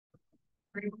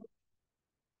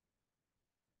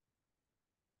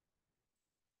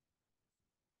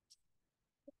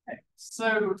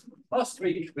So last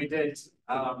week we did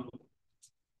the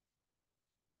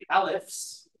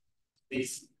alepphs,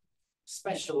 these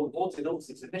special ordinals,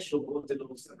 these initial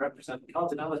ordinals that represent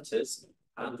cardinalities,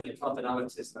 and the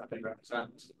cardinalities that they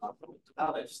represent are called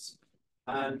alepphs.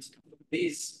 And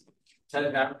these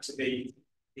turned out to be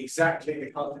exactly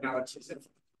the cardinalities of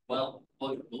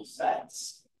well-logical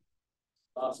sets.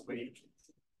 Last week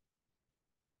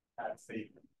had the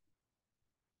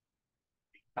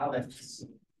alepphs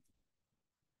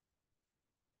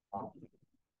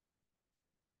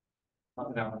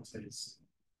cardinalities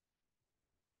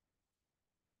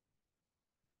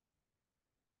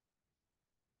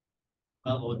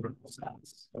well-ordered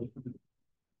sets.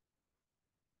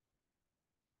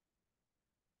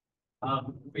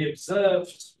 We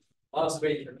observed last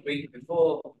week and the week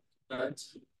before that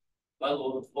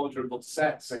well-orderable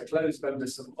sets are closed under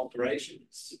some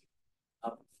operations.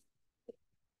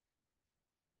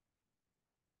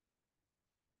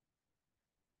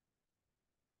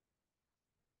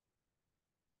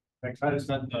 They're closed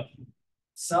under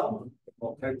sum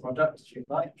or co-product, if you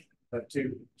like, of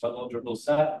two well-orderable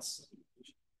sets.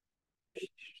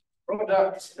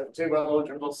 Product of two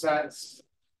well-orderable sets,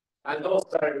 and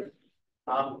also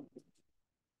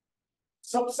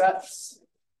subsets,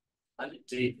 and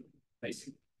indeed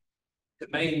basic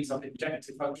domains of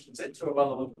injective functions into a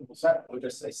well-orderable set. We'll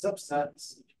just say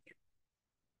subsets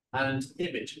and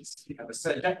images. You have a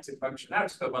surjective function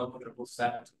out of a well-orderable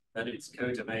set, and its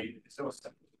codomain is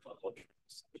also well-orderable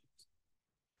set.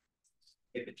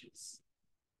 Images.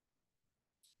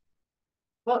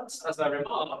 But as I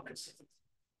remarked,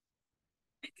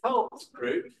 we can't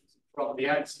prove from the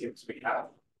axioms we have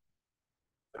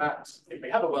that if we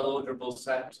have a well-orderable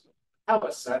set,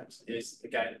 our set is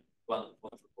again a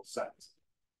well-orderable set.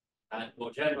 And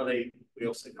more generally, we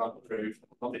also can't prove,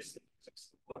 obviously,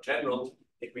 more general,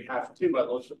 if we have two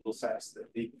well-orderable sets,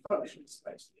 that the function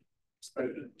space, the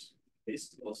exponent,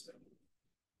 is also.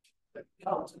 But we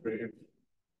can't prove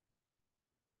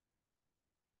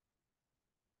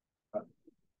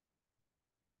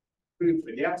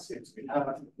with the axioms we have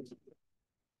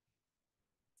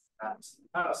that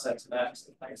our set of x,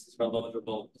 the x is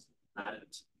well-orderable, and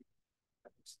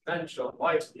exponential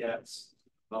y to the x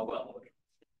are well-ordered.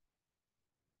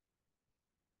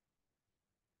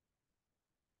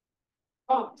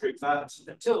 Can't prove that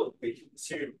until we can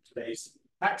assume today's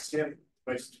axiom,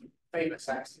 the most famous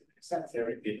axiom in set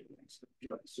theory, being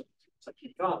choice. So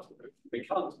we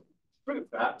can't prove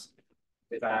that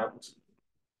without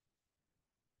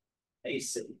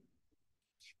AC.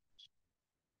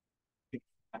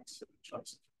 Axiom of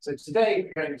choice. So today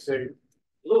we're going to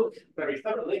look very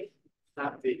thoroughly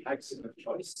at the axiom of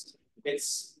choice.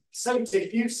 It's so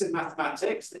diffuse in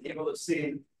mathematics that you will have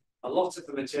seen a lot of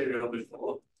the material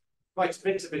before. Quite a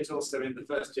bit of it also in the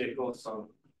first year course on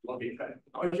logic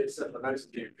languages. So for those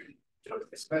of you who joined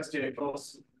this first year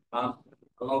course a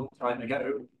long time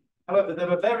ago. However, there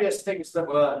were various things that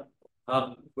were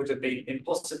would have been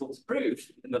impossible to prove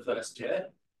in the first year,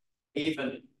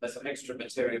 even there's some extra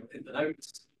material in the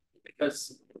notes,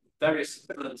 because various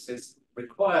equivalences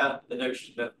require the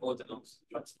notion of ordinals,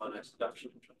 transfinite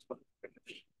reduction,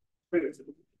 transfinite.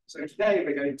 So today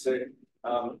we're going to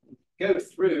go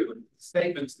through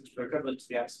statements that are equivalent to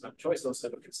the axiom of choice, also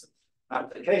look at some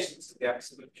applications of the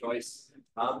axiom of choice.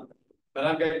 But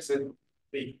I'm going to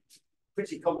be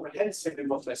pretty comprehensive in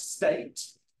what I state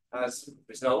as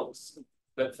results.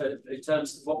 But in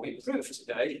terms of what we prove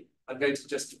today, I'm going to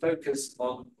just focus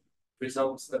on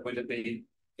results that would have been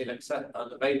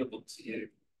unavailable to you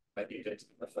when you did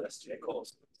the first year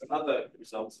course. Some other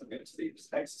results I'm going to leave as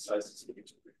exercises for you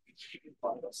to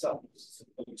find yourselves,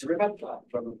 to remember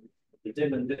from the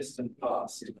dim and distant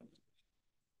past.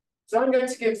 So I'm going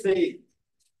to give the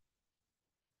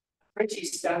pretty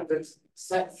standard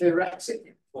set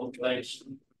theoretic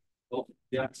formulation of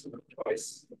the axiom of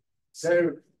choice.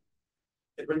 So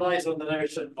it relies on the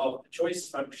notion of a choice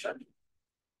function.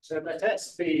 So let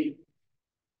S be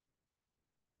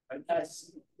a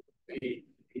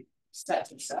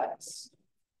set of sets.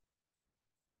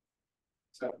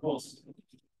 So of course, the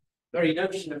very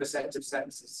notion of a set of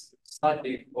sets is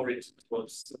slightly oriented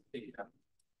towards the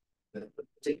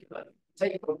particular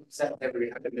take on set theory we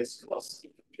have in this course,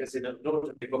 because in an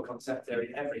ordinary book on set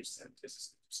theory, every set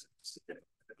is a set.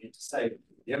 You need to say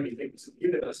the only thing is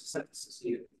universal sets, so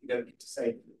you don't need to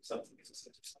say something is a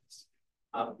set of sets.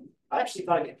 I actually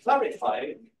find it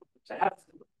clarifying to have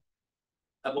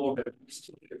a more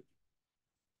distinction,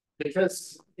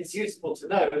 because it's useful to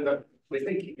know that we're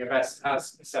thinking of S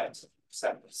as a set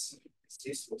sets. It's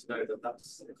useful to know that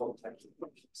that's the context of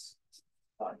functions.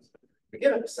 Right. We're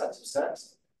given a set of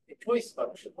sets, a choice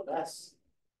function of S.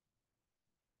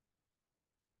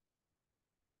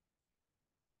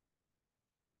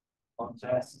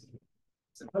 Context.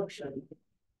 It's a function.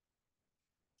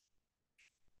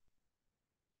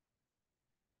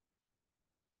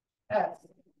 F.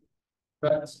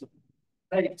 But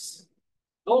takes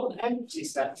non-empty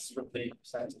sets from the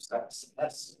set of sets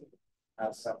S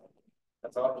as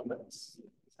arguments.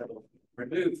 So we'll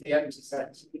remove the empty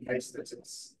set in case that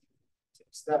it's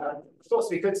there. Of course,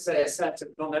 we could say a set of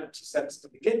non-empty sets to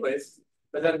begin with,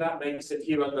 but then that makes a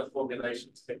few other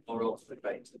formulations a bit more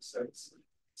automated. So it's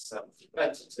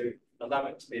better to allow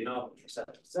it to be an arbitrary set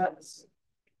of sets.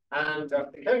 And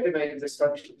the codomain of this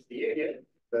function is the union,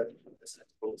 the set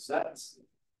of all sets,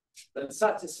 that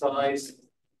satisfies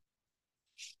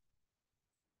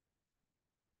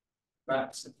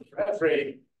that for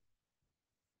every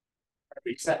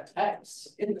set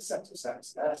x in the set of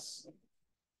sets S,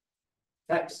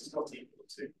 x is not equal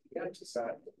to the empty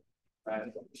set,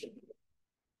 and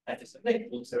f is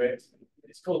unequal to it.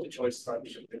 It's called the choice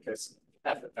function because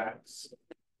f of x,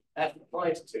 f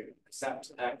applied to a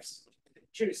set x,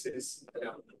 chooses an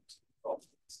element of the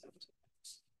set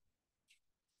x.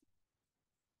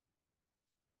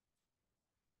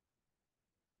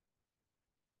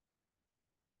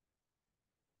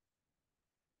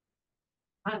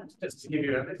 And just to give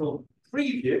you a little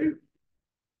preview,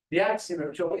 the axiom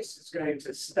of choice is going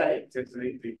to state that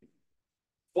the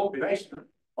formulation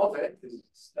of it, the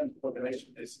standard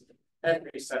formulation is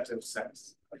every set of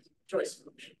sets, like choice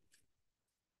function.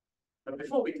 But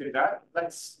before we do that,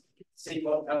 let's see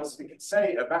what else we can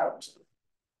say about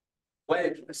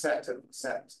when a set of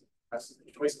set has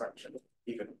a choice function,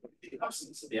 even in the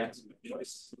absence of the axiom of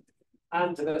choice.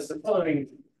 And there's the following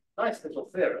nice little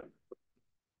theorem,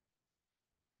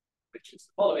 which is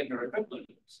the following are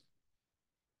equivalence.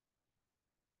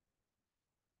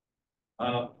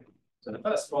 So the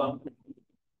first one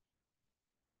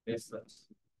is that,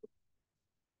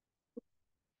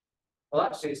 well,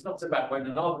 actually, it's not about when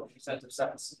an arbitrary set of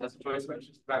sets has a choice function,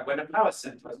 it's about when a power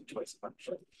set has a choice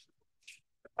function.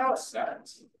 The power set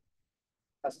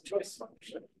has a choice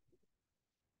function.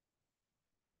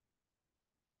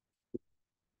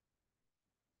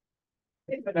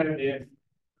 If and only if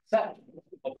set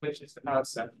of which is the power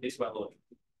set is well ordered.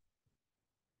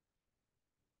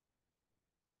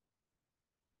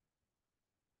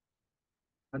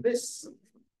 And this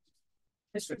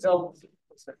result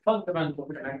is a fundamental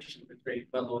connection between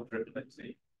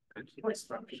well-orderability and choice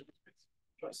functions.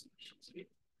 Choice functions.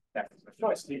 Yeah,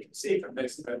 choice. You can see from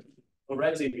this that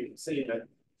already we can see that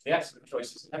the axiom of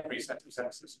choice is every set of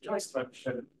sets is a choice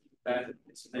function, then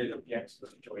it's clear that the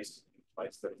axiom of choice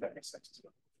implies that every set as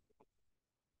well.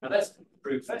 Now let's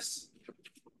prove this.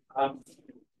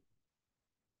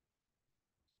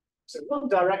 So one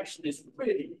direction is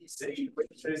really easy,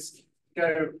 which is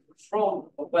go from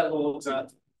a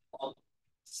well-ordered on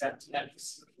set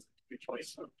X to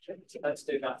choice function. So let's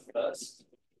do that first.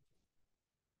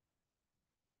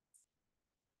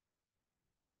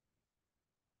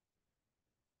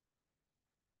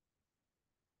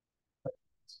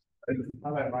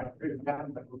 I won't write proof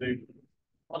down, but we'll do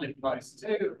 1 implies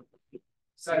 2.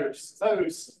 So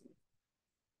those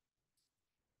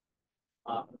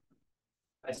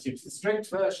let's use the strict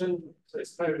version. So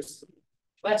suppose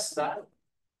less than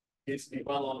is the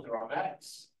well order of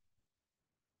X.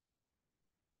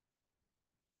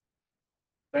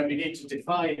 Then we need to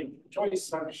define choice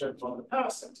function on the power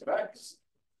set of X.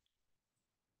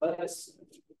 But it's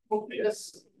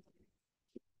obvious.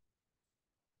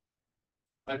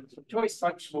 And choice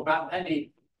function will map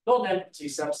any non-empty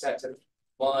subset of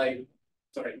Y,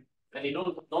 any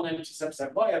non-empty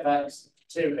subset Y of X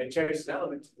to a chosen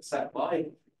element of the set Y.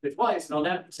 If Y is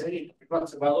non-empty, we've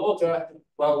got a well order.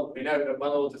 Well, we know that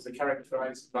well orders are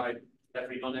characterized by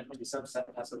every non-empty subset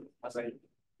has a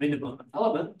minimum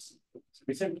element. So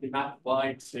we simply map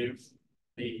Y to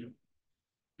the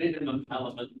minimum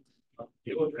element of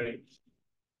the ordering.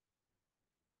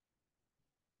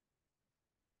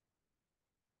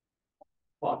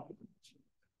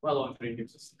 Well ordering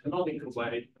gives us a canonical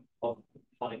way of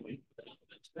finding the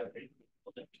element of every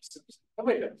non-empty subset. Oh,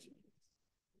 wait,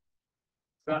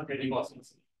 that really wasn't.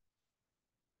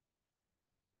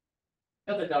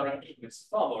 The other direction is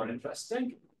far more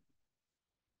interesting.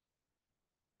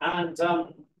 And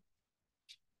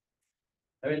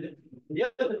in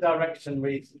the other direction,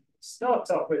 we start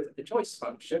off with the choice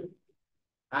function,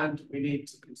 and we need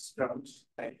to construct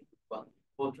a well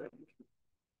ordering.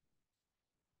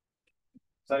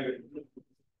 So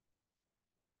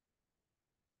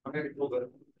I'm going to call the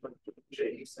function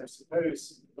G. So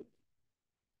suppose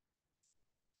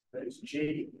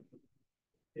G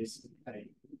is a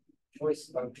choice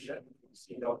function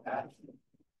C dot F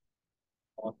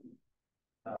on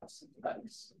X.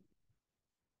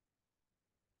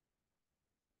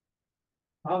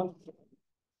 Now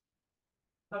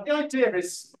the idea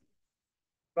is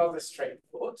rather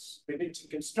straightforward. We need to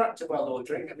construct a well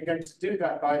ordering, and we're going to do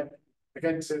that by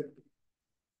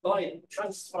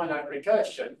transfinite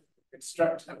recursion,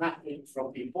 construct a mapping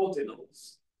from the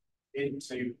ordinals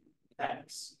into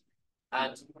X.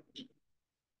 And the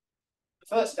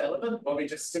first element, well, we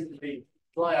just simply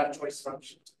apply our choice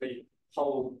function to the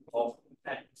whole of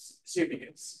X, assuming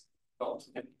it's not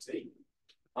empty.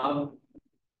 For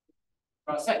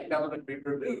our second element, we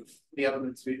remove the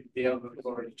elements we've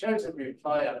already chosen. We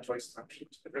apply our choice function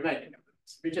to the remaining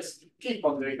elements. We just keep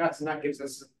on doing that, and that gives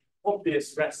us an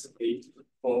obvious recipe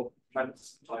for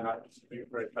transfinite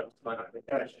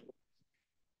recursion.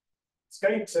 It's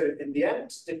going to, in the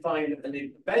end, define an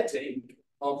embedding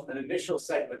of an initial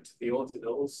segment of the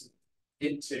ordinals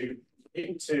into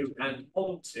and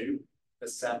onto the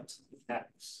set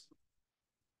X.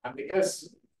 And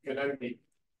because you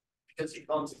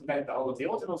can't embed the whole of the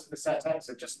ordinals in the set X,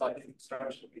 so just like the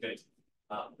construction we did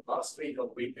last week or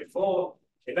the week before,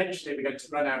 eventually we're going to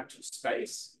run out of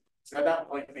space. So at that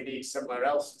point, we need somewhere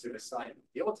else to assign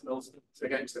the ordinals. So we're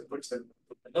going to put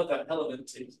another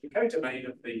element into the codomain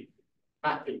of the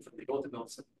mapping from the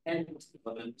ordinals and end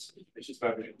element, which is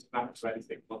where we're going to map to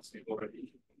anything once we've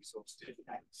already resourced it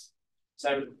X.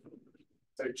 So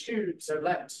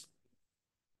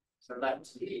let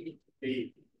E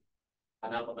be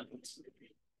an element in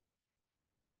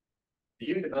the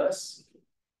universe.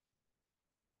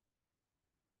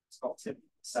 It's got in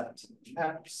set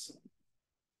X,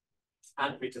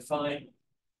 and we define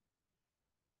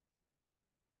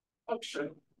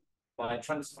function by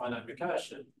transfinite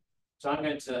recursion. So I'm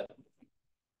going to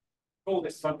call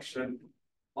this function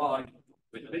Y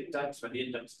with an index, where the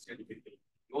index is going to be the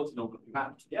ordinal that we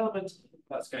map to the element.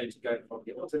 That's going to go from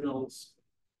the ordinals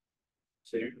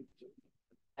to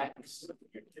X.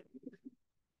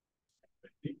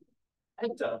 The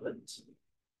end element.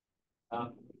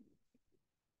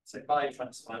 So by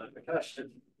transfinite recursion.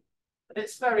 And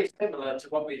it's very similar to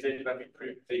what we did when we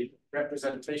proved the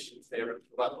representation theorem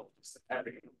for well orders.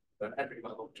 Every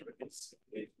well order is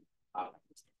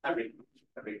every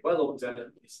well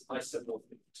order is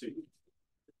isomorphic to.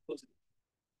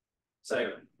 So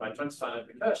by transfinite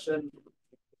recursion,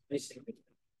 basically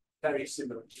very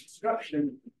similar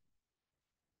construction.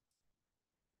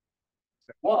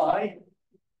 So Y,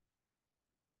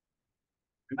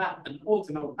 we map an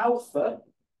ordinal alpha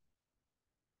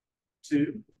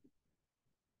to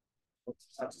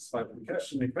satisfy the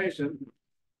recursion equation.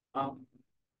 The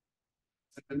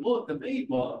main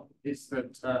one is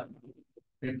that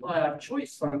we apply our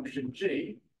choice function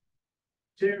G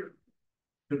to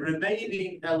the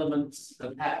remaining elements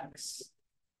of X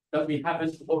that we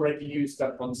haven't already used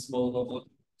up on small ordinals.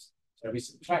 So we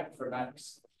subtract from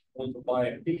X all the Y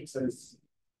and betas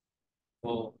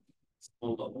for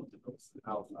small ordinals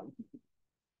alpha.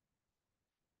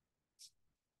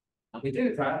 And we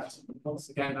do that once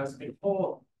again as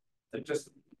before, that just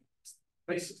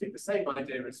basically the same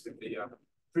idea as with the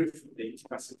proof of the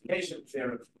classification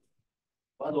theorem of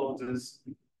well orders.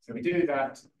 So we do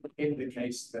that in the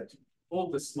case that all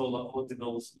the smaller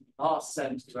ordinals are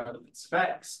sent to elements of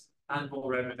X, and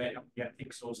moreover, they haven't yet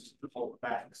exhausted the whole of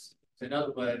X. So in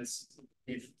other words,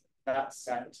 if that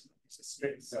set is a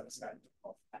strict subset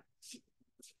of X.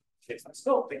 If that's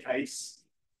not the case,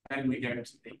 then we go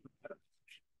to the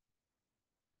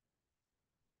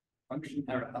function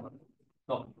error element.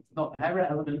 Not error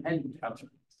element, end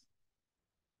element.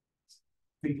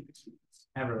 Think it's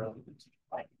error element.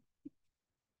 Right.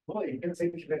 Well, you can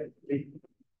think of it. The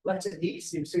letter E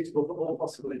seems suitable for all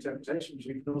possible interpretations.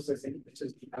 You can also think of it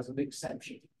as an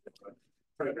exception to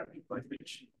programming by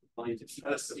which mind is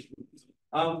person.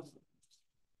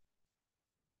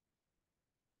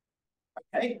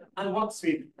 Okay, and once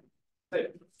we've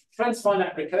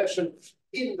transfinite recursion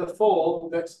in the form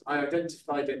that I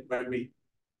identified it when we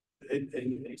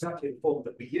in exactly the form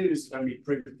that we used when we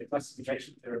proved the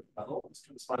classification theorem of norms,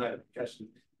 transfinite recursion,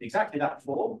 exactly that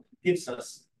form gives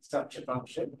us such a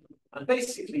function. And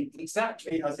basically,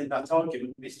 exactly as in that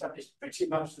argument, we established pretty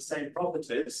much the same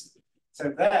properties. So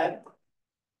there,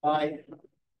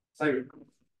 so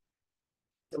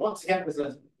once again, there's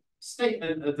a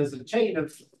statement that there's a chain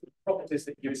of properties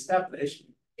that you establish.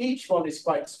 Each one is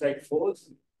quite straightforward.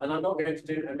 And I'm not going to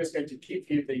do, I'm just going to give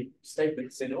you the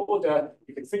statements in order.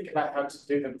 You can think about how to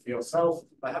do them for yourself.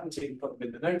 I haven't even put them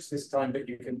in the notes this time, but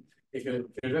you can, if you're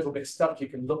a little bit stuck, you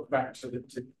can look back to the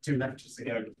two lectures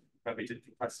ago where we did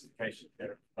the classification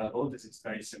theorem orders. It's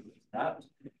very similar to that.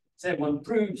 So one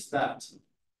proves that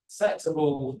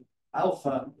settable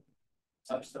alpha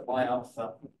such that y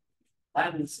alpha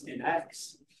lands in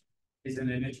X is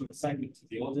an initial segment of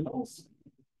the ordinals.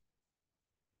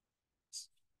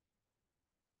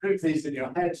 Prove these in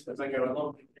your head as I go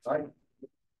along, right?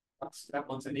 That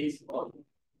one's an easy one.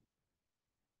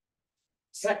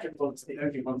 Second one's the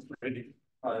only one that really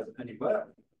requires any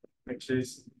work, which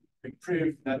is we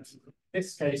prove that in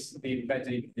this case the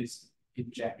embedding is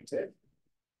injective.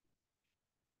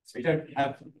 So we don't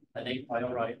have an a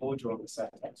priori order on the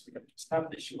set X, we're going to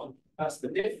establish one. That's the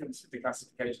difference with the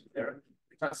classification theorem.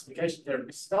 The classification theorem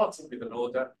is starting with an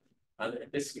order, and in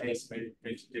this case we're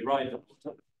going to derive an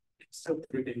order. Still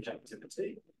prove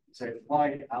injectivity. So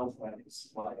y alpha is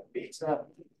y beta,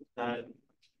 and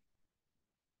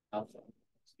alpha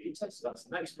is beta. So that's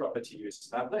the next property you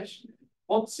establish.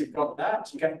 Once you've got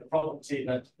that, you get the property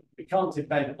that we can't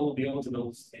embed all the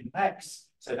ordinals in X.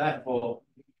 So therefore,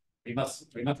 we must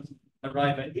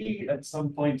arrive at E at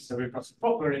some point. So we've got a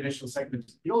proper initial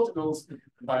segment of the ordinals, and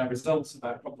by a result of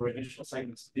that proper initial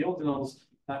segment of the ordinals,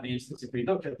 that means that if we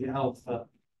look at the alpha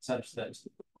such that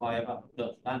y about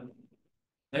the and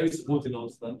those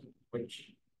ordinals then,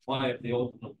 which y of the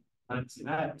ordinal lands in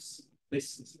X,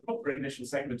 this is the proper initial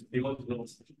segment of the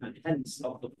ordinals, and hence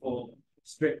of the form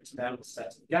stripped down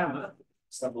set gamma,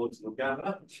 subordinal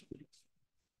gamma.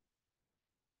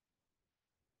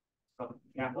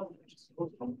 Gamma, which is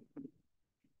ordinal.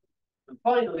 And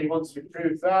finally, once we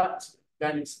prove that,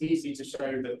 then it's easy to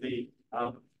show that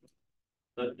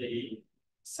the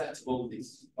set of all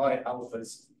these y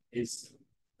alphas is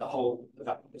the whole of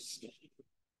that list.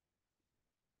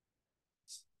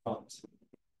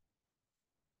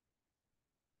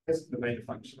 This is the main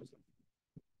function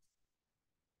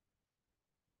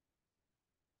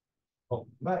of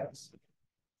X.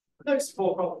 Those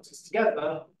four properties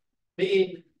together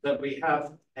mean that we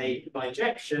have a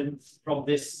bijection from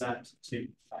this set to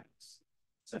X.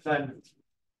 So then,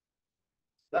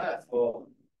 therefore,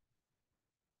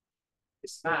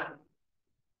 this map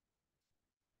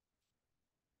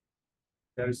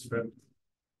goes from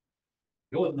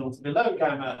the ordinals below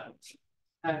gamma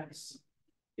X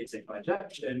is a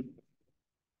bijection.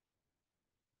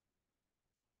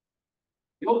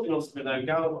 The ordinals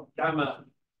below gamma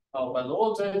are well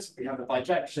ordered. We have a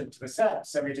bijection to a set,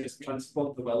 so we just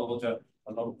transport the well order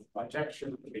along with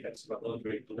bijection. We get to well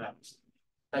order equal out.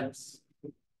 Hence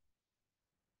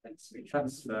we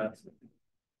transfer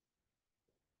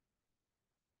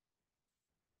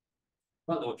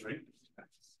well ordering.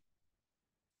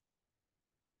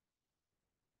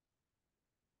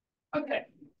 Okay,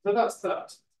 so that's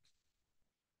that.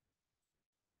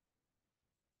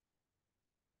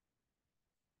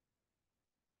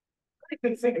 The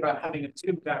good thing about having a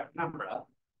zoomed out camera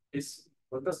is,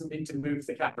 well, it doesn't need to move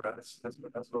the camera. That's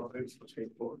what moves between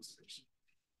boards, which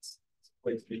is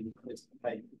always been a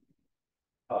pain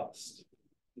past.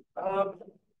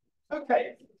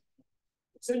 Okay,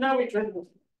 so now we can.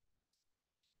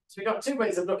 So we've got two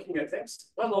ways of looking at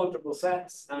things: well-orderable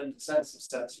sets and sets of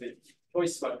sets with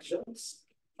choice functions.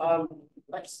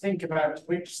 Let's think about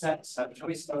which sets have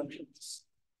choice functions.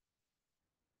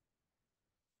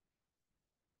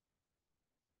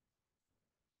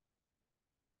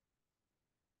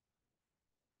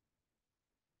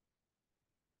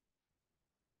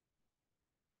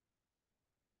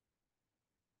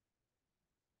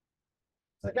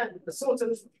 So again, the sort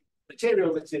of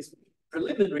material that is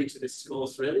preliminary to this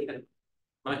course, really, and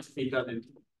might have been done in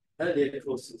earlier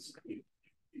courses you've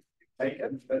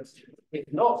taken, but if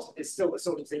not, it's still the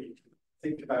sort of thing you can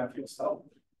think about for yourself.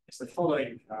 It's the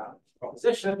following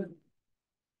proposition,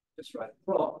 just write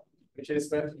the plot, which is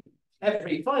that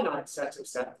every finite set of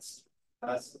sets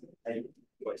has a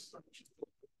choice function.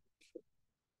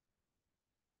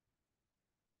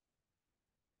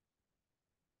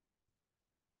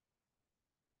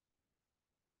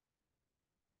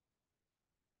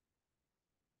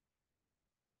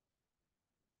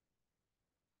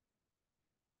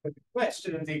 But the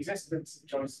question of the existence of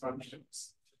choice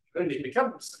functions only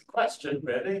becomes a question,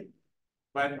 really,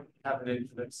 when you have an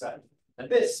infinite set. And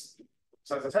this,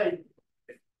 so as I say,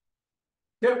 if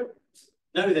you don't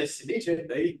know this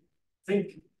immediately,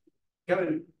 go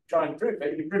and try and prove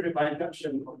it. You prove it by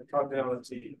induction on the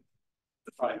cardinality of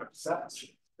the finite sets,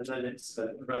 and then it's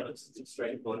a relatively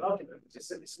straightforward argument.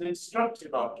 It's an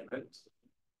instructive argument,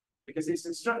 because it's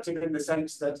instructive in the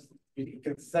sense that you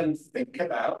can then think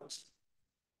about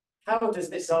how does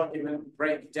this argument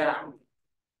break down?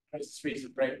 How does this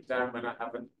reason break down when I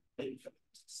have an infinite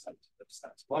set of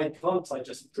sets? Why can't I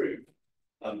just prove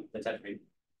that every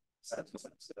set of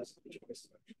sets is a choice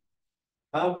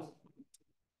function?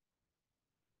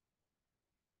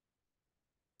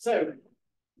 So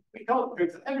we can't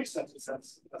prove that every set of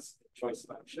sets has a choice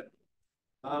function.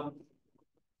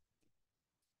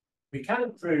 We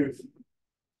can prove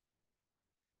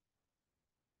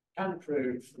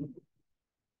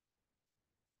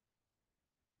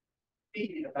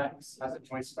p of x has a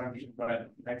choice function when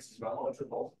x is well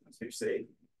orderable, as we've seen.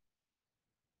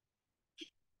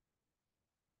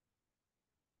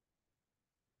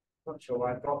 Not sure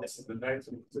why I've got this in the notes,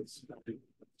 because it's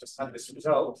just had this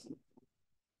result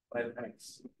when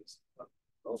x is well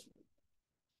orderable.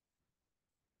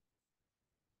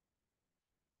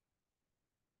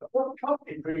 But what can't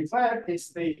be proved there is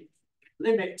the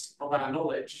limit of our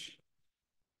knowledge.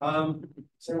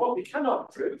 So what we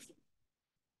cannot prove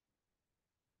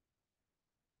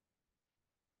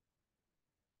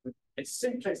it's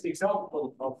simply the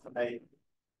example of a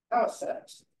power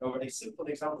set, or a simple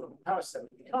example of a power set.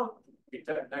 We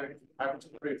don't know how to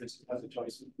prove this as a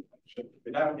choice function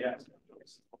without the axiom of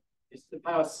choice. It's the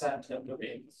power set of the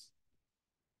rings.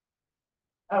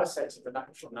 Power sets of the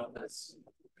natural numbers.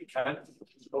 We can,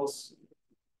 of course,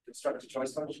 construct a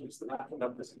choice function with the natural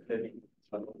numbers including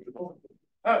unavoidable.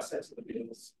 Power sets of the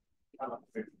reals cannot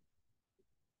prove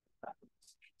that.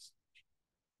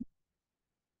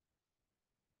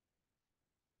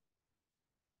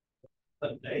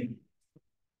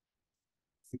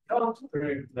 We can't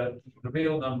prove that the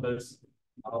real numbers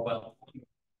are well ordered.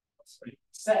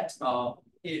 Set R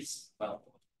is well ordered.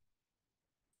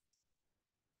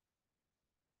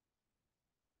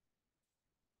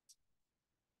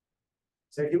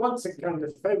 So if you want to kind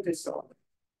of focus on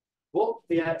what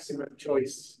the axiom of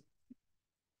choice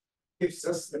gives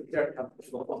us that we don't have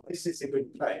before, well, this is a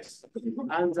good place.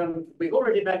 And we've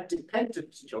already met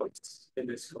dependent choice in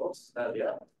this course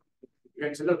earlier. We're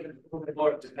going to look at a little bit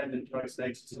more of dependent choice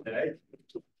later today.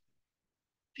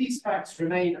 These facts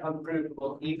remain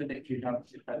unprovable even if you have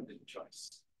dependent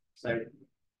choice. So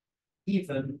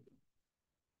even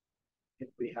if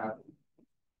we have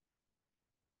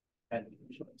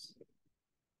dependent choice.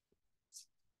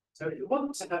 So if you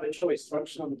want to have a choice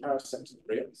function on the power set of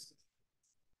reals,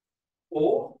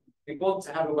 or we want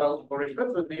to have a or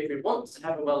equivalently, if we want to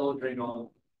have a well ordering on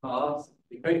R,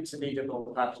 we're going to need a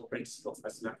more powerful principle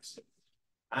as an axiom.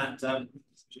 And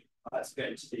that's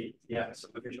going to be the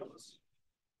axiom of choice.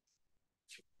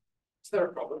 Is there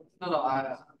a problem? No,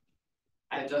 I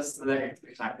just like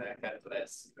the fact that I get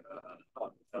less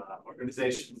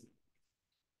organization.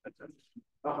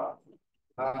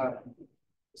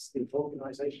 The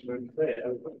organization very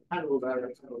clear. Panel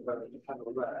there, panel there,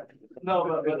 panel there.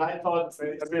 No, but I thought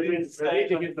we're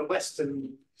reading in the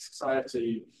Western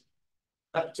society,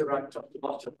 left to right, top to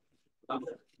bottom.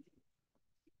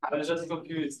 I was just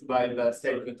confused by the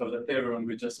statement of the theorem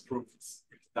we just proved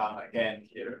down again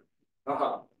here.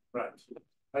 Right.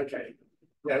 Okay.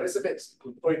 Yeah, it's a bit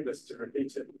pointless to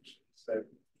repeat it. So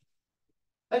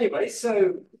anyway,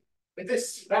 so with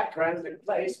this background in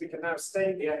place, we can now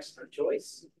state the axiom of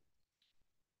choice.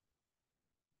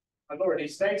 I've already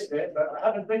stated it, but I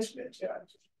haven't mentioned it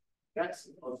yet. The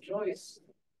axiom of choice.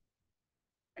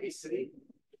 AC.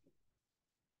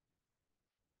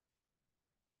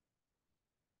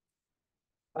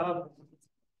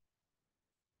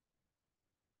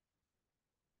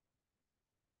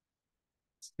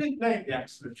 Didn't name the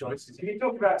axiom of choice. If you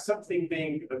talk about something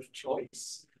being of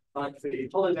choice, like the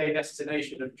holiday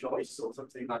destination of choice or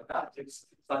something like that, it's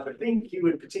like a thing you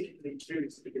would particularly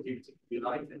choose because you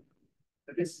like it.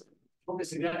 But this,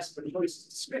 obviously, the axiom of choice is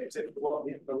descriptive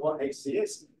for what AC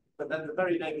is, but then the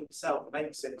very name itself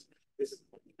makes it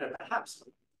perhaps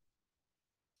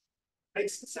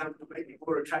makes it sound maybe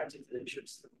more attractive than it should.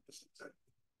 So,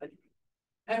 anyway,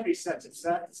 every set of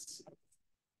sets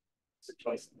is a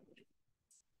choice.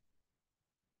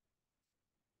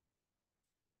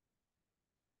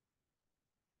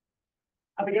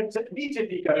 And we're going to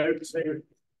immediately go to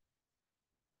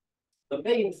the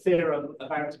main theorem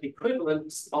about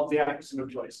equivalence of the axiom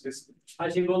of choice. Because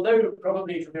as you will know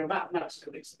probably from your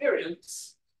mathematical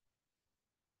experience,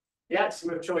 the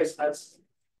axiom of choice has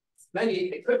many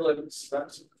equivalents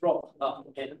that crop up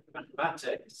in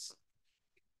mathematics.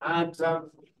 And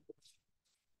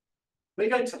we're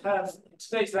going to have, in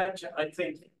today's lecture, I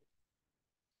think,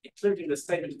 including the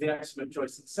statement of the axiom of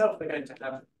choice itself, we're going to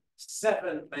have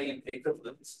 7 main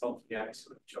equivalents of the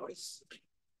axiom of choice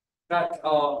that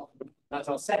are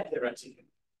set theoretically.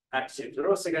 axioms. We're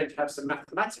also going to have some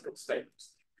mathematical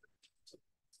statements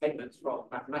from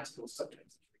mathematical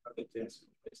subjects.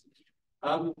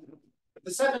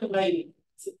 The seven main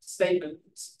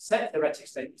set theoretic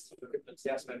statements of equivalence,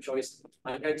 the axiom of choice,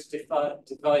 I'm going to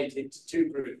divide into two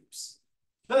groups.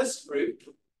 First group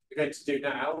we're going to do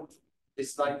now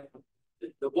is like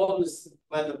the ones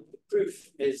where the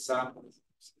proof is kind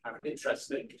of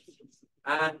interesting,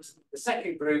 and the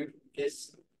second group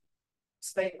is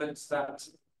statements that are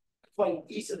quite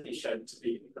easily shown to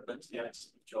be equivalent to the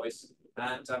axiom of choice,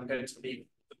 and I'm going to leave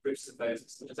the proofs of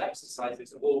those as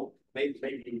exercises, or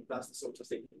maybe that's the sort of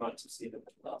thing you might have seen in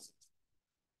the class.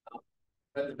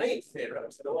 But the main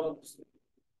theorems are the ones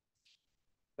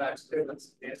about equivalence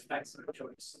of the axiom of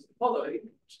choice.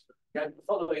 Following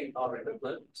are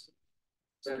equivalent.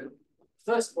 So the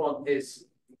first one is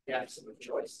the axiom of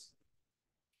choice.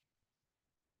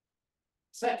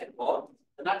 Second one,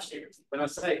 and actually when I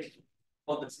say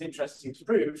one that's interesting to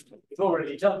prove, we've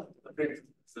already done the proof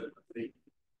that the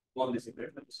one is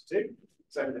equivalent to two.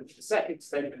 So the second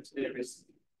statement here is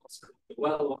what's called the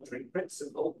well-ordering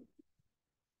principle.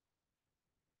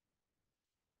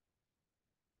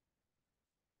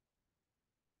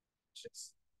 Which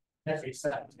is every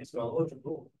set is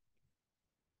well-orderable.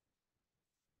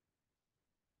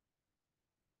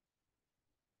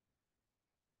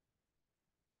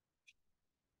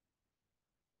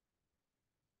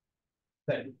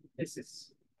 Then this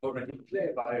is already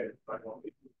clear by what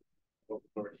we've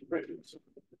already proved.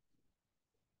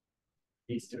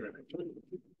 These two are the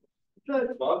third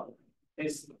one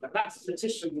is the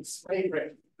mathematician's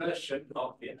favorite version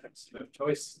of the axiom of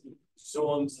choice,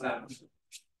 Zorn's lemma.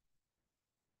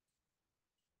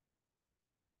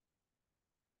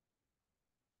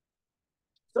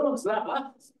 Zorn's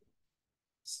lemma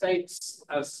states,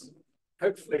 as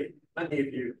hopefully many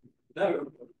of you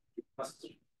know, you must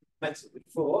have met it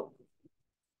before.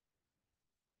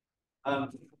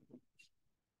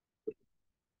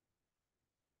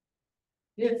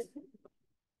 If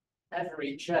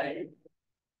every chain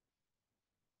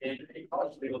in a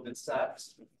partially ordered set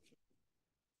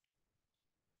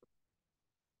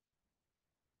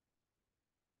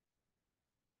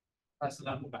has a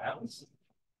number of bounds,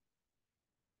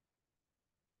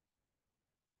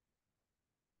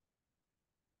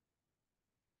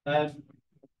 then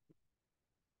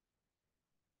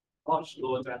partial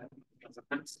order has a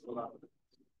maximal element.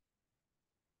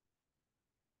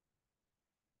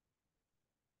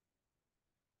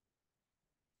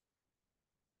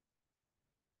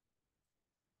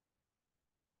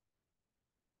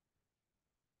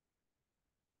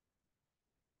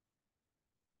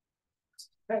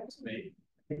 To me,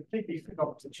 I completely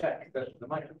forgot to check that the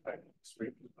microphone is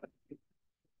working.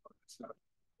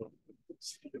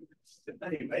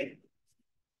 Anyway,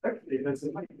 hopefully there's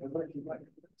a working microphone.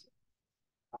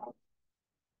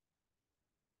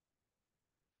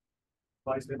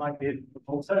 Otherwise, there might be an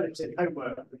alternative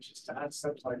homework, which is to add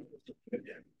subtitles to the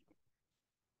video.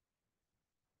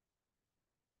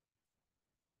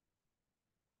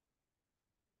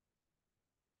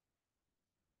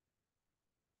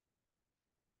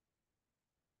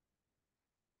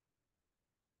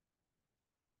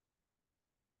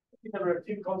 There are a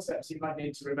few concepts you might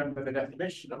need to remember the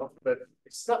definition of, but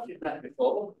it's stuff you've met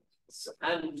before,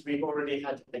 and we've already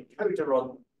had a coder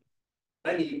on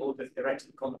many of the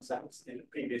theoretical concepts in the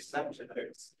previous lecture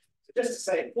notes. So just to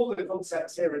say, all the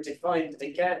concepts here are defined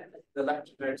again in the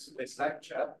lecture notes of this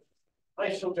lecture.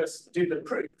 I shall just do the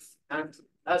proof, and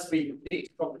as we need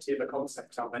property of a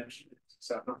concept, I'll mention it.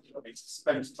 So I'm not going to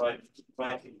spend time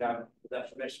writing down the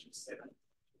definitions here.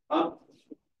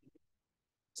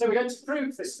 So we're going to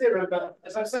prove this theorem, but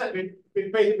as I said,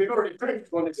 we've already proved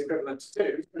one is equivalent to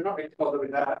two. So we're not going to bother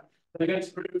with that. We're going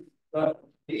to prove that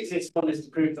the easiest one is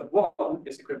to prove that one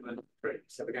is equivalent to three.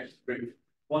 So we're going to prove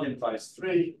one implies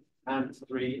three and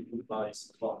three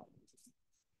implies one.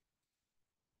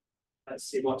 Let's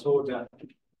see what order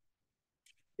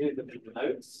in the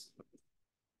notes.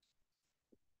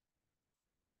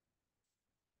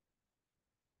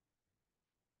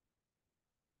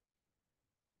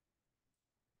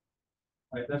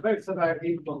 Right, they're both about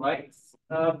equal length.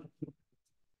 Let's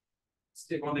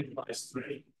do one implies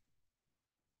three.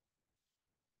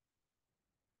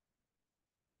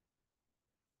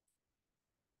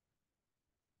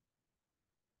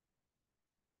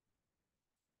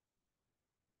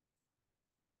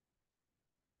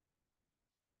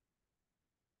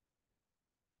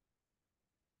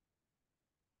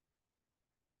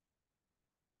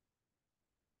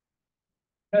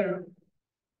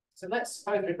 So let's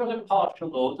suppose we've got a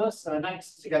partial order, so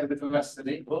next together with the rest of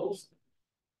the equals,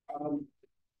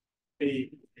 the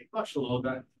partial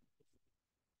order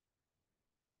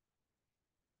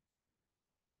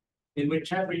in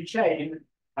which every chain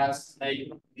has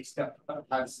a least upper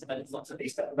has it's not a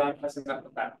least upper bound, has an upper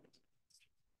bound.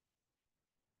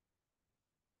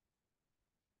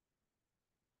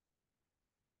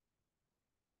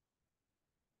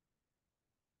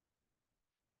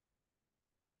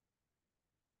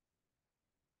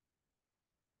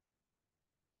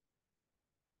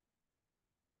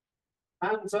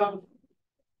 And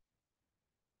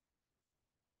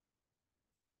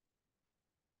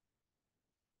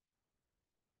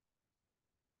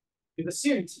we've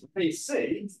assumed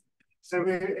BC, so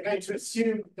we're going to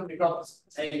assume that we've got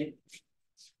a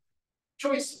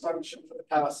choice function for the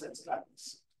power set of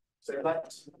x. So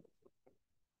that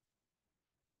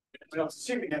we're not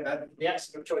assuming that the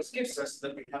axiom of choice gives us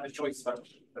that we have a choice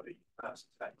function for the power set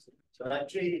of x. So let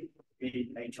G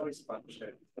be a choice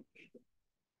function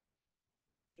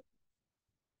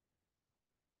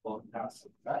for the power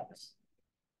set of x.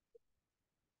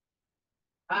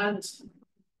 And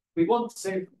we want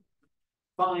to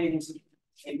find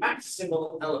a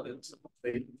maximal element of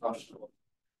the partial order.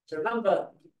 So remember,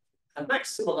 a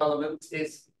maximal element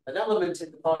is an element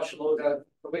in the partial order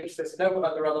for which there's no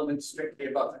other element strictly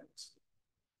above it.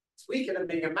 So we can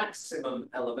be a maximum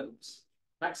element.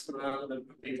 Maximum element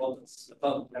would be one that's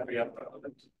above every other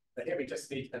element. But here we just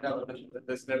need an element that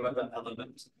there's no other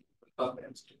element above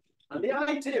it. And the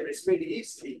idea is really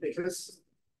easy because,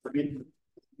 I mean,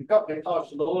 you've got the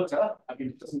partial order. I mean,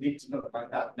 it doesn't need to look like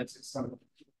that. This is some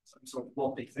sort of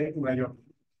wobbly thing where you're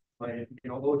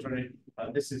ordering,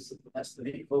 this is less than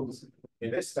equals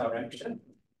in this direction.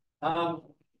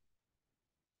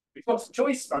 We've got a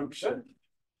choice function.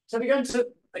 So we're going to,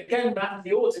 again, map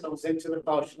the ordinals into the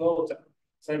partial order.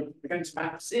 So we're going to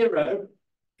map 0.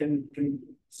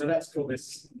 So let's call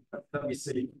this, let me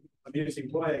see, I'm using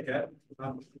y again.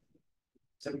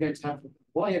 So we're going to have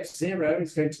y of 0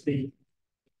 is going to be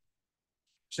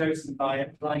chosen by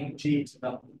applying G to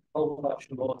the whole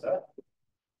partial order.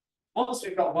 Once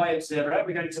we've got y of 0,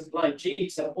 we're going to apply G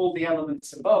to all the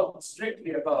elements above,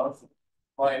 strictly above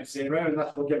y of 0, and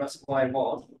that will give us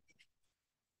y1.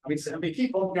 I mean, so we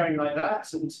keep on going like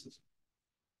that, and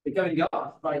we're going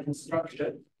up by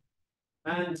construction.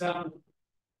 And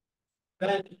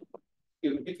then,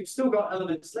 if we've still got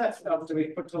elements left after we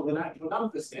put all the natural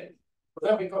numbers in,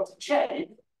 well, then we've got a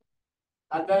chain,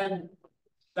 and then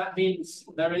that means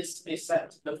there is a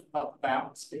set of upper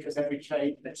bounds because every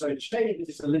chain, so a chain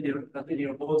is a linear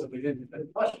order within the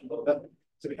partial order.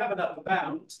 So we have an upper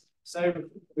bound. So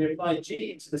we apply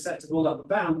G to the set of all upper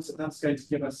bounds, and that's going to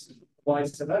give us y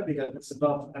sub omega that's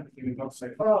above everything we've got so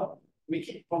far. We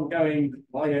keep on going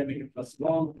y omega plus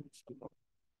 1,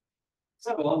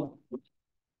 so on.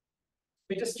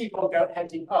 We just keep on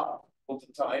heading up all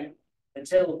the time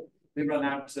until we run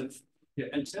out of.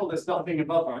 Until there's nothing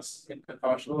above us in the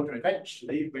partial order,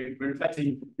 eventually we're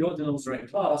reflecting the ordinals are in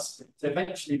class, so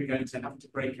eventually we're going to have to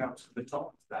break out to the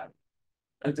top of that.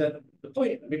 And the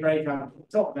point that we break out to the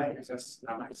top of that is just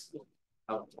our maximal.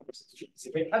 So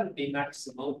if it hadn't been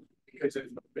maximal, because of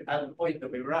at the point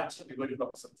that we were at, we would have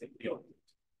got something beyond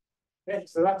it. Okay,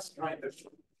 so that's kind of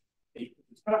the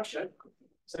construction.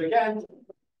 So again,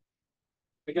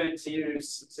 we're going to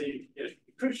use, so you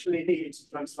crucially need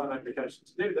transform application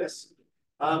to do this.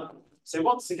 So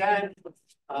once again,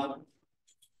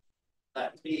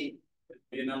 let B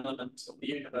be an element of the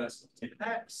universe in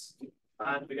X,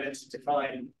 and we're going to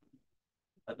define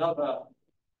another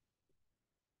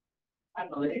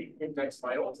family indexed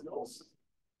by ordinals.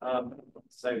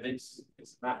 So this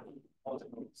is map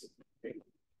ordinals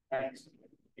X,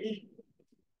 E.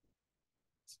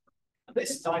 And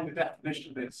this time the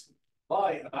definition is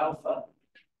y of alpha.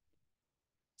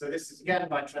 So this is again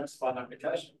by transform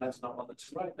application. That's not what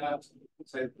to write that.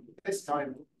 So this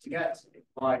time to get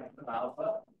y of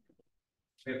alpha,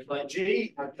 we apply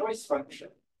G, our choice function,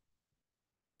 to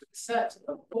the set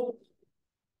of all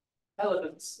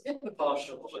elements in the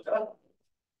partial order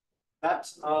that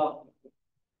are.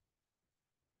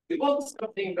 We want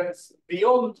something that's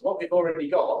beyond what we've already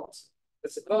got,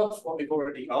 that's above what we've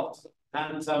already got,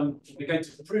 and we're going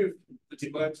to prove that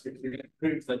it works. We're going to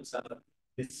prove that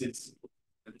this is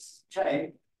this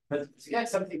chain, but to get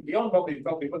something beyond what we've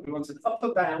got, we want an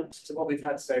upper bound to what we've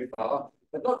had so far,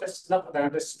 but not just an upper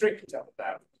bound, a strict upper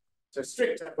bound. So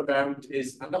strict upper bound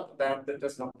is an upper bound that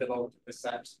does not belong to the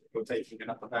set you're taking an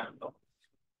upper bound of.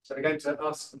 So we're going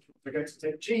to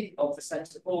take G of the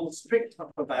set of all strict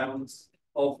upper bounds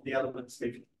of the elements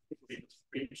we've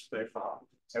reached so far.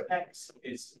 So X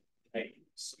is a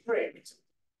strict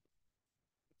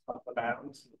upper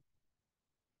bound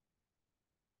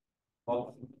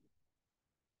of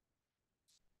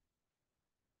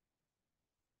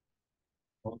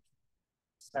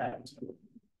set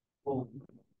all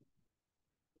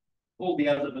the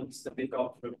elements that we've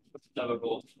got from lower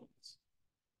ordinals.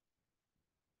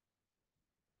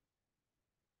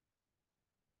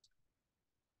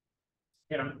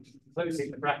 Here I'm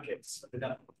closing the brackets.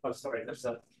 Oh, sorry, there's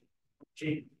a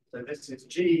G. So this is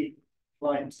G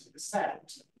applied to the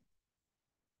set.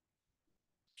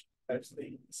 Close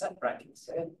the set brackets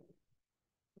here.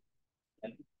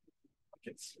 And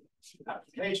brackets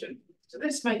application. So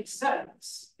this makes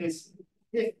sense is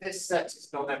if this set is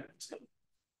nonempty.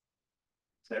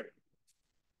 So,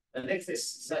 and if this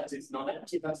set is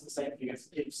nonempty, that's the same thing as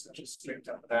if such a strict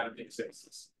upper bound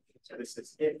exists. So this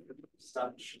is if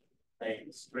such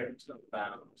a strict upper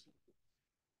bound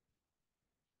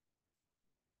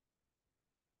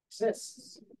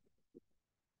exists.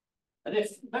 And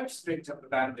if no strict upper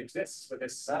bound exists for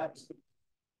this set,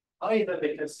 either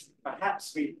because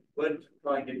perhaps we weren't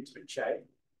applying it to a chain,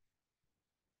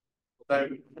 although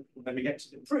when we get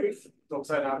to the proof, it'll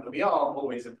turn out that we are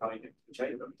always applying it to the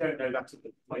chain, but we don't know that at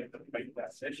the point that we make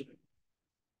that decision.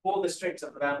 Or the strict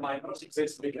upper bound might not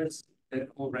exist because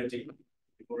we've already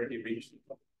reached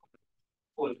the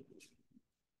point.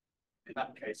 In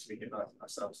that case, we give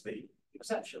ourselves the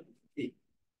exception E.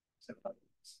 So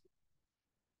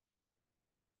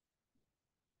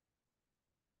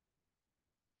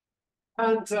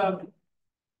and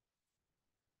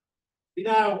we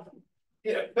now,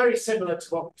 very similar to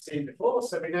what we've seen before.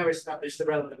 So we now establish the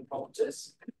relevant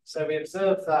properties. So we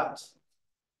observe that.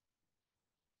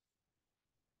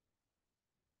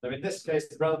 So in this case,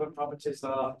 the relevant properties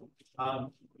are,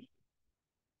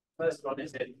 first one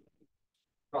is in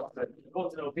got the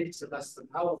ordinal beta less than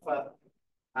alpha,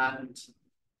 and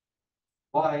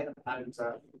y and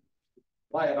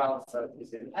y of alpha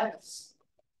is in X,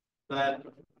 then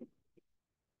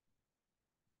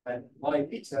y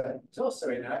beta is also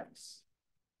in X.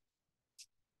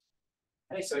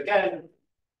 Okay, so again,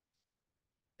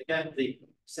 the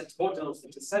set of ordinals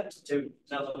that are sent to an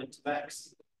element of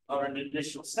X are an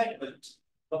initial statement,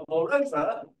 but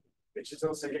moreover, which is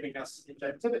also giving us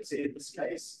injectivity in this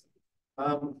case,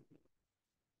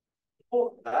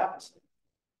 for that,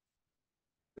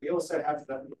 we also have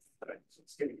the,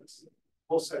 it's giving us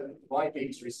also y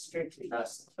beta is strictly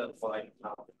less than y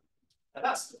alpha. And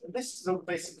this is all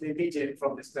basically immediate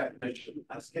from this definition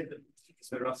as given,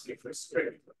 because we're asking for a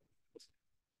string.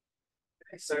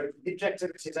 Okay, so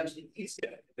injectivity is actually easier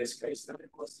in this case than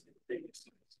it was in the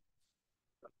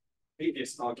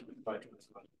previous argument by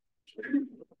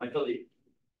I believe.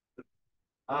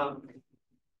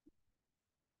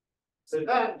 So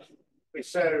then we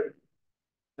show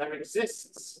there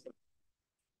exists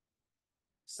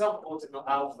some ordinal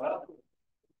alpha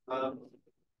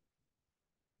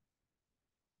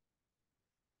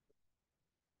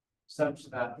such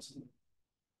that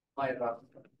I of alpha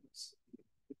is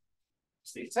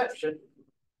the exception,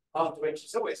 after which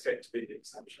it's always going to be the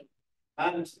exception.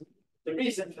 And the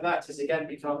reason for that is, again,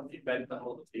 we can't invent the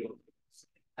whole of the ordinals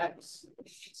X.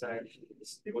 So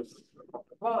it's the ordinal for a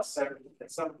proper class. So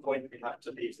at some point we have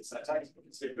to leave the set X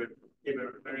because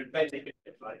we're embedding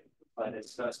it by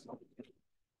this first one.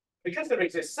 Because there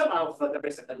exists some alpha, there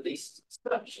is at least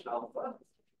such an alpha.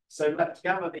 So let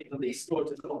gamma be the least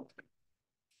ordinal.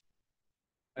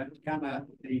 And gamma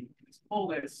the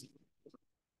smallest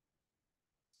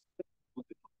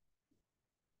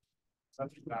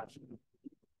such that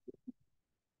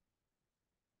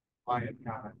y of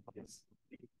gamma is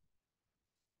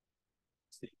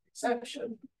the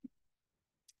exception.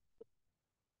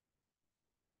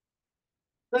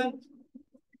 Then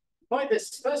by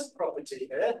this first property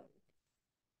here,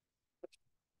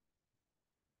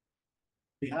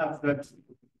 we have that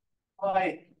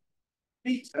y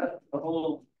beta of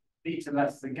all beta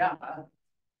less than gamma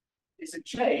is a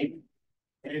chain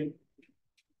in.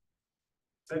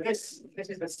 So this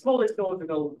is the smallest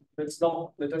ordinal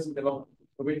that doesn't belong,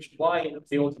 for which y of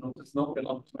the ordinal does not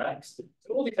belong to X. So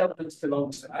all these elements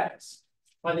belong to X.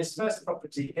 By this first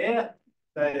property here,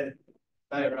 they're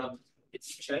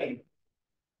it's a chain.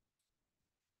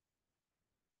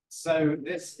 So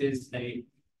this is a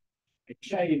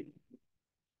chain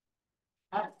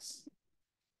X.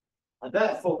 And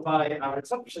therefore, by our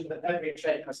assumption that every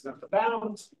chain has an upper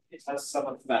bound, it has some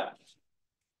upper bound.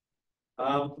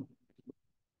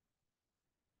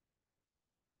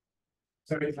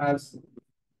 So it has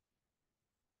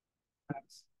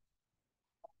X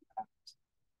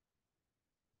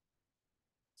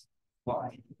Y.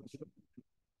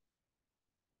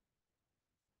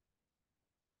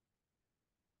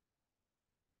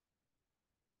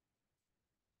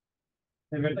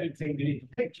 I don't think we need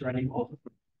a picture anymore.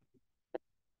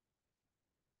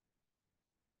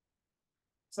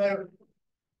 So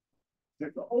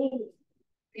we've got all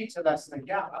beta less than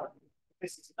gamma.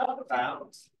 This is an upper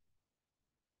bound.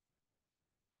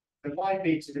 The y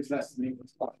beta is less than or equal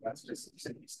to 1. That's just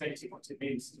simply stating what it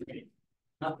means to be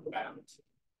an upper bound.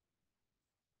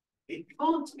 It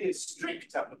can't be a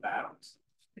strict upper bound,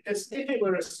 because if it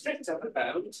were a strict upper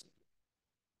bound,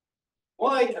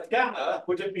 y of gamma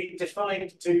would have been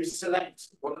defined to select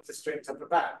one of the strict upper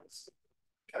bounds.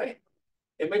 Okay?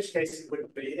 In which case it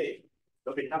wouldn't be E.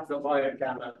 But we have the y of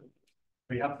gamma.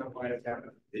 We have the y of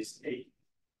gamma is E.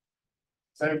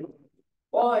 So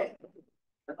y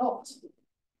cannot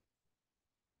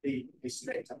be a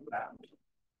strict upper bound.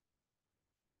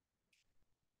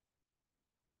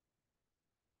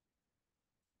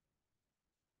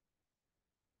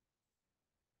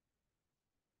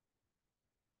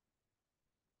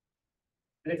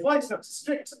 And if y is not a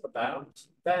strict upper bound,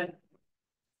 then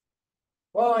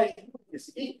y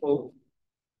is equal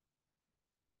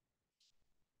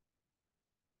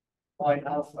y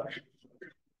alpha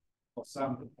or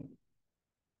some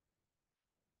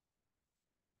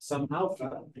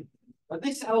alpha. And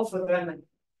this alpha then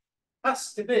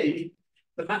has to be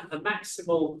the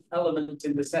maximal element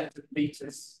in the set of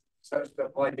betas, such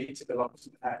that y beta belongs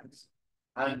to X,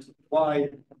 and y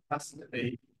has to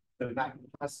be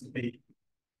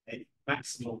a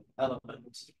maximal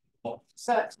element of the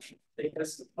set,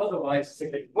 because otherwise,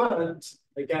 if it weren't,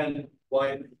 again,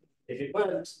 if it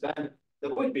weren't, then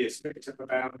there would be a strict upper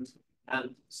bound,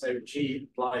 and so G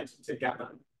applied to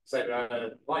gamma. So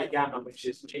y gamma, which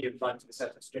is G applied to the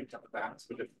set of strict upper bounds,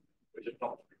 would have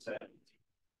not returned.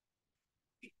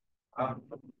 I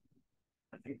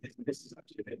think this is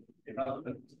actually a bit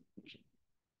irrelevant.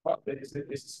 But it's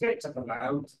a strict upper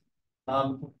bound.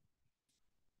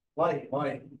 Y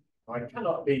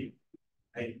cannot be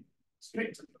a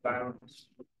strict upper bound.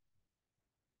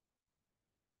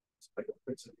 I got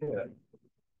put it here.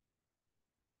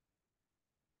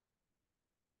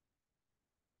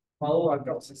 Well, all I've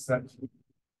got is that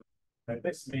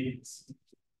this means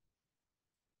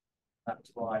that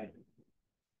y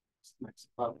is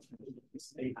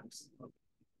a maximum.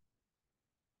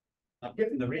 I've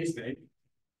given the reasoning,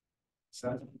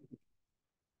 so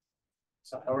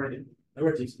I already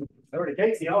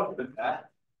gave the argument there,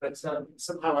 but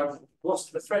somehow I've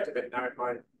lost the thread of it now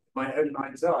in my own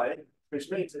mind's eye,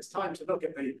 which means it's time to look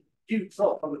at the view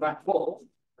clock on the back wall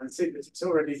and see that it's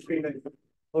already been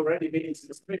to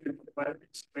the 3 minutes at the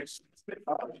moment, which is a bit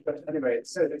harsh, but anyway,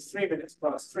 so it's 3 minutes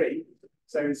past 3,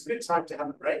 so it's a good time to have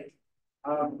a break.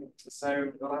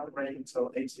 So we'll have a break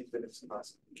until 18 minutes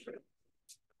past 3.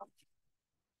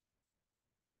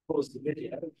 Pause the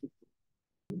video.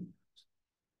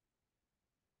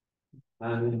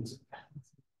 And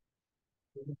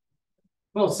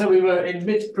well, so we were in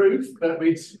mid-proof, but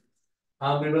we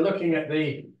were looking at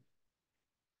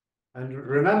and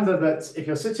remember that if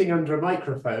you're sitting under a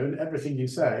microphone, everything you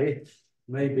say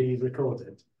may be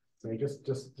recorded. So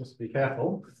just be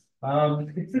careful.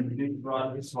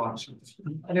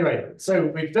 Anyway, so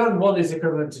we've done 1 is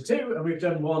equivalent to 2, and we've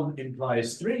done 1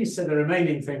 implies 3. So the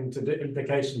remaining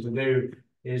implication to do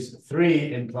is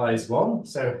 3 implies 1.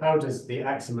 So how does the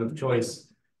axiom of choice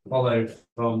follow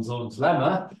from Zorn's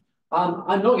lemma?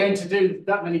 I'm not going to do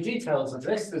that many details of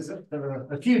this. There are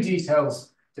a few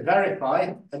details to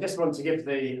verify. I just want to give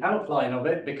the outline of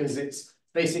it because it's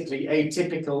basically a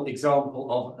typical example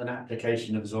of an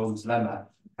application of Zorn's lemma,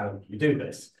 how you do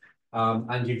this.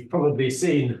 And you've probably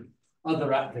seen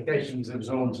other applications of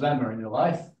Zorn's lemma in your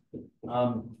life.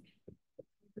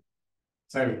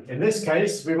 So in this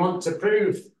case, we want to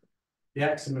prove the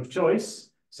axiom of choice.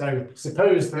 So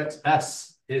suppose that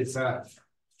S is a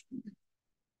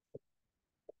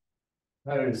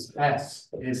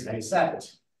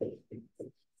set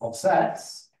of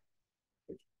sets,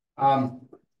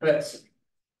 but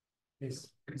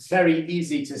it's very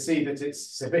easy to see that it's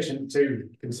sufficient to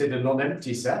consider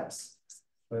non-empty sets.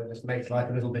 So it just makes life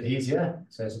a little bit easier.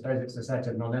 So suppose it's a set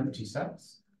of non-empty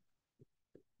sets.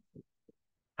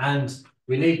 And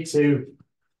we need to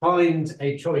find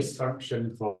a choice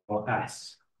function for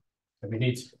S. So we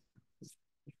need to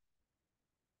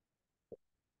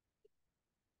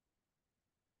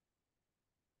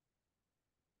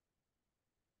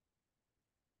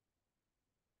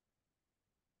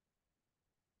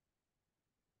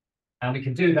and we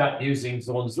can do that using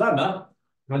Zorn's lemma,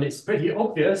 and it's pretty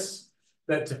obvious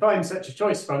that to find such a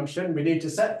choice function, we need to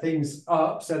set things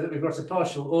up so that we've got a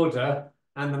partial order,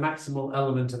 and the maximal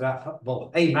element of that,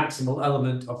 well, a maximal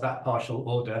element of that partial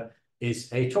order is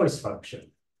a choice function.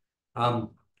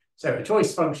 So a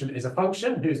choice function is a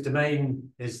function whose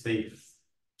domain is the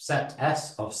set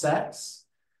S of sets,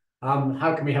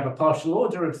 How can we have a partial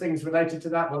order of things related to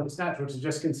that? Well, it's natural to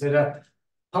just consider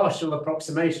partial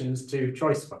approximations to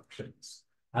choice functions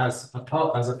as a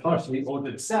partially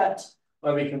ordered set,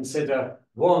 where we consider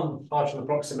one partial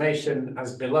approximation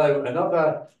as below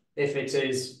another if it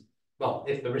is, well,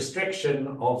 if the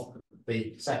restriction of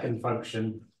the second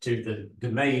function to the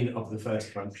domain of the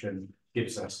first function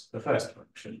gives us the first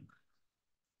function.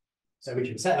 So we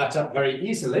can set that up very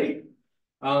easily.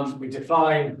 We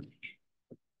define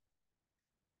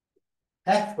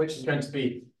f, which is going to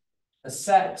be a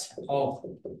set of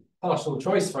partial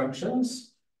choice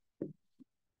functions.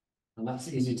 And that's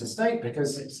easy to state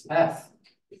because it's f.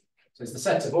 So it's the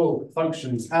set of all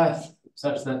functions f,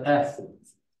 such that f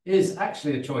is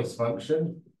actually a choice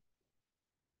function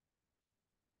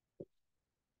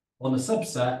on a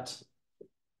subset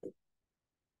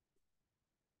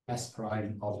S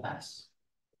prime of S.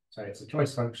 So it's a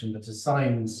choice function that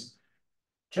assigns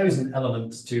chosen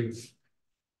elements to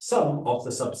some of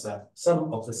the subset,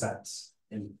 some of the sets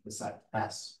in the set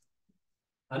S.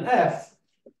 And f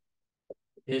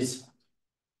is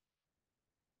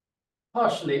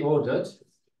partially ordered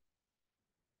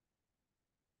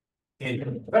in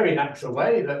a very natural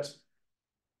way that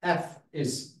f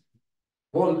is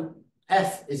below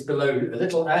a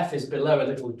little f is below a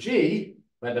little g,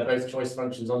 where they're both choice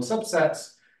functions on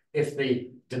subsets, if the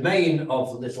domain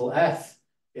of little f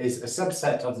is a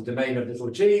subset of the domain of little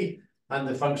g, and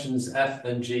the functions f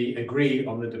and g agree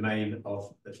on the domain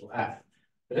of little f.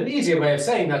 But an easier way of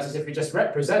saying that is if we just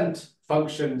represent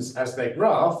functions as their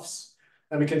graphs,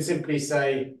 then we can simply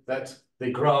say that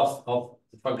the graph of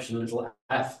the function little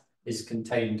f is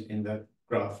contained in the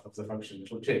graph of the function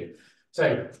little g.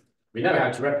 So we know how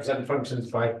to represent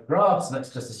functions by graphs. Let's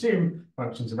just assume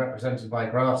functions are represented by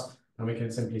graphs, and we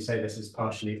can simply say this is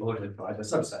partially ordered by the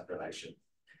subset relation.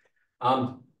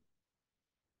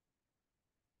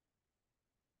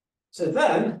 So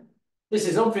then, this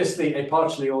is obviously a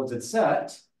partially ordered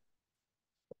set.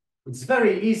 It's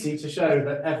very easy to show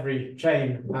that every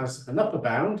chain has an upper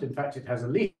bound. In fact, it has a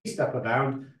least upper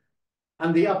bound.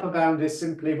 And the upper bound is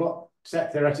simply what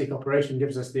set theoretic operation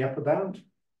gives us the upper bound?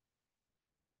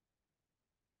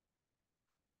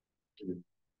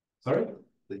 Sorry?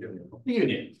 The union. The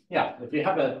union. Yeah. If you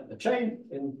have a chain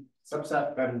in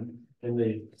subset, then in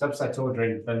the subset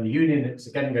ordering, then the union, it's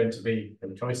again going to be a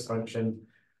choice function.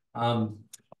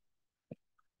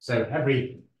 So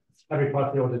every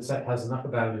partially ordered set has an upper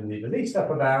bound and the least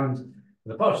upper bound.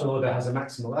 The partial order has a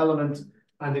maximal element,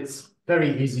 and it's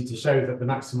very easy to show that the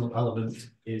maximal element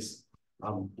is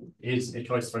a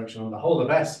choice function on the whole of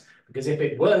S, because if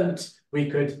it weren't, we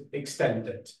could extend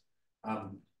it,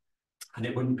 and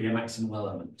it wouldn't be a maximal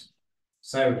element.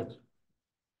 So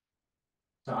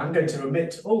I'm going to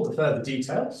omit all the further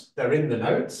details. They're in the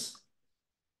notes,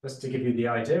 just to give you the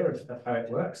idea of how it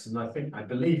works. And I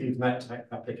believe you've met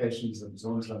applications of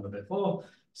Zorn's lemma before.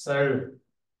 So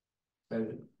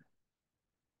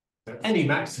any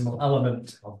maximal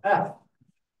element of F,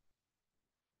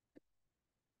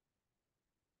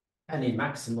 any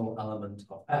maximal element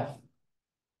of F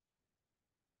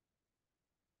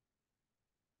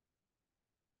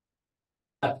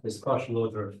this partial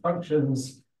order of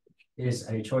functions is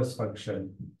a choice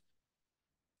function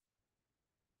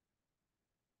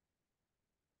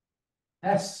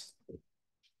S,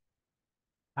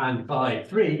 and by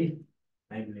 3,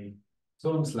 namely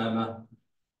Zorn's lemma,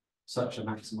 such a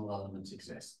maximal element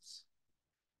exists.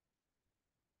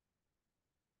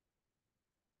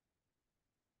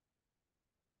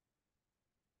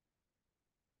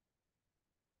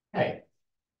 Okay,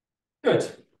 good.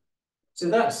 So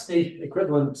that's the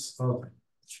equivalence of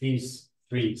these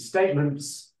 3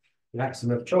 statements: the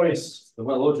axiom of choice, the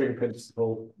well-ordering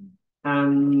principle,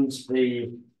 and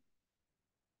the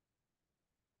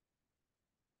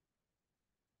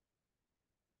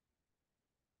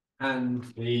and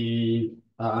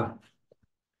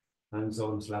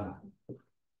Zorn's lemma.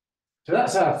 So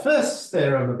that's our first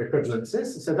theorem of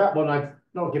equivalences. So that one I've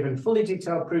not given fully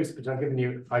detailed proofs, but I've given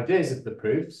you ideas of the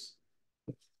proofs.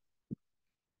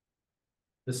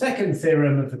 The second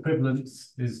theorem of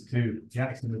equivalence is to the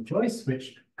axiom of choice,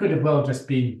 which could have well just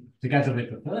been together with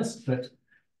the first, but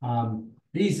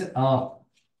these are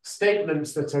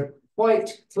statements that are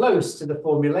quite close to the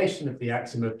formulation of the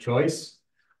axiom of choice,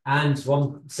 and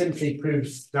one simply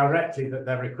proves directly that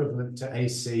they're equivalent to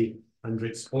AC under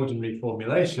its ordinary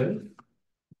formulation.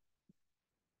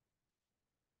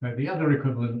 Now, the other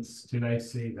equivalents to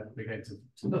AC that we're going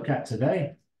to look at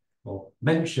today, or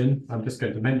mention, I'm just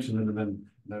going to mention them and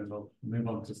then we'll move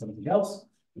on to something else,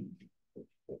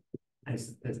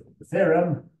 is the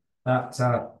theorem that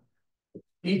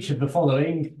each of the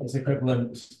following is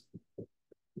equivalent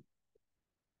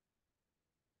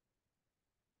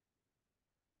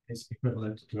is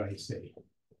equivalent to AC.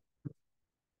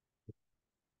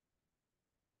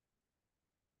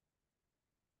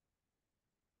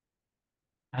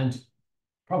 And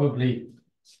probably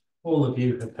all of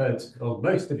you have heard, or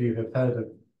most of you have heard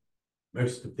of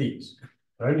most of these.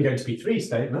 There are only going to be 3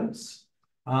 statements.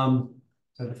 So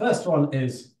the first one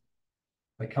is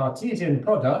the Cartesian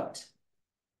product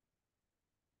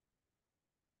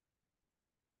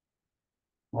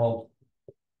of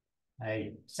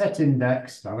a set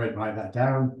index, I won't write that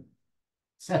down,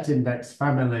 set index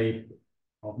family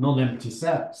of non-empty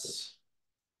sets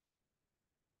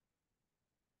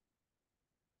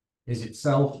is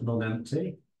itself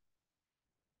non-empty.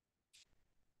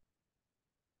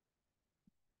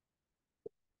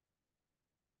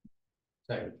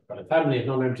 So you've got a family of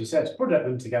non-empty sets, product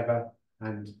them together,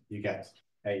 and you get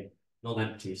a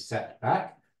non-empty set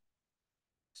back.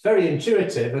 It's very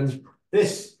intuitive, and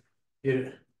this,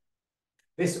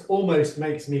 this almost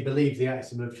makes me believe the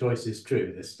axiom of choice is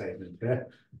true, this statement here.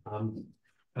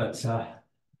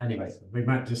 Anyway, we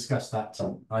might discuss that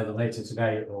either later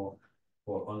today or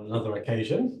on another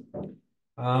occasion.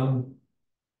 The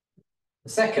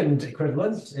second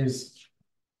equivalent is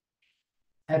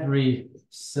every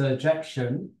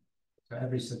surjection, so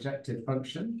every surjective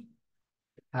function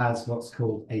has what's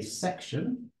called a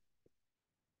section.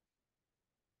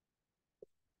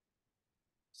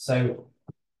 So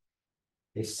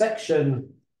a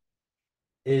section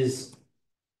is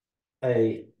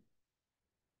a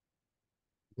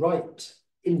right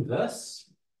inverse.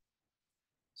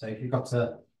 So if you've got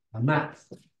a map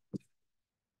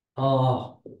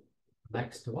R from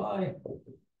X to Y,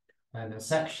 and a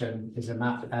section is a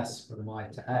map S from Y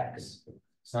to X,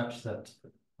 such that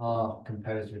R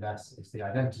composed with S is the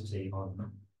identity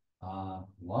on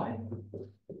Y.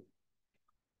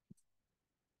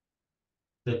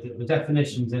 The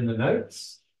definition's in the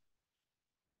notes.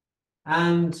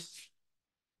 And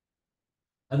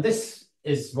this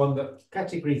is one that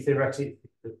category theoretic,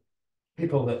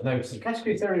 people that know some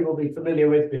category theory will be familiar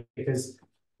with, because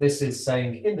this is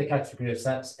saying in the category of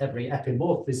sets, every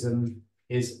epimorphism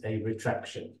is a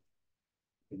retraction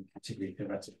in category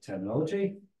theoretic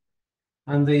terminology.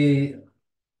 And the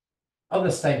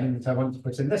other statement that I want to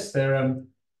put in this theorem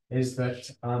is that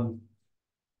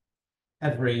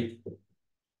every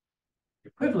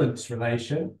equivalence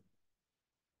relation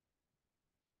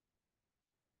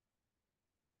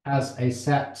has a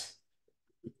set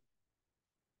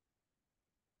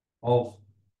of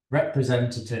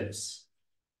representatives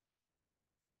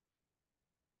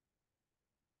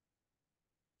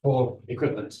for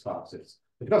equivalence classes.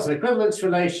 If you've got an equivalence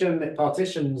relation, it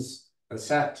partitions a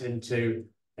set into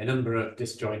a number of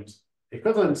disjoint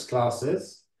equivalence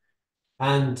classes,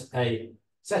 and a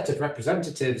set of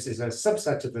representatives is a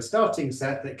subset of the starting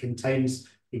set that contains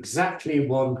exactly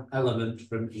one element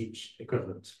from each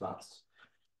equivalence class.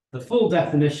 The full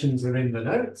definitions are in the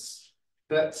notes,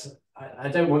 but I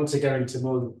don't want to go into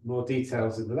more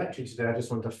details in the lecture today. I just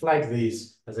want to flag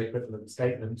these as equivalent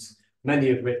statements,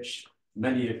 many of which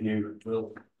many of you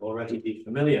will already be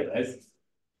familiar with.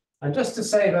 And just to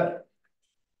say that,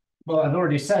 well, I've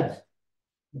already said,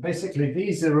 basically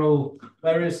these are all,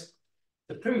 whereas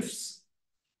the proofs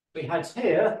we had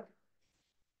here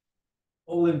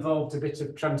all involved a bit of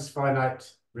transfinite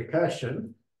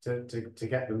recursion to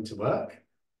get them to work.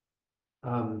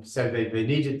 So they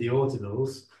needed the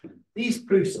ordinals. These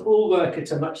proofs all work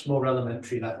at a much more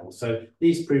elementary level. So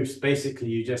these proofs, basically,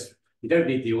 you don't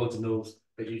need the ordinals,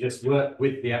 but you just work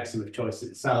with the axiom of choice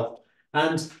itself.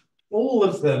 And all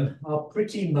of them are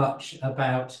pretty much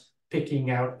about picking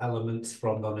out elements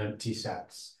from non-empty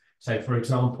sets. So for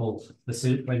example,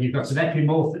 when you've got an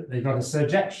epimorph, you've got a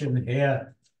surjection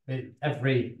here,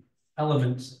 every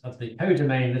element of the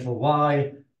codomain little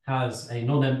y has a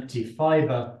non-empty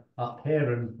fiber up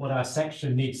here, and what our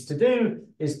section needs to do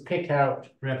is pick out,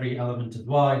 for every element of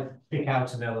y, pick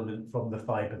out an element from the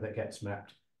fiber that gets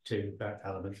mapped to that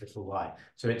element little y.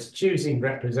 So it's choosing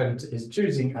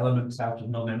elements out of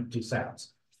non-empty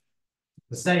sets.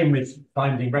 The same with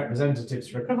finding representatives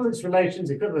for equivalence relations,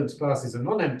 equivalence classes are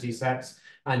non-empty sets,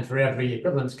 and for every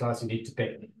equivalence class you need to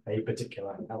pick a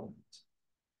particular element.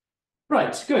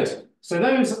 Right, good. So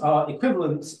those are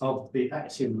equivalents of the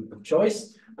axiom of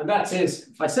choice. And that is,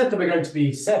 I said there were going to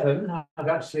be 7. I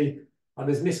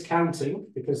was miscounting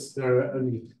because there are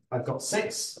only, I've got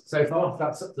 6 so far.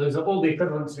 Those are all the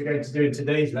equivalents we're going to do in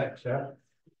today's lecture.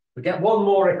 We get one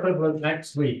more equivalent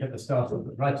next week at the start of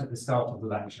right at the start of the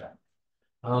lecture.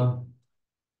 And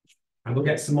we'll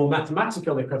get some more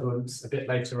mathematical equivalents a bit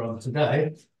later on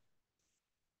today.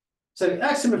 So the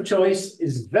axiom of choice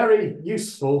is very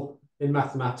useful in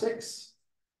mathematics.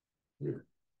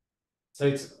 So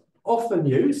it's often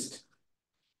used,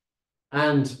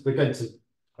 and we're going to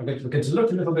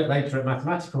look a little bit later at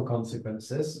mathematical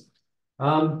consequences.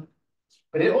 But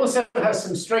it also has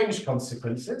some strange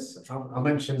consequences. I'll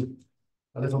mention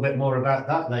a little bit more about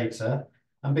that later.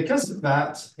 And because of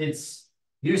that, it's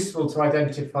useful to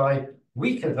identify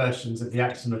weaker versions of the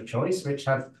axiom of choice, which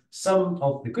have some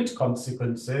of the good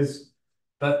consequences,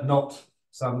 but not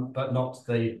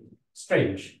the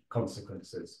strange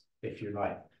consequences, if you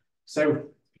like. So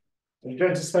we're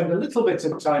going to spend a little bit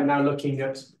of time now looking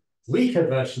at weaker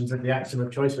versions of the axiom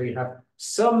of choice, where you have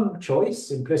some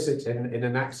choice implicit in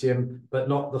an axiom, but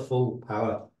not the full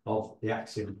power of the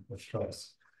axiom of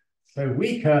choice. So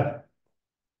weaker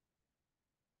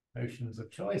notions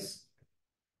of choice.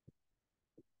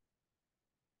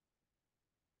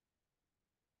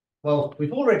 Well,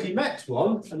 we've already met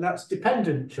one, and that's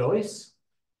dependent choice,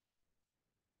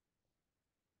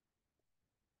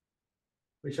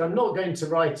 which I'm not going to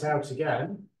write out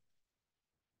again,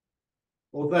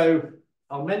 although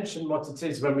I'll mention what it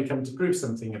is when we come to prove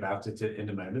something about it in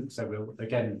a moment. So we'll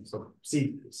again sort of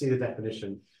see the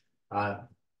definition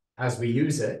as we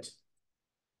use it.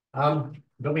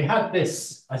 But we had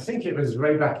this, I think it was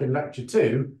way back in lecture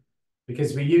 2,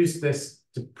 because we used this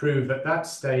to prove at that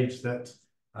stage that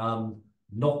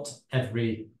not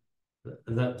every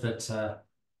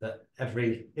that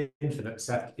every infinite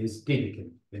set is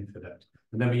Dedekind infinite.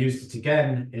 And then we used it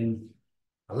again in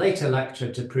a later lecture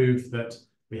to prove that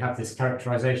we have this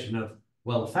characterization of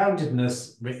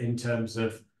well-foundedness in terms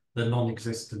of the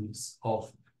non-existence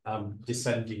of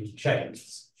descending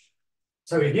chains.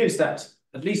 So we've used that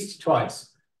at least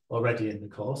twice already in the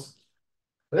course.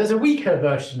 But there's a weaker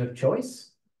version of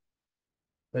choice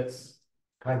that's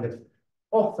kind of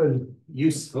often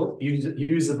usable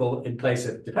in place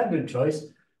of dependent choice.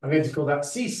 I'm going to call that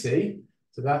CC,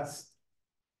 so that's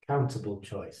countable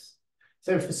choice.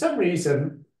 So for some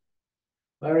reason,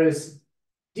 whereas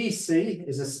DC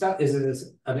is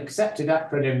an accepted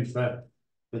acronym for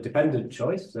the dependent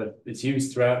choice, so it's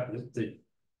used throughout the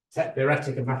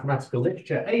theoretic and mathematical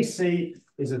literature, AC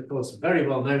is of course very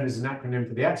well known as an acronym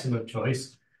for the axiom of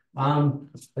choice.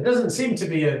 It doesn't seem to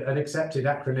be an accepted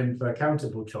acronym for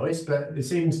countable choice, but it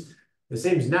seems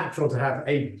natural to have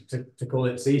to call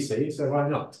it CC, so why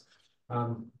not?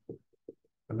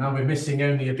 And now we're missing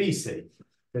only a BC,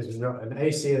 because we've got an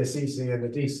AC, a CC, and a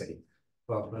DC.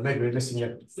 Well, maybe we're missing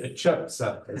a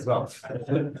chutza as well.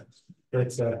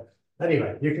 But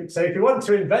anyway, so if you want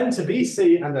to invent a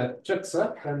BC and a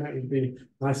chutza, then it would be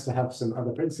nice to have some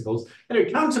other principles. Anyway,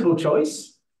 countable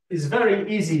choice is very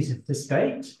easy to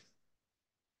state.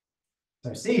 So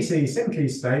CC simply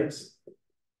states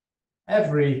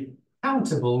every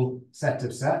countable set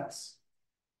of sets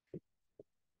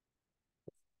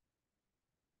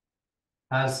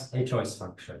has a choice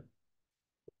function.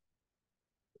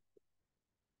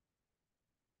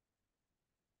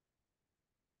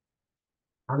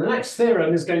 And the next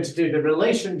theorem is going to do the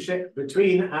relationship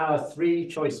between our three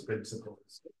choice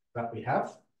principles that we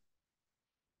have.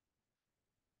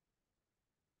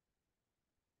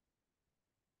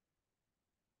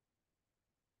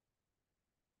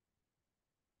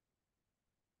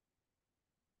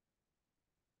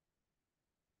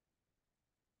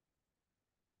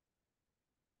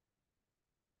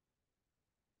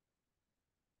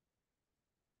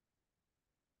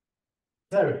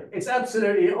 So it's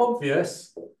absolutely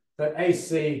obvious that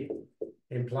AC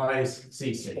implies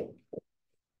CC,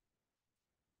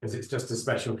 because it's just a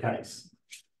special case.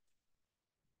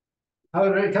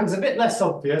 However, it becomes a bit less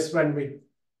obvious when we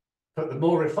put the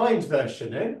more refined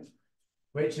version in,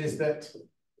 which is that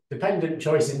dependent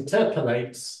choice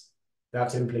interpolates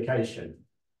that implication.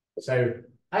 So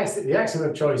the axiom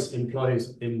of choice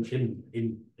implies the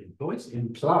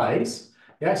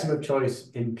axiom of choice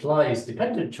implies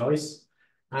dependent choice,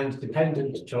 and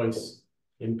dependent choice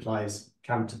implies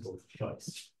countable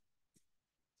choice.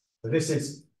 So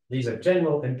these are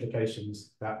general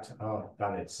implications that are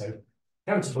valid. So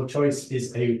countable choice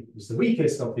is the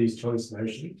weakest of these choice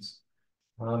notions.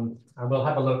 And we'll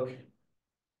have a look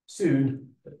soon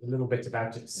a little bit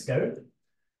about its scope.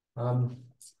 And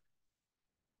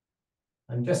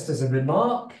just as a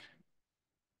remark,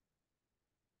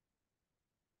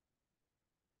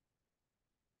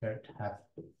 don't have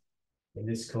in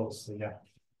this course the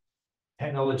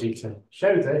technology to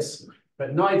show this,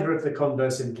 but neither of the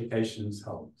converse implications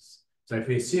holds. So if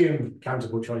we assume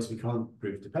countable choice, we can't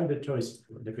prove dependent choice.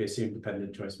 And if we assume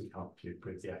dependent choice, we can't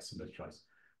prove the axiom of choice.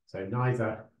 So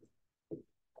neither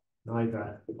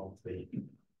of the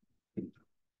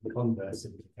converse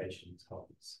implications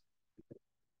holds.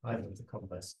 Neither of the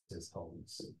converses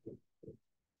holds.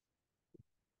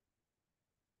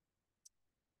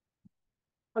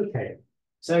 Okay,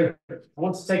 so I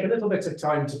want to take a little bit of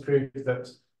time to prove that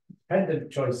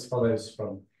dependent choice follows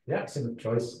from the axiom of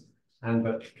choice and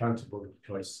that countable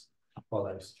choice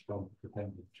follows from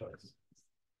dependent choice.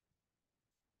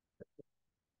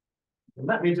 And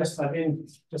let me just, I've been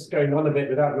just going on a bit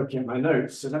without looking at my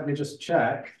notes, so let me just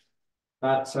check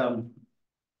that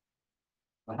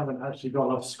I haven't actually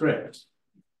gone off script.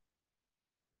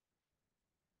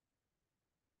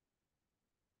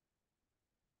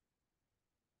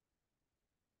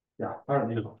 Yeah,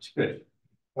 apparently not. Good.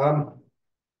 Right.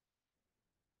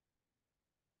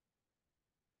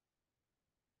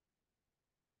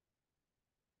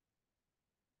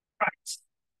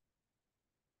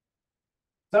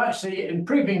 So actually, in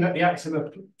proving that the axiom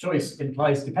of choice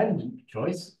implies dependent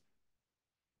choice,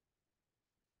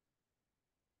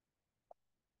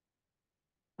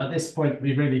 at this point,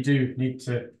 we really do need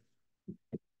to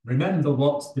remember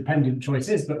what dependent choice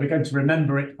is, but we're going to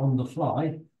remember it on the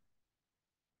fly.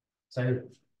 So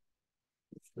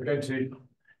we're going to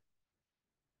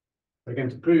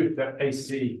prove that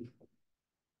AC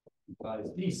implies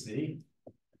DC.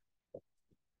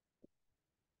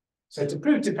 So to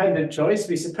prove dependent choice,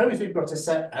 we suppose we've got a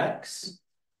set X.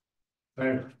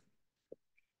 So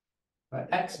let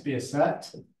X be a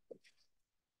set.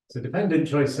 So dependent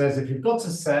choice says if you've got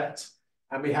a set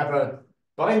and we have a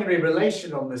binary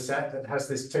relation on the set that has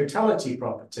this totality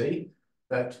property,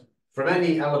 that from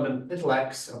any element little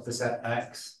x of the set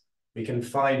X, we can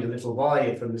find a little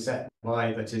y from the set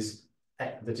Y that is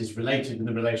related in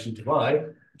the relation to Y.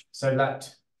 So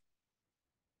let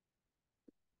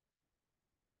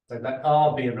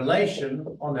R be a relation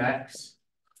on X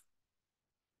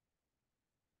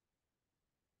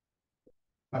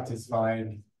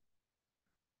satisfying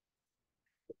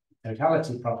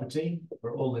totality property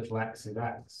for all little x in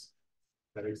X.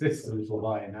 There exists a little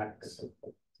y in X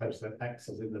such that X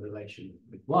is in the relation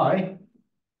with Y.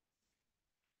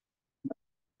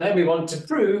 Then we want to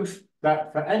prove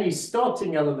that for any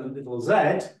starting element little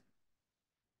z,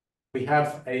 we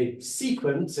have a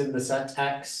sequence in the set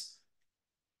X,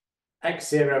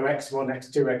 x0, x1,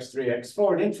 x2, x3,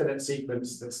 x4, an infinite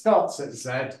sequence that starts at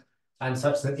z, and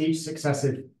such that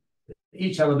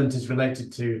each element is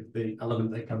related to the element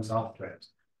that comes after it.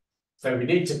 So we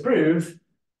need to prove,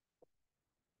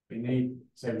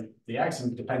 so the axiom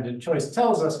of dependent choice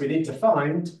tells us we need to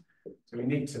find,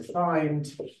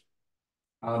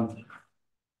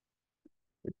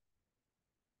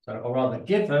 or rather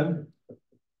given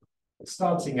the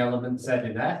starting element z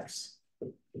in X,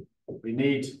 we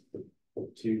need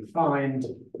to find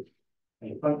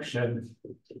a function.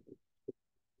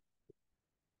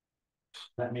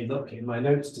 Let me look in my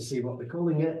notes to see what we're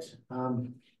calling it.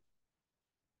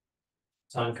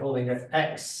 So I'm calling it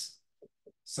X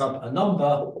sub a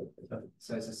number.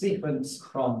 So it's a sequence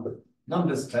from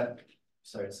numbers to,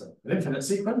 so it's an infinite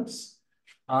sequence,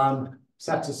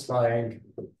 satisfying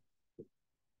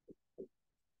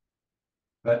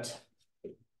that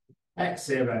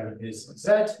x0 is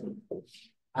z,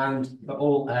 and for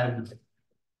all n,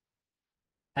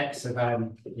 x of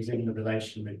n is in the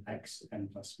relation with x n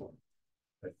plus 1.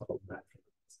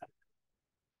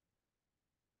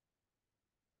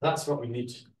 That's what we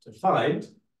need to find.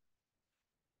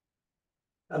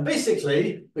 And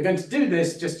basically, we're going to do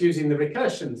this just using the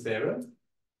recursion theorem.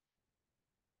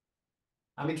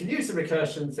 And we can use the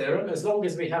recursion theorem as long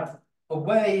as we have a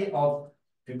way of,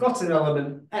 if you've got an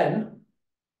element n,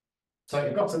 so if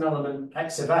you've got an element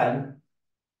x of n,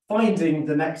 finding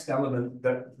the next element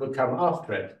that will come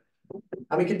after it.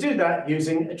 And we can do that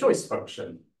using a choice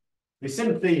function. We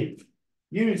simply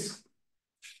use,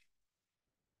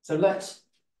 so let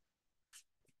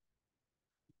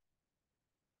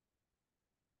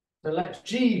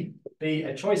G be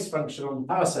a choice function on the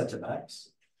power set of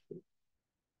X.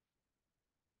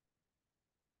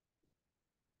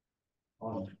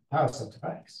 On power set of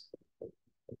X.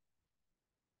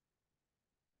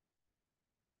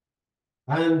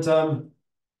 And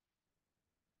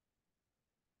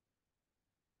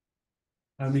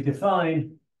we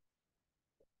define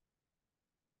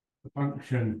the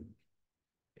function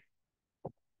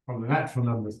from the natural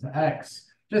numbers to X,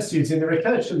 just using the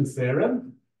recursion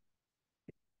theorem.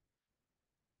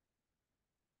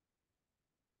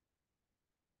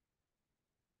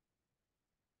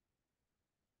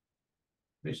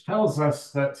 Which tells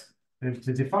us that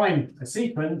to define a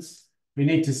sequence, we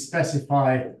need to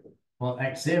specify what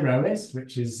x0 is,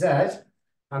 which is z,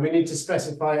 and we need to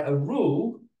specify a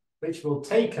rule which will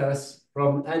take us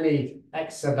from any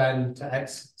x sub n to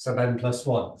x sub n plus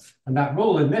 1. And that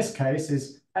rule in this case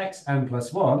is x n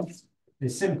plus 1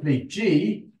 is simply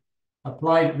g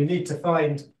applied. We need to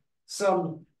find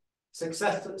some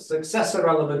successor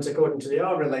element according to the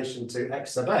R relation to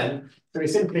x sub n. So we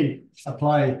simply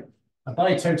apply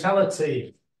by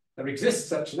totality, there exists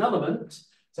such an element.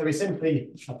 So we simply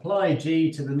apply G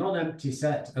to the non-empty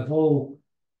set of all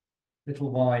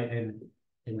little y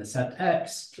in the set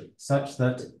X, such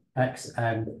that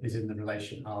Xn is in the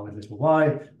relation R with little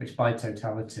y, which by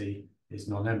totality is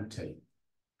non-empty.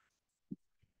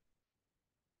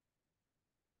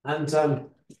 And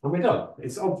we're done.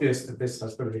 It's obvious that this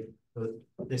has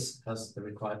the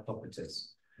required properties.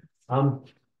 There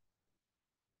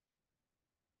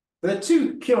are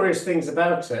two curious things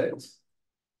about it.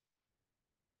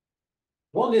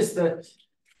 One is that,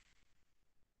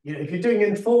 you know, if you're doing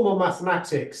informal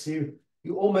mathematics, you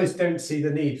almost don't see the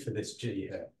need for this G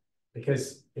here,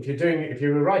 because if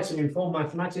you're writing informal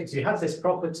mathematics, you have this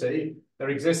property. There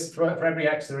exists for every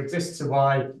x, there exists a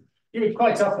y. You would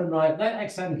quite often write let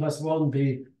xn plus 1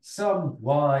 be some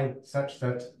y such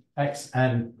that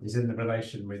xn is in the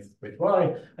relation with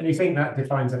y, and you think that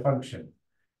defines a function.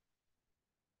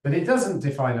 But it doesn't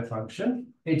define a function.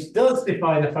 It does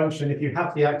define a function if you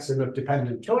have the axiom of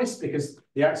dependent choice, because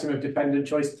the axiom of dependent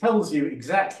choice tells you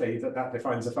exactly that that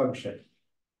defines a function.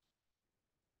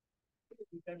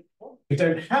 We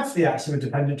don't have the axiom of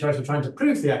dependent choice. We're trying to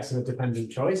prove the axiom of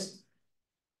dependent choice.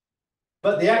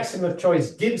 But the axiom of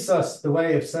choice gives us a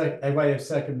way of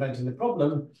circumventing the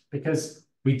problem, because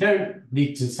we don't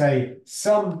need to say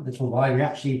some little y. We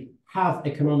actually have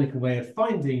a canonical way of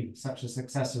finding such a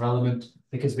successor element,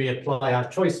 because we apply our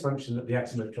choice function that the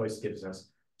axiom of choice gives us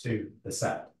to the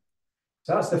set.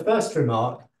 So that's the first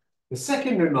remark. The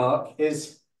second remark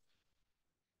is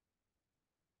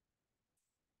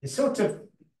it sort of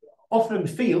often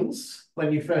feels,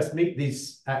 when you first meet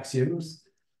these axioms,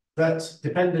 that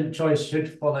dependent choice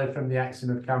should follow from the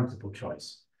axiom of countable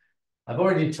choice. I've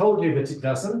already told you that it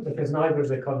doesn't, because neither of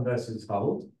the converses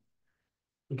hold.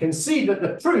 You can see that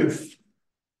the proof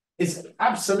is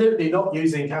absolutely not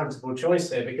using countable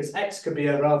choice here, because X could be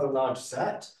a rather large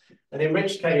set, and in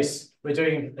which case we're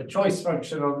doing a choice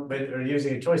function we're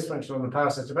using a choice function on the power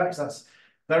set of X. That's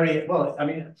very well. I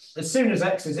mean, as soon as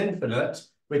X is infinite,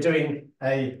 we're doing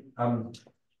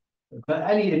for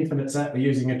any infinite set, we're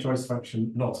using a choice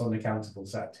function not on the countable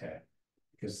set here,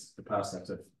 because the power set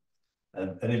of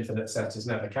an infinite set is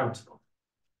never countable.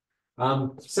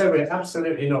 So we're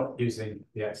absolutely not using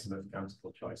the axiom of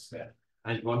countable choice there.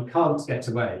 And one can't get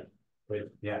away with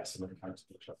the axiom of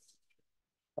countable choice.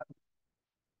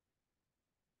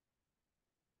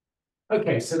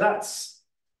 Okay, so that's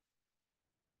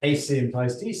AC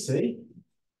implies DC.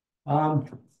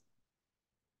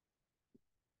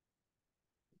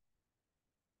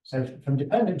 So from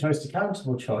dependent choice to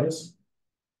countable choice,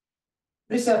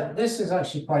 this is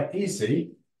actually quite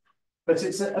easy, but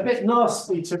it's a bit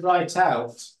nasty to write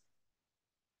out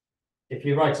if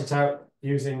you write it out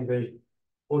using the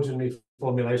ordinary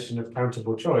formulation of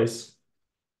countable choice.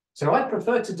 So I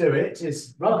prefer to do it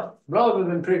is rather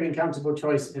than proving countable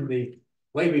choice in the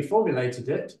way we formulated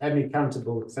it, any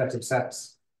countable set of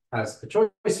sets has a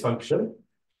choice function.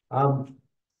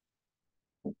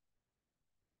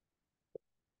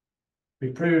 We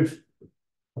prove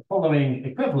the following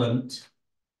equivalent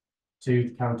to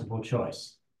the countable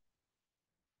choice.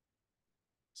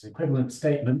 It's an equivalent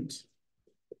statement.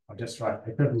 I'll just write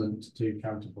equivalent to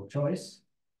countable choice.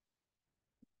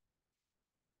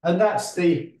 And that's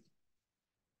the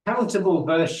countable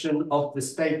version of the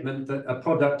statement that a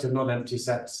product of non-empty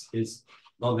sets is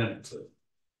non-empty.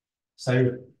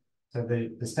 So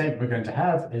the statement we're going to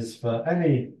have is for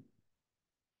any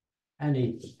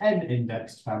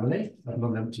n-indexed family of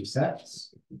non-empty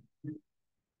sets,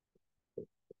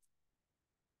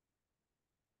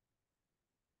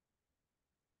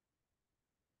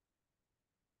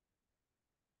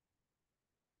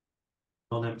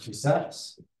 non-empty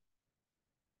sets,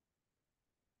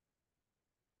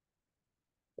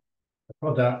 the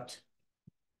product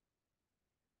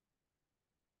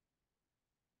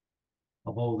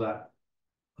of all the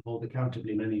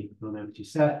countably many non-empty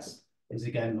sets is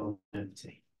again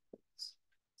non-empty.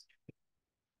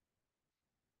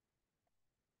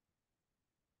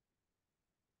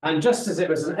 And just as it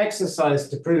was an exercise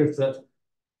to prove that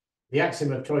the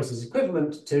axiom of choice is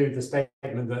equivalent to the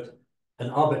statement that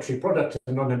an arbitrary product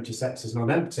of non-empty sets is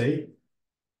non-empty,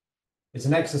 it's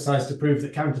an exercise to prove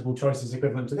that countable choice is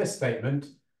equivalent to this statement,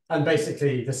 and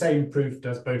basically the same proof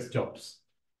does both jobs.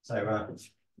 So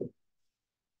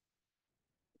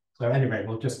anyway,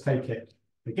 we'll just take it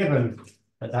for given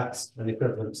that that's an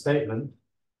equivalent statement.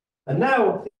 And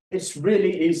now it's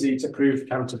really easy to prove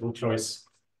countable choice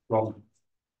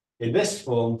in this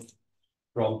form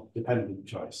from dependent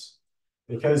choice,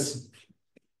 because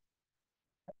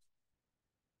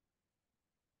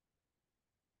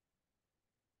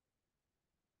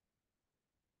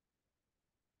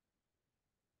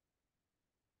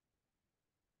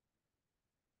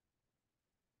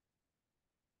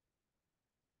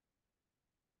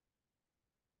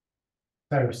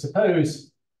So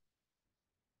suppose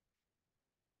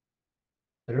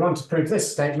that we want to prove this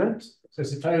statement. So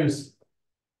suppose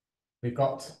we've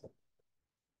got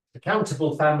the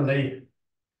countable family.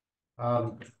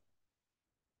 So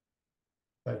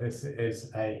this is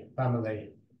a family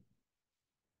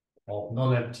of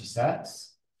non-empty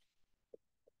sets.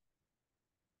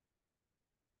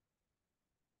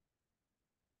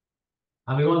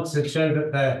 And we want to show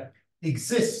that there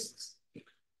exists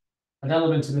an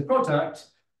element in the product,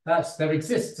 that there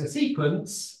exists a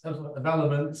sequence of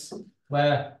elements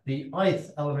where the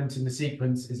ith element in the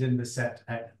sequence is in the set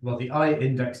X. Well, the I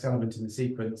indexed element in the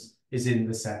sequence is in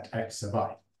the set X sub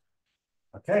I.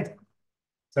 Okay,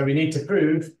 so we need to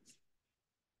prove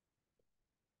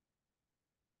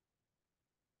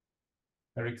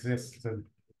there exists a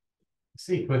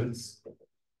sequence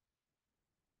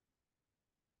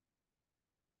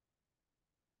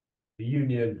the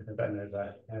union of n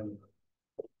over m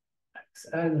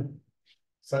xn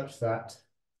such that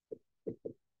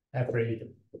every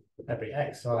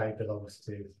xi belongs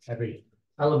to every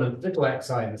element little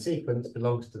xi in the sequence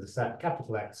belongs to the set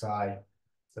capital Xi.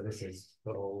 So this is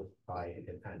for all I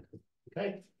in n.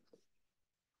 Okay.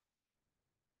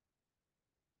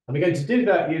 And we're going to do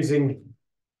that using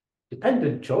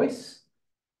dependent choice,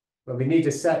 where we need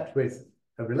a set with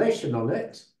a relation on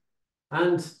it,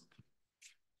 and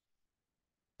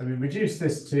we reduce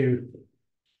this to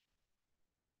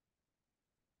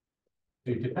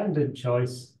dependent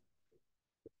choice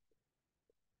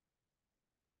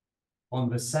on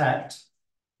the set,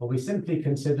 or we simply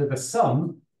consider the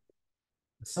sum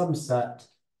set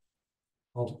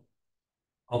of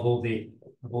all the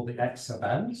x sub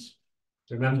n's.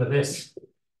 Remember this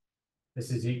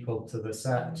is equal to the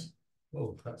set.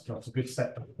 Oh, that's not a good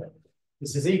set.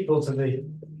 This is equal to the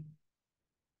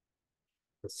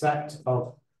set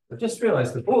of. I just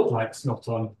realized the board light's not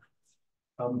on.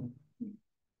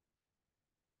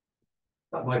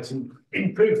 That might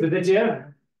improve the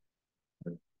video.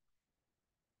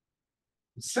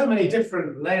 So many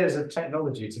different layers of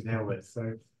technology to deal with.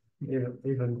 So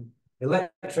even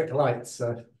electric lights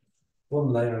are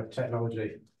one layer of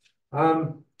technology.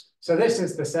 So this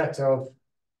is the set of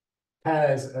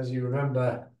pairs, as you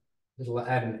remember, little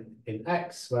n in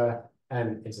X, where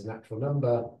n is a natural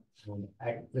number, and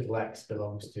little x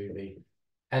belongs to the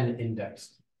n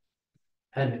index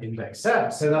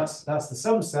set. So that's the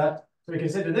sum set. So we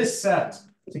consider this set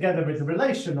together with the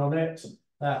relation on it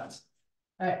that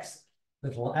x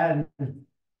little n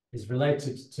is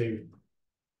related to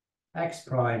x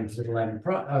prime little n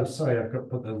prime. Oh, sorry, I've got to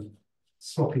put them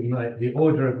swapping the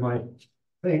order of my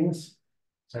things.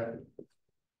 So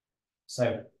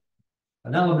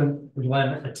an element little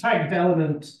n, a tagged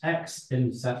element x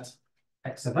in set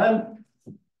x of n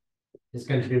is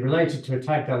going to be related to a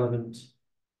tagged element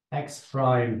x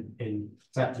prime in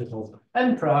set little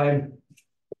n prime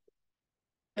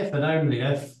if and only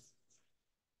if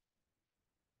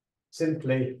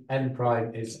simply n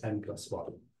prime is n plus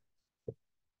 1.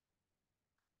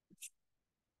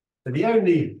 So the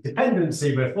only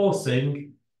dependency we're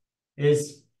forcing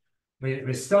is we're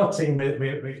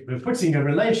putting a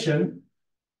relation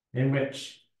in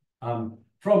which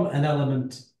from an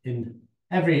element in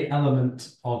every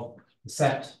element of the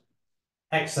set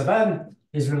x of n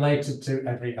is related to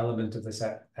every element of the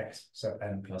set x sub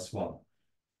n plus 1.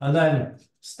 And then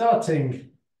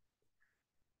starting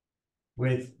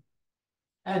with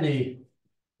any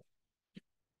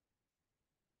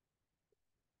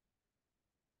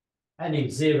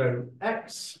zero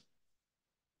x,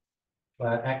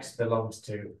 where x belongs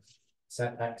to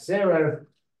set x0,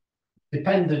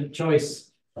 dependent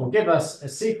choice will give us a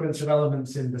sequence of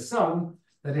elements in the sum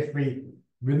that if we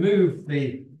remove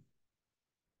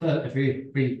if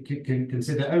we can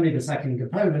consider only the second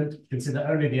component, consider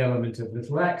only the element of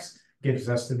little x, gives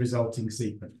us the resulting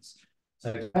sequence.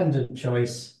 So dependent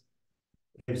choice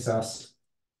gives us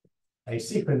a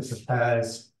sequence of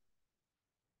pairs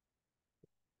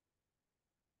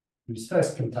whose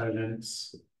first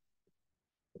components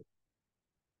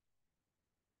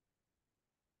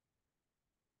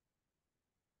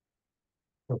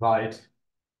provide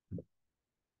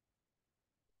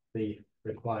the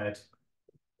required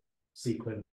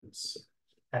sequence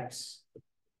X,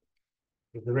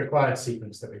 the required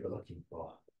sequence that we were looking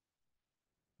for.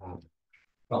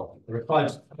 Well, the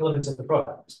required elements of the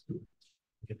product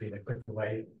could be the quicker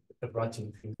way of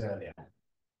writing things earlier.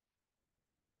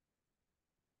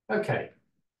 Okay.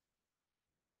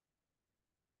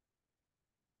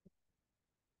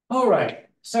 All right.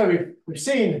 So we've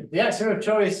seen the axiom of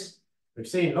choice. We've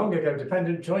seen long ago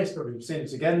dependent choice, but we've seen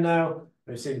it again now.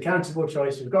 We've seen countable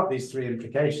choice. We've got these three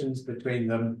implications between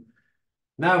them.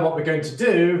 Now what we're going to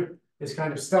do is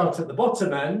kind of start at the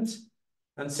bottom end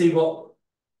and see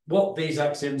what these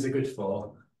axioms are good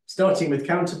for, starting with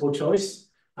countable choice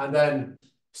and then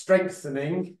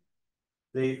strengthening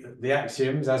the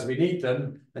axioms as we need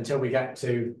them until we get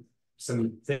to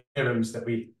some theorems that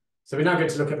so we're now going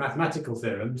to look at mathematical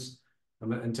theorems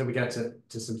until we get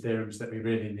to some theorems that we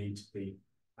really need the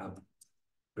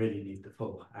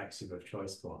full axiom of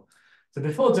choice for. So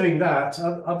before doing that,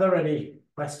 are there any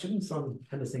questions on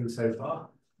anything so far?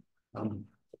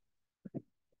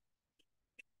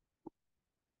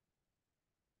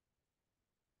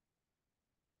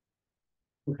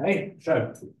 Okay,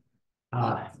 so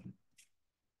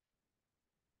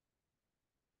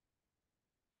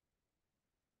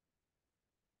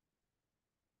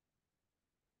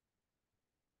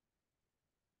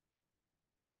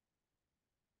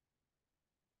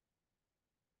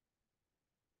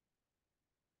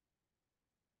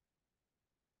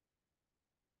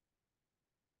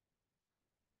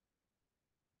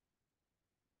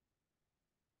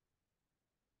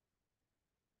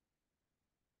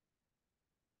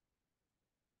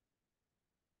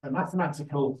a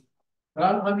mathematical.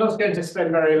 I'm not going to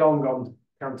spend very long on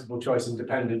countable choice and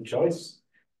dependent choice.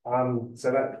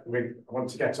 So that I want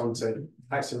to get onto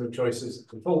axiom of choices,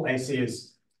 the full AC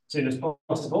as soon as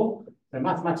possible. The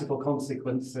mathematical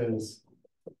consequences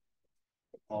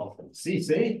of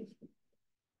CC.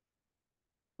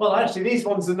 Well, actually, these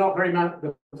ones are not very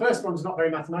the first one's not very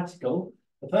mathematical.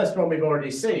 The first one we've already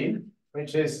seen,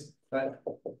 which is that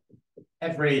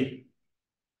every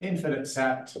infinite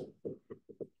set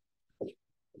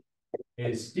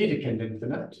is Dedekind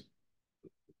infinite.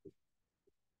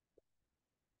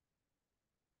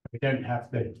 We don't have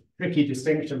the tricky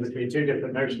distinction between two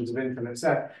different notions of infinite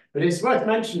set, but it's worth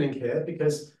mentioning here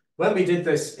because when we did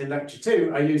this in lecture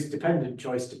 2, I used dependent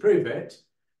choice to prove it,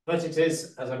 but it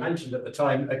is, as I mentioned at the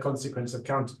time, a consequence of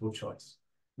countable choice.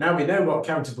 Now we know what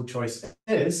countable choice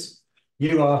is,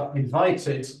 you are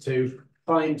invited to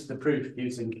find the proof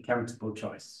using countable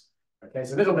choice. Okay,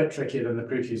 it's a little bit trickier than the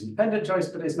proof using dependent choice,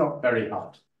 but it's not very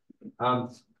hard.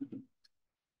 And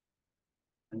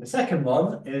the second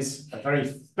one is a very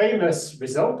famous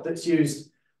result that's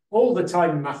used all the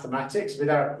time in mathematics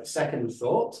without a second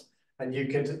thought. And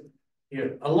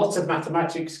a lot of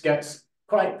mathematics gets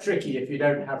quite tricky if you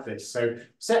don't have this. So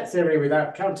set theory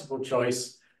without countable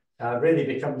choice really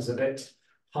becomes a bit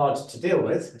hard to deal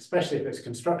with, especially if it's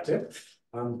constructive,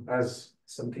 as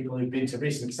some people who've been to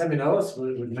recent seminars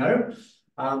would know.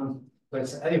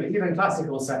 But anyway, even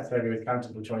classical set theory with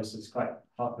countable choice is quite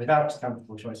hard. Without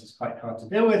countable choice, it's quite hard to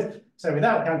deal with. So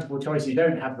without countable choice, you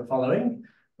don't have the following,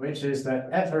 which is that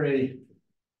every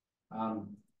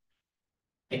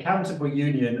a countable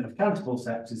union of countable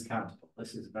sets is countable.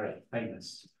 This is a very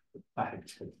famous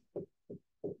fact.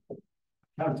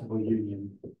 Countable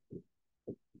union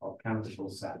of countable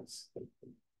sets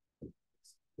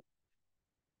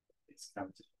is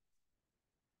countable.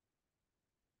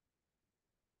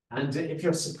 And if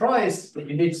you're surprised that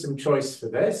you need some choice for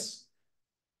this,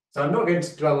 so I'm not going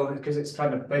to dwell on it because it's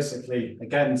kind of basically,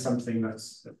 again, something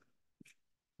that's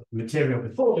material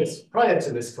before this, prior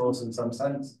to this course in some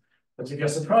sense. But if you're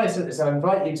surprised at this, I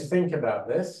invite you to think about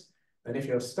this. And if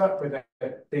you're stuck with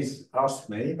it, please ask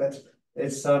me. But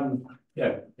it's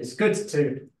it's good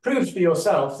to prove for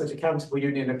yourself that a countable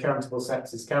union of countable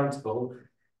sets is countable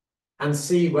and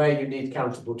see where you need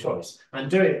countable choice.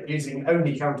 And do it using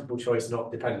only countable choice,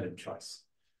 not dependent choice.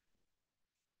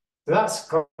 So that's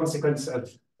consequence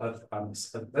of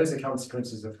those are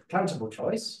consequences of countable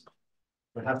choice.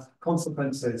 We have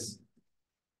consequences.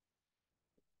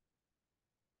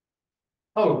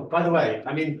 Oh, by the way,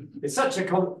 I mean, it's such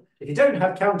a if you don't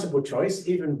have countable choice,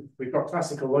 even we've got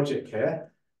classical logic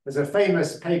here, there's a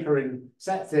famous paper in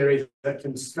set theory that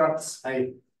constructs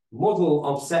a model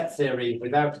of set theory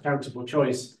without countable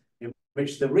choice, in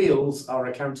which the reals are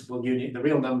a countable union, the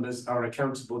real numbers are a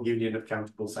countable union of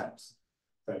countable sets.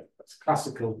 So that's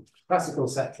classical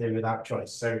set theory without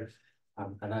choice. So,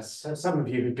 and as some of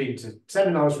you who've been to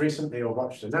seminars recently or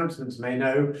watched announcements may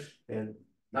know,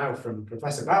 now from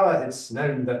Professor Bauer, it's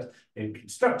known that in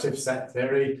constructive set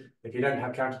theory, if you don't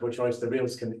have countable choice, the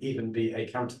reals can even be a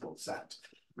countable set,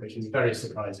 which is very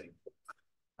surprising.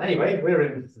 Anyway, we're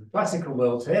in the classical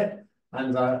world here,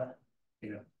 and I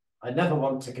never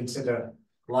want to consider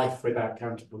life without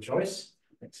countable choice,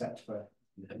 except for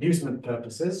amusement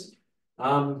purposes.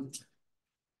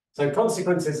 So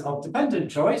consequences of dependent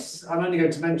choice, I'm only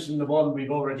going to mention the one we've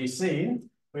already seen,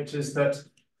 which is that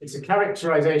it's a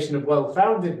characterization of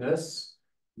well-foundedness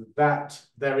that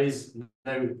there is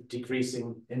no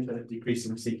infinite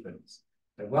decreasing sequence.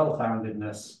 So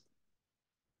well-foundedness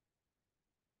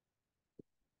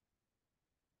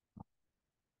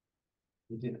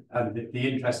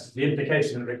the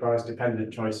implication that requires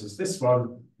dependent choices. This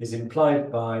one is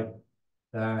implied by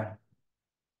there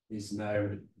is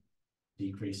no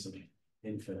decreasing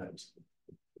infinite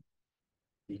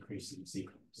decreasing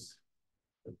sequence.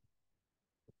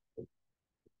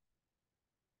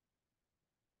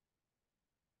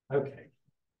 Okay.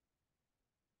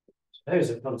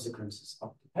 Those are consequences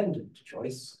of dependent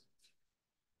choice.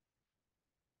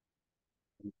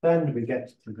 And then we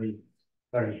get to the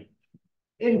very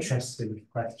interesting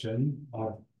question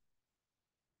of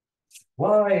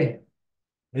why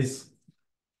is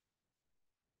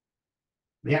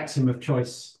the axiom of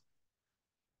choice?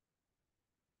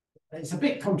 It's a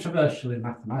bit controversial in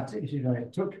mathematics, you know.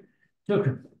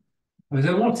 There was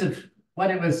a lot of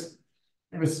when it was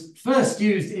first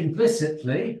used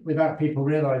implicitly without people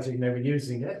realizing they were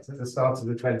using it at the start of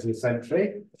the 20th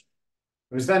century.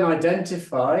 It was then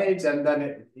identified, and then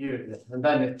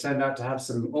it turned out to have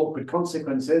some awkward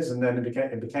consequences, and then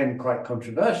it became quite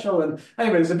controversial. And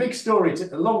anyway, there's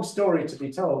a long story to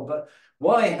be told. But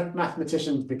why have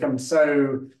mathematicians become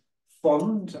so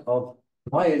fond of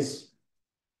why is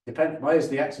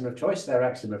the axiom of choice their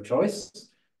axiom of choice?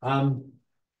 And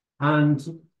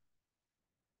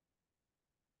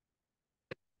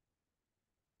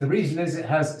the reason is it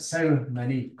has so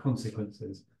many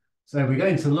consequences. So we're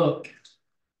going to look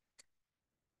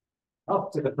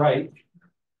after the break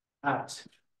at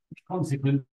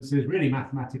consequences, really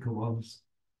mathematical ones,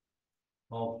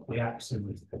 of the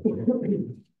axiom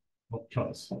of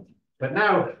choice. But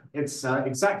now it's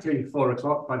exactly 4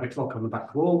 o'clock by the clock on the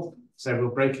back wall, so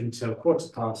we'll break until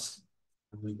 1:15,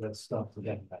 and we will start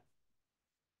again.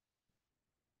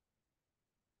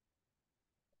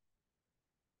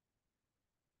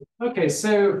 Okay,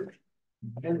 so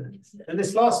in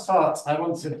this last part, I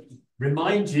want to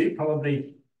remind you,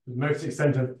 probably to the most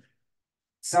extent, of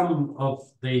some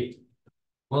of the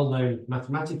well-known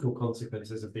mathematical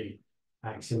consequences of the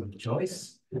axiom of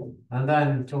choice, and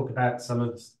then talk about some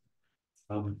of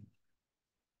the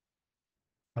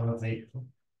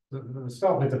we'll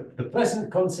start with the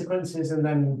pleasant consequences, and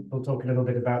then we'll talk a little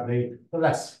bit about the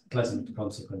less pleasant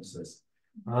consequences.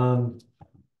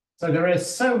 So there are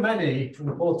so many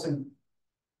important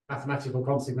mathematical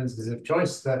consequences of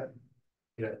choice that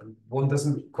one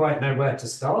doesn't quite know where to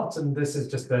start, and this is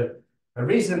just a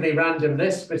reasonably random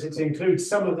list, but it includes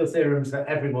some of the theorems that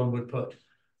everyone would put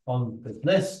on the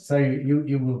list. So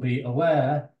you will be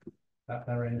aware that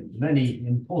there are many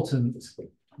important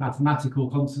mathematical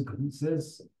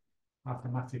consequences,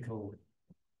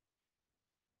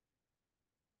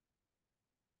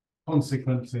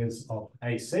 of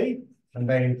AC, and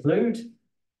they include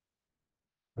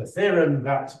the theorem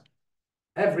that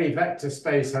every vector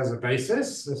space has a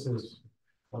basis. This is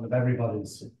one of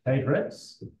everybody's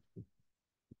favorites.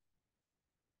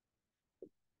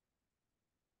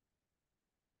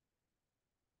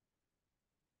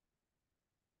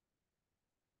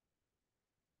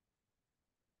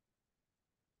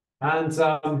 And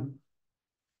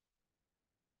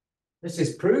this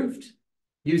is proved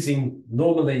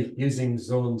normally using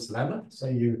Zorn's lemma. So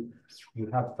you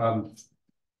have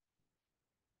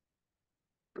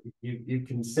you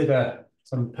consider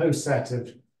some sets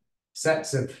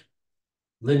of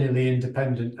linearly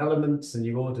independent elements, and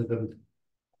you order them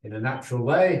in a natural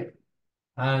way,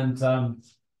 and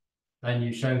then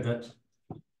you show that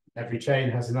every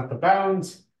chain has an upper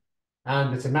bound,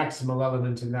 and that a maximal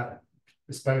element in that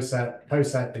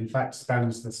poset in fact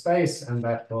spans the space, and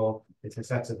therefore it's a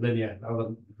set of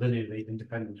linearly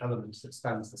independent elements that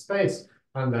spans the space,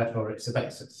 and therefore it's a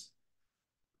basis.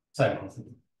 So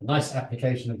a nice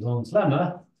application of Zorn's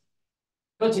lemma,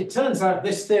 but it turns out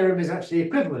this theorem is actually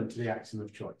equivalent to the axiom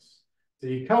of choice. So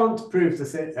you can't prove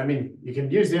you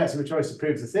can use the axiom of choice to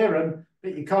prove the theorem,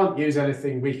 but you can't use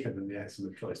anything weaker than the axiom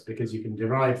of choice, because you can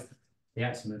derive the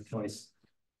axiom of choice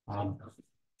back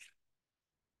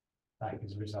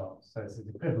as a result. So it's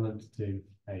equivalent to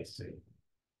AC.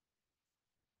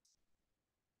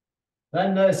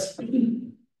 Then there's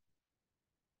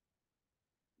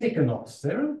Tikhonov's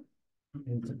theorem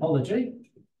in topology.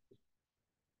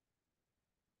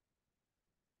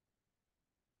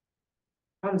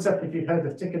 Hands up if you've heard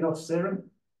of Tikhonov's theorem.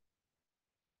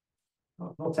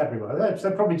 Not everywhere. So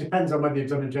it probably depends on whether you've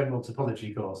done a general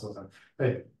topology course or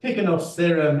something. Tikhonov's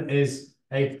theorem is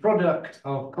a product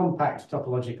of compact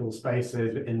topological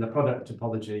spaces in the product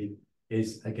topology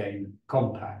is again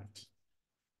compact.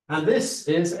 And this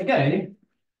is again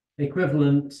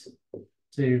equivalent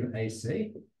to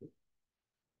AC.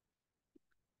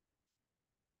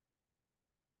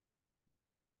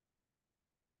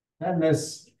 Then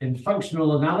there's in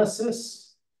functional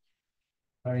analysis,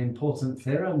 very important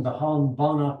theorem, the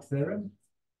Hahn-Barnard theorem,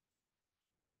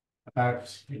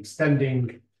 about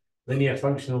extending linear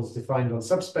functionals defined on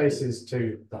subspaces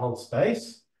to the whole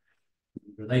space.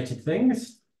 Related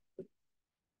things,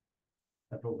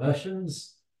 several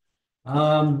versions.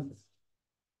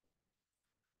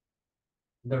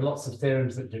 There are lots of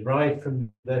theorems that derive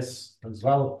from this as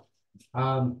well.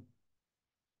 And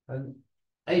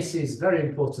AC is very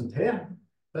important here.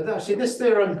 But actually, this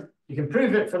theorem, you can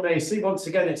prove it from AC. Once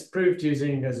again, it's proved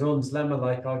using a Zorn's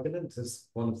lemma-like argument as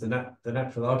one of the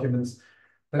natural arguments.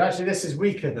 But actually, this is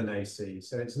weaker than AC.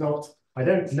 So it's not, I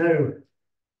don't know.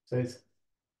 So it's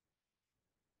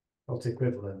not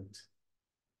equivalent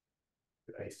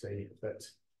to AC. But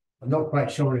I'm not quite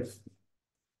sure if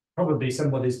probably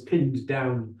somebody's pinned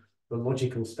down the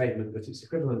logical statement that it's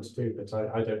equivalent to, but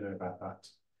I don't know about that.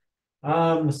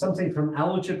 Something from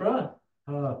algebra.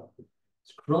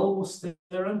 It's Kroll's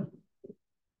theorem.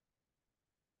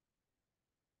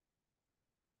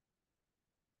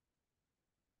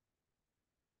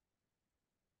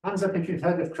 Hands up if you've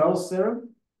heard of Kroll's theorem.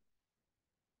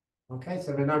 Okay,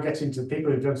 so we're now getting to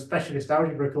people who've done specialist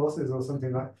algebra courses or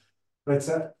something like that.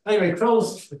 But anyway,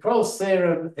 Kroll's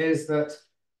theorem is that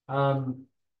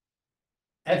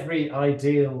every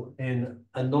ideal in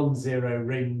a non-zero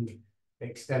ring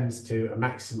extends to a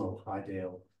maximal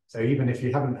ideal. So even if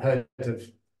you haven't heard of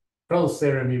Kroll's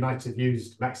theorem, you might have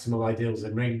used maximal ideals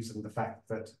in rings and the fact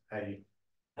that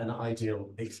an ideal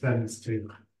extends to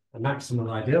a maximal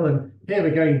ideal. And here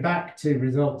we're going back to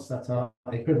results that are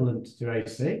equivalent to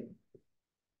AC.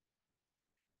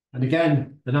 And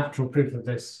again, the natural proof of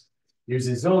this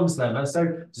uses Zorn's lemma.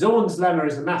 So Zorn's lemma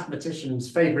is a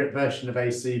mathematician's favorite version of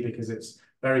AC because it's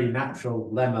very natural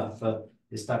lemma for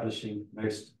establishing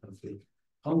most of the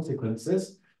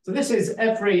consequences. So this is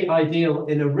every ideal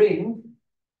in a ring,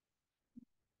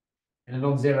 in a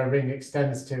non-zero ring,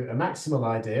 extends to a maximal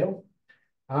ideal.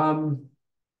 A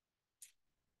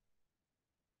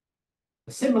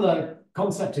similar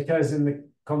concept occurs in the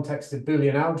context of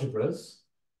Boolean algebras.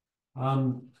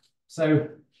 So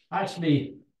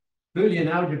actually, Boolean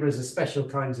algebras are special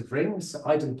kinds of rings,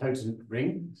 idempotent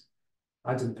rings,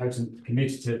 idempotent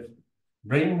commutative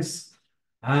rings.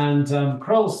 And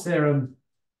Kroll's theorem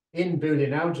in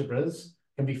Boolean algebras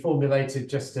can be formulated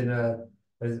just in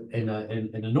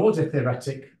an order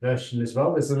theoretic version as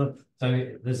well. There's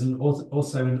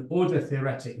also an order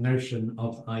theoretic notion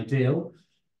of ideal.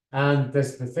 And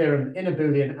there's the theorem in a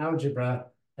Boolean algebra,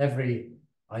 every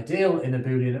ideal in a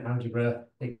Boolean algebra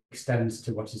extends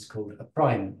to what is called a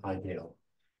prime ideal.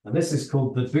 And this is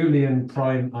called the Boolean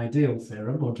prime ideal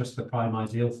theorem, or just the prime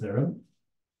ideal theorem.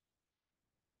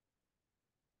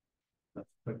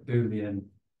 Let's put Boolean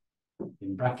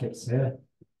in brackets here.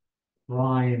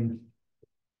 Prime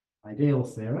ideal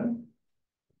theorem.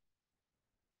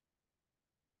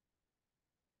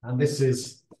 And this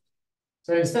is,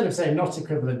 so instead of saying not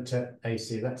equivalent to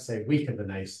AC, let's say weaker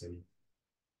than AC.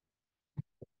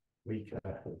 Weaker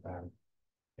than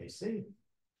AC.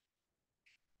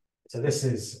 So this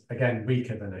is, again,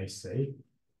 weaker than AC.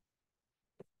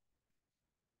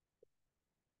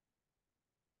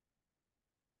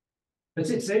 But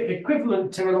it's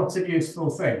equivalent to a lot of useful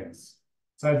things.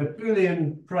 So the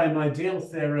Boolean prime ideal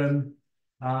theorem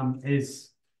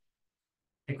is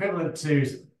equivalent to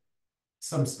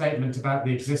some statement about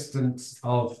the existence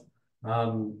of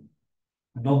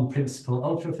non-principal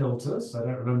ultrafilters. I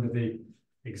don't remember the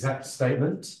exact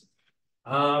statement.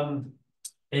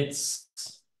 It's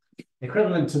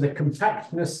equivalent to the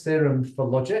compactness theorem for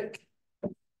logic.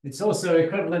 It's also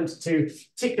equivalent to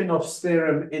Tikhonov's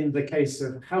theorem in the case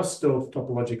of Hausdorff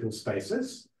topological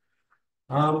spaces.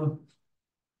 So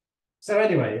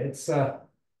anyway, it's a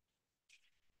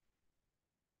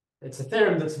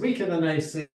theorem that's weaker than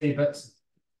AC, but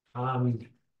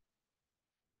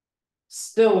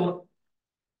still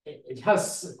it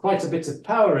has quite a bit of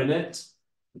power in it.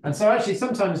 And so actually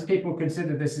sometimes people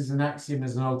consider this as an axiom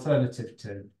as an alternative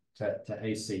to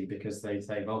AC because they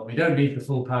say, well, we don't need the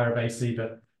full power of AC,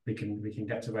 but we can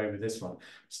get away with this one.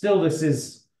 Still, this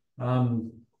is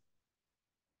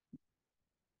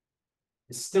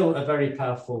it's still a very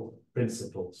powerful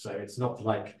principle. So it's not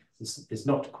like it's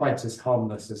not quite as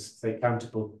harmless as, say,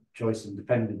 countable choice and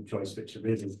dependent choice, which are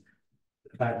really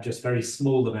about just very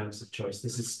small amounts of choice.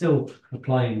 This is still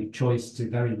applying choice to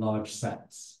very large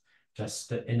sets,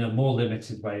 just in a more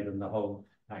limited way than the whole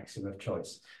axiom of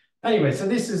choice. Anyway, so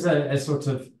this is a sort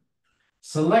of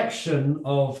selection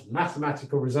of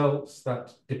mathematical results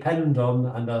that depend on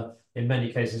and are in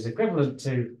many cases equivalent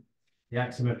to the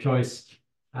axiom of choice.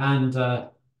 And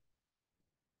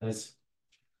there's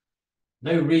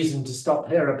no reason to stop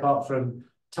here apart from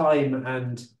time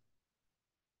and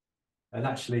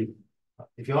actually,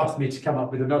 if you asked me to come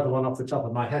up with another one off the top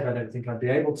of my head, I don't think I'd be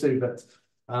able to, but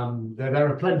there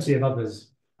are plenty of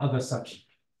other such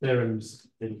theorems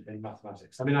in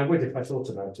mathematics. I mean, I would if I thought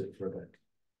about it for a bit.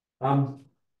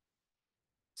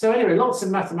 So anyway, lots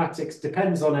of mathematics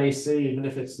depends on AC, even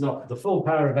if it's not the full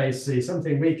power of AC,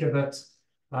 something weaker, but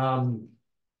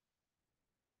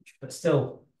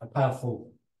still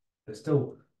powerful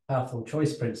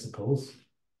choice principles.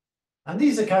 And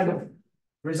these are kind of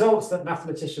results that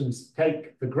mathematicians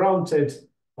take for granted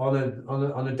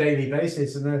on a daily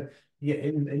basis, and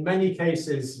in many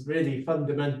cases really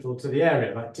fundamental to the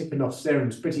area. Like Tikhonov's theorem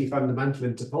is pretty fundamental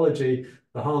in topology.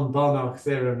 The Hahn-Banach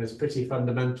theorem is pretty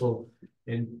fundamental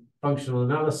in functional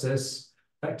analysis.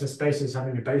 Vector spaces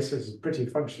having a basis is pretty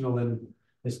fundamental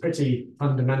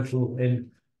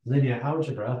in linear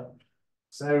algebra.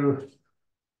 So,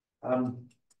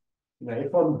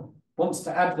 if one wants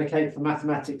to advocate for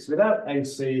mathematics without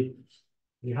AC,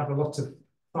 you have a lot of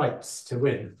fights to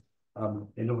win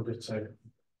in order to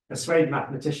persuade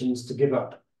mathematicians to give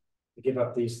up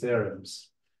these theorems.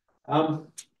 But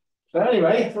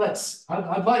anyway,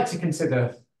 I'd like to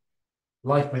consider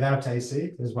life without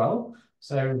AC as well.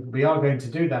 So we are going to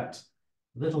do that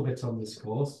a little bit on this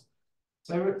course.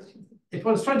 So if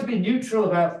one's trying to be neutral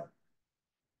about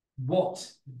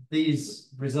what these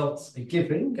results are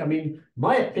giving, I mean,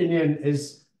 my opinion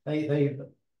is they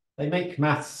make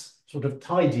maths sort of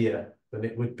tidier than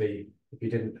it would be if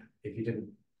you didn't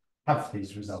have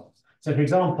these results. So for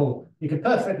example, you could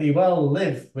perfectly well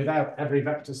live without every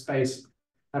vector space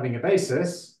having a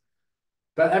basis,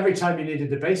 but every time you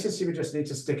needed a basis, you would just need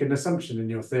to stick an assumption in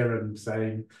your theorem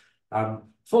saying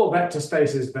 4 vector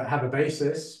spaces that have a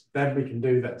basis, then we can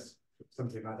do this,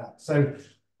 something like that. So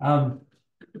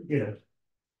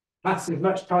maths is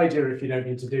much tidier if you don't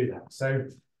need to do that. So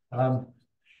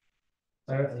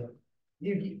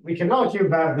we can argue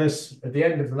about this at the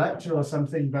end of the lecture or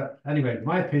something, but anyway,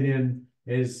 my opinion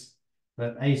is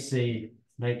that AC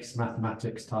makes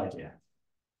mathematics tidier.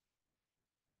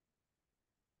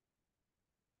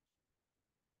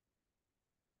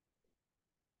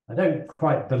 I don't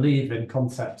quite believe in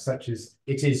concepts such as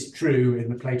it is true in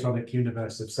the Platonic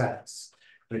universe of sets,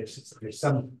 which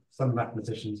some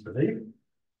mathematicians believe.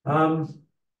 But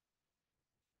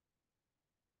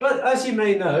as you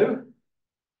may know,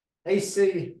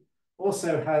 AC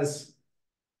also has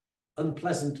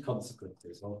unpleasant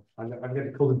consequences, or I'm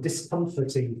going to call them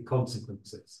discomforting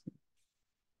consequences.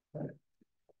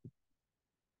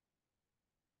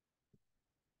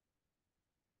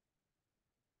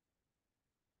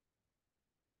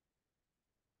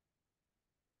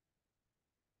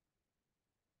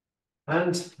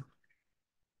 And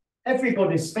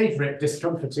everybody's favorite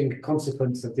discomforting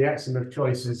consequence of the axiom of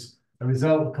choice is a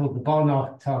result called the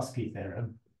Barnard-Tarski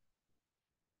theorem.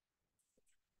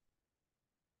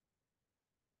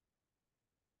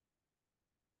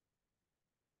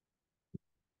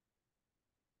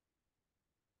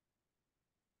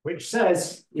 Which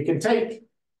says you can take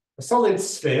a solid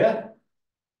sphere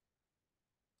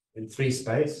in 3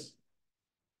 space,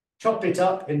 chop it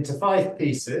up into 5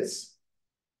 pieces,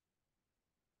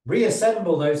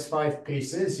 reassemble those 5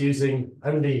 pieces using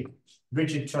only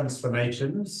rigid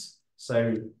transformations.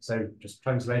 So just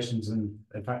translations and,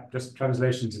 in fact, just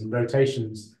translations and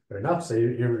rotations are enough. So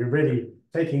you're really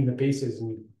taking the pieces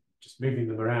and just moving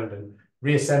them around and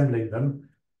reassembling them.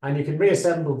 And you can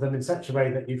reassemble them in such a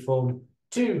way that you form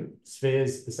 2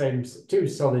 spheres, two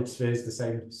solid spheres the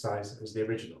same size as the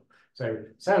original. So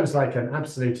sounds like an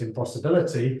absolute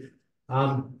impossibility.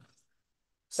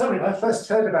 Sorry, I first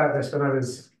heard about this when I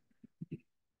was,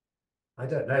 I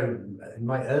don't know, in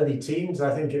my early teens,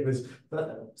 I think it was,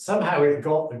 but somehow it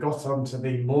got onto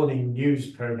the morning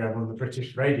news program on the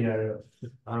British radio.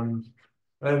 I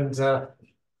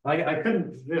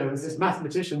couldn't, there's this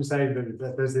mathematician saying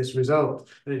that there's this result,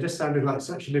 and it just sounded like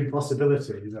such an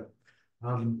impossibility that,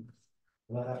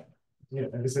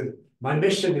 it was my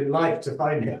mission in life to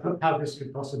find out how this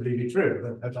could possibly be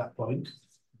true at that point.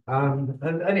 And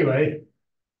anyway,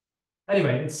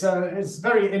 it's a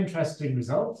very interesting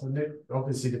result, and it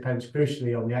obviously depends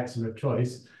crucially on the axiom of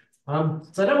choice. So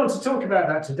I don't want to talk about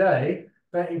that today,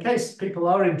 but in case people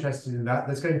are interested in that,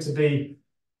 there's going to be,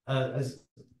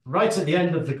 right at the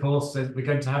end of the course, we're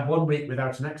going to have 1 week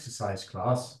without an exercise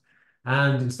class.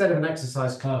 And instead of an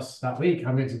exercise class that week,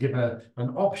 I'm going to give an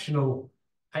optional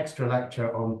extra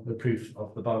lecture on the proof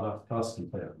of the Barnard-Tarski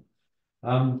theorem.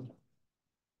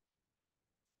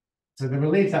 So then we'll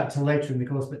leave that till later in the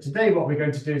course. But today what we're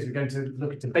going to do is we're going to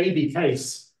look at a baby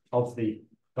case of the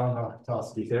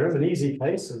Barnard-Tarski theorem, an easy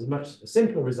case, a much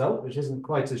simpler result, which isn't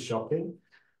quite as shocking.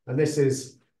 And this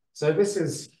is,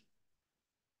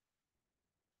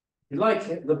 you like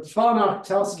it, the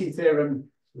Farnar-Tarski theorem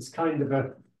is kind of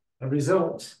a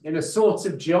result in a sort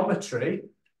of geometry,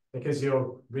 because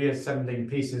you're reassembling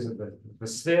pieces of the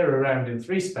sphere around in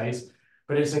 3 space,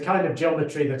 but it's a kind of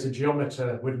geometry that a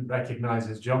geometer wouldn't recognize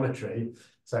as geometry.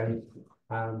 So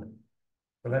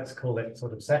let's call it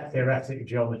sort of set theoretic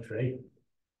geometry.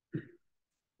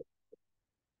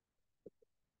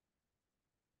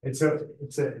 It's a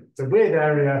weird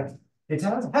area. It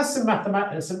has some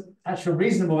actual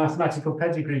reasonable mathematical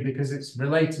pedigree because it's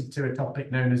related to a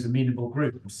topic known as amenable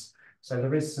groups. So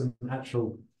there is some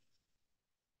actual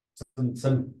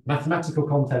some mathematical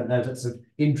content there that's of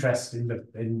interest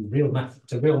in real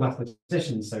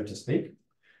mathematicians, so to speak.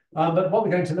 But what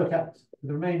we're going to look at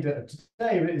the remainder of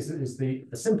today is the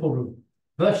simple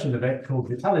version of it called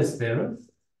Vitali's theorem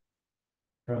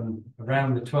from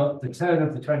around the turn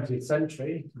of the 20th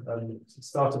century,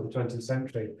 start of the 20th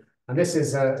century. And this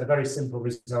is a very simple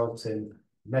result in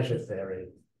measure theory.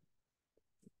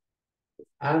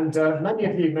 And many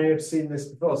of you may have seen this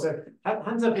before. So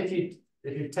hands up if you've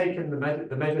taken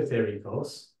the measure theory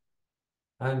course,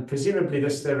 and presumably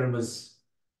this theorem was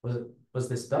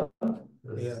this done?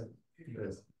 Yeah.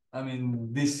 Yes. I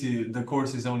mean, this year the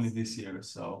course is only this year,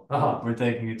 so we're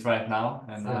taking it right now,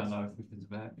 and I don't know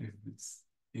if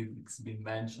it's been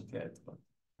mentioned yet, but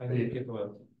I think it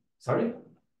will. Sorry?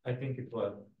 I think it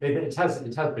will. It has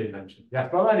been mentioned. Yeah.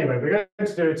 Well, anyway, we're going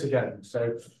to do it again.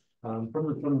 So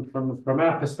from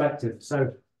our perspective.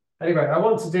 So anyway, I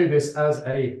want to do this as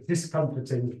a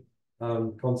discomforting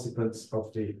consequence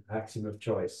of the axiom of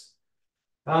choice.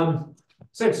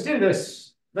 So to do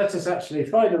this, let us actually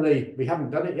finally, we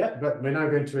haven't done it yet, but we're now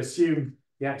going to assume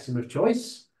the axiom of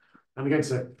choice. And we're going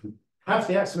to have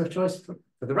the axiom of choice for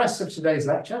the rest of today's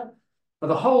lecture, for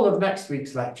the whole of next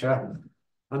week's lecture.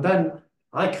 And then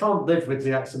I can't live with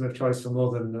the axiom of choice for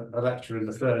more than a lecture in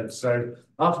the third. So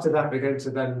after that, we're going to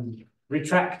then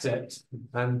retract it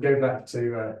and go back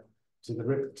to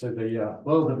the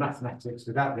world of mathematics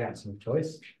without the axiom of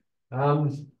choice.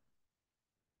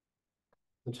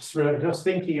 Just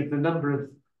thinking of the number of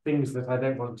things that I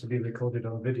don't want to be recorded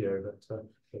on video that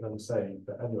I'm saying.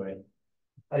 But anyway,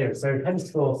 so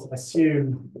henceforth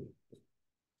assume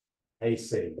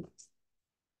AC.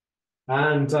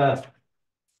 And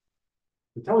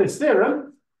Vitali's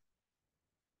theorem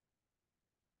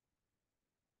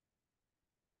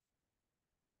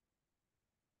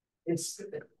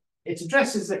it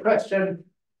addresses the question,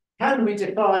 can we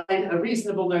define a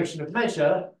reasonable notion of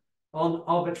measure on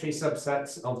arbitrary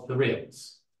subsets of the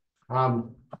reals? So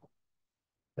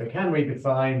can we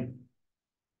define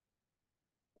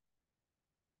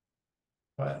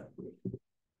a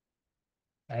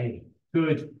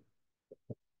good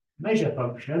measure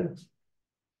function?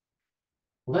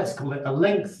 Let's call it a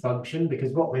length function,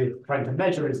 because what we're trying to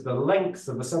measure is the length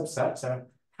of the subset, so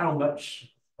how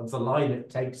much of the line it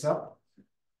takes up.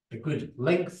 A good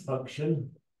length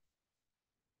function,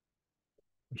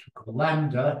 which we call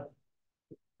lambda.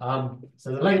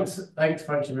 So the length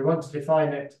function, we want to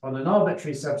define it on an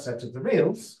arbitrary subset of the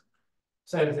reals.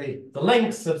 So the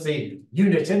length of the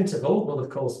unit interval will, of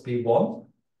course, be 1.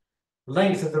 The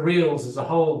length of the reals as a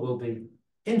whole will be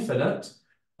infinite.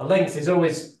 A length is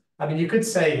always, I mean, you could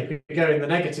say if you go in the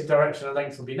negative direction, a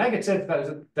length will be negative.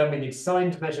 Then we need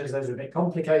signed measures. Those are a bit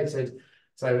complicated.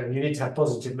 So you need to have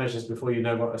positive measures before you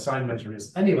know what a signed measure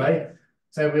is. Anyway,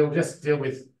 so we'll just deal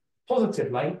with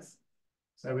positive length.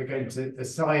 So we're going to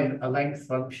assign a length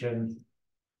function.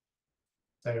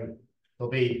 So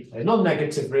there'll be a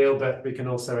non-negative real, but we can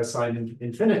also assign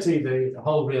infinity, the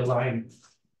whole real line.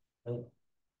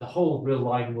 The whole real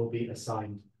line will be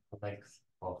assigned a length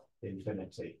of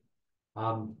infinity.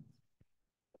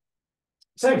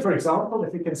 So, for example,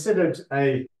 if we considered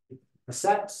a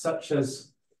set such as,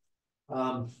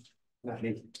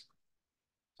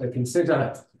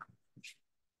 consider,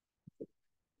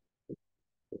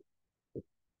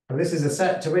 and this is a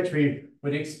set to which we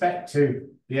would expect to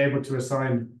be able to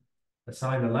assign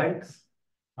a length.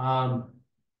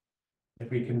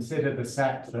 If we consider the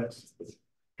set that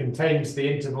contains the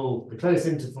interval, the closed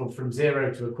interval from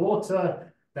 0 to a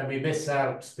quarter, then we miss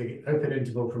out the open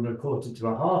interval from a quarter to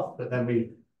a half, but then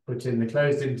we put in the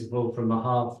closed interval from a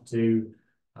half to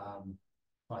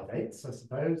 5/8, I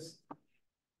suppose,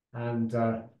 and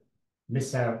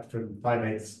miss out from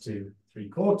 5/8 to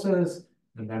 3/4,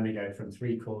 and then we go from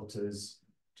 3/4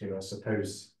 to, I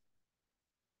suppose,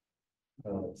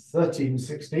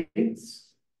 13/16.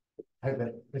 I hope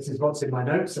that this is what's in my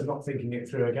notes. I'm not thinking it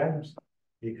through again.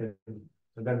 You can,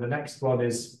 and then the next one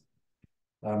is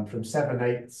from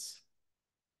 7/8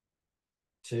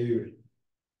 to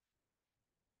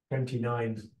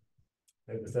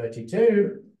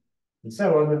 29/32, and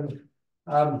so on.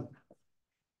 And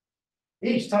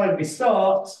each time we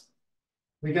start,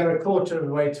 we go a quarter of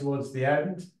the way towards the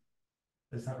end.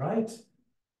 Is that right?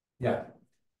 Yeah.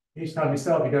 Each time we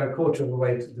start, we go a quarter of the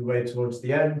way towards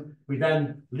the end. We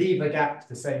then leave a gap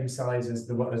the same size as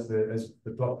the block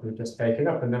we've just taken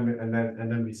up, and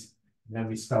then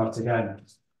we start again.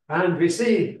 And we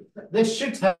see this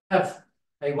should have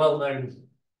a well-known,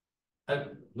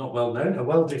 not well-known, a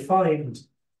well-defined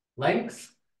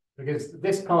length, because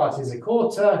this part is a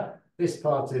quarter, this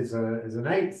part is an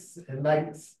eighth in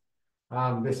length,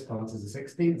 this part is a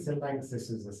 16th in length, this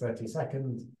is a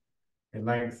 32nd in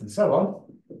length, and so on.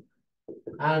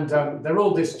 And they're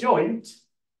all disjoint,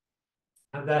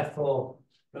 and therefore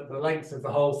the length of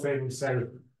the whole thing, so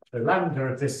the lambda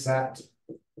of this set,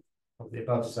 of the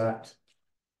above set,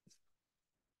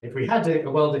 if we had a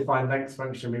well-defined length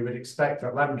function, we would expect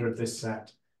that lambda of this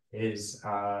set is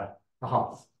a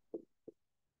half.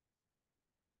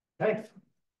 Okay.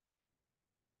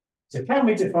 So can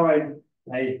we define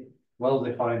a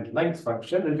well-defined length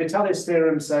function? And Vitali's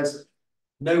theorem says,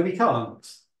 no, we can't.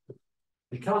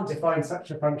 We can't define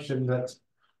such a function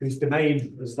whose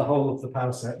domain is the whole of the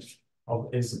power set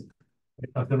of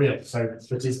the reals. So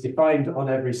that is defined on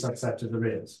every subset of the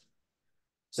reals.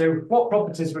 So what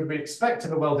properties would we expect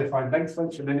of a well-defined length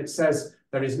function? And it says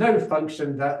there is no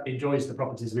function that enjoys the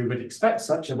properties we would expect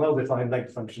such a well-defined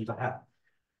length function to have.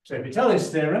 So Vitali's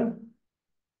theorem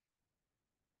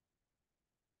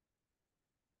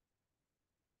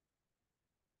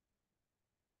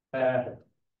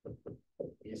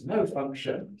is no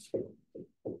function,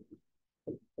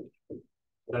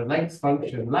 the length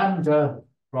function lambda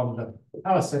from the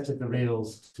power set of the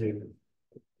reals to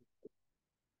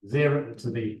 0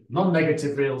 to the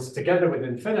non-negative reals together with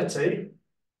infinity,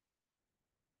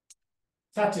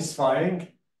 satisfying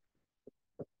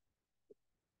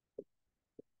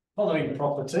following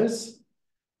properties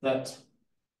that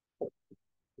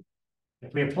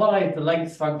if we apply the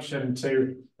length function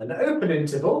to an open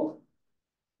interval,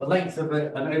 the length of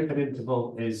an open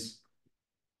interval is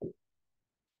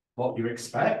what you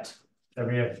expect. So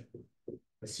we are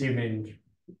assuming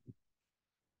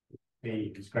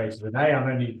B is greater than A. I'm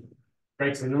only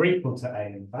greater than or equal to A,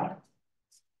 in fact.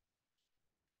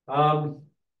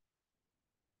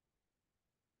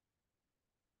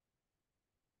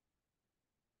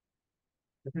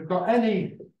 If we've got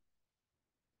any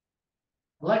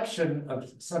collection of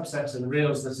subsets of the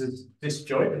reals that is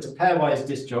disjoint, it's a pairwise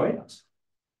disjoint.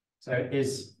 So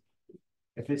if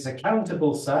it's a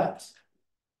countable set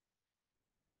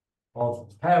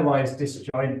of pairwise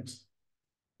disjoint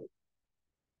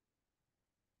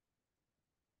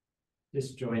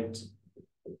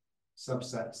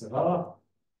subsets of R,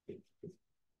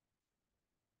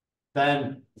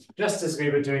 then just as we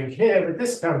were doing here with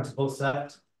this countable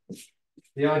set,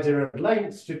 the idea of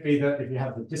length should be that if you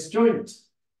have the disjoint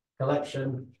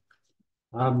collection,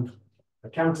 a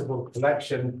countable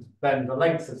collection, then the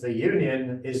length of the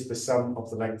union is the sum of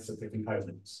the lengths of the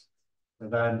components.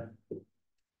 And then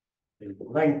the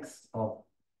length of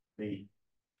the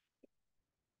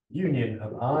union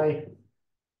of I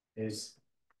is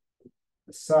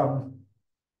the sum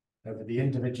over the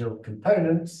individual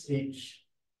components. Each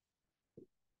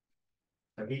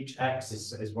X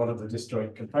is one of the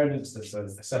disjoint components. There's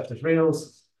a set of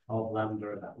reals of lambda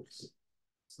of X.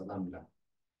 So lambda.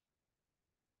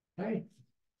 Okay.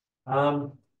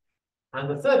 And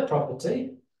the third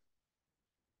property,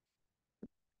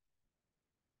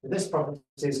 this property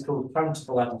is called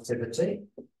countable additivity.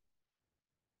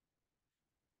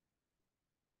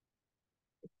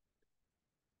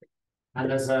 And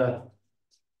there's a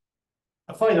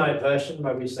finite version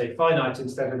where we say finite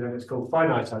instead, and then it's called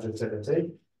finite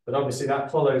additivity. But obviously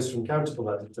that follows from countable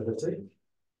additivity.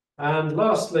 And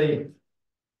lastly,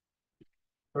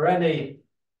 for any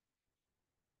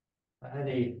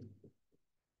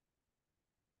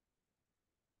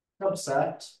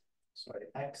subset, sorry,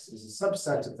 X is a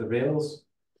subset of the reals,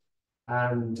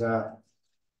 and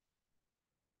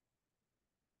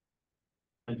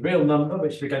real number,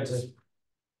 which we're going to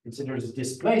consider as a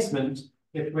displacement,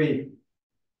 if we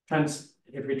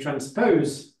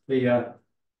transpose the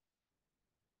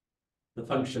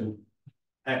function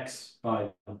x by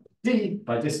d,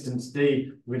 by distance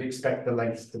d, we'd expect the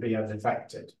length to be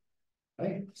unaffected.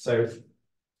 Okay, so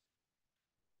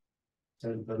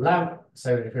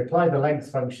if we apply the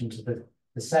length function to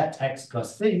the set x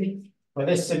plus d, well,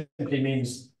 this simply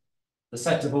means the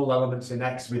set of all elements in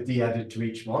X with D added to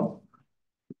each one.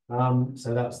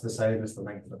 So that's the same as the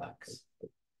length of X.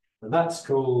 And that's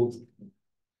called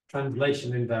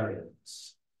translation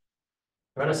invariance.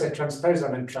 When I say transpose,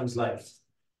 I mean translate.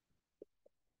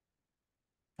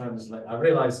 Translate. I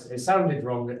realized it sounded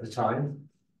wrong at the time,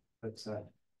 but I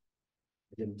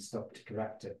didn't stop to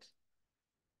correct it.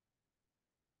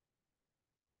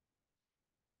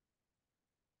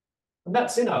 And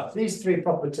that's enough. These three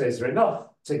properties are enough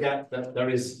to get that there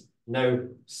is no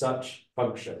such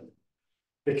function.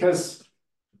 Because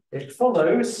it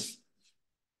follows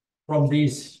from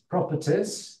these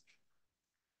properties,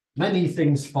 many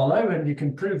things follow, and you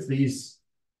can prove these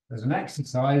as an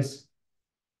exercise.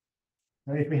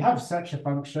 And if we have such a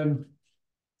function,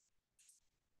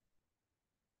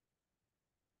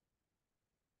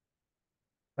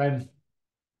 then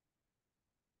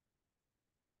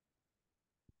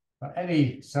for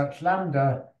any such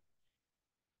lambda,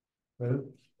 the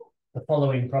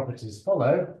following properties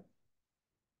follow.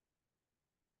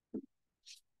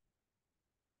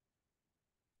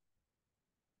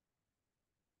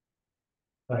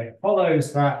 So it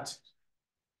follows that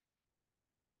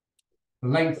the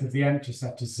length of the empty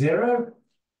set is 0.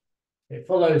 It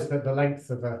follows that the length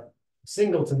of a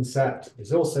singleton set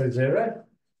is also 0.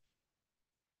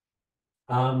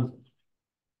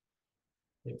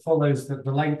 It follows that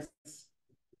the length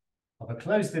of a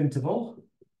closed interval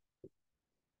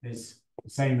is the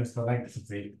same as the length of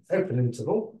the open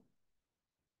interval.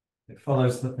 It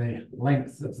follows that the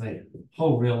length of the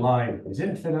whole real line is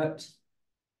infinite.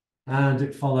 And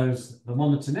it follows the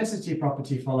monotonicity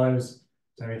property follows.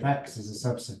 So if x is a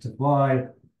subset of y,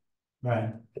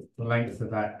 then the length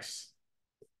of x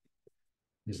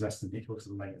is less than or equal to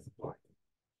the length of y.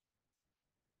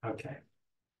 Okay.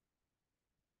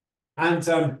 And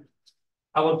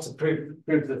I want to prove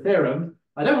the theorem.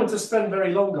 I don't want to spend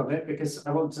very long on it because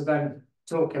I want to then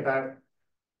talk about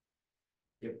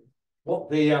what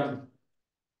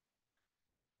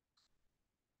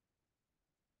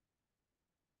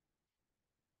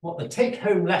the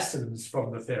take-home lessons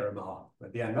from the theorem are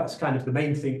at the end. That's kind of the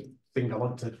main thing I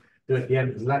want to do at the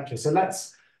end of the lecture. So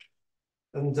let's,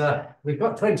 and we've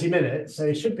got 20 minutes, so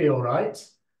it should be all right.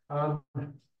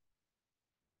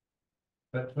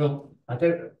 But I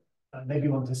don't maybe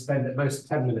want to spend at most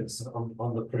 10 minutes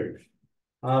on the proof.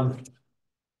 The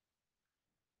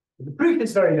proof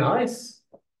is very nice.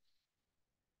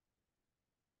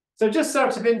 So just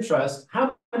out of interest,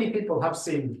 how many people have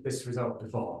seen this result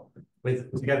before,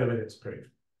 together with its proof?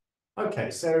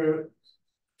 Okay, so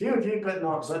few of you, but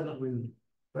not everyone.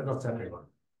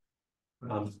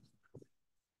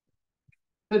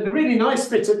 The really nice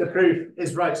bit of the proof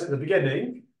is right at the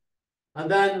beginning, and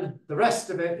then the rest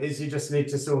of it is you just need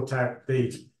to sort out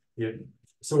the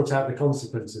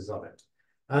consequences of it.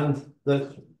 And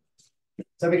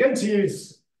so we're going to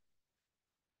use.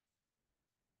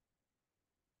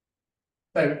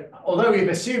 So, although we've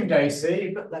assumed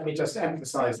AC, but let me just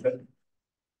emphasize that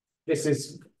this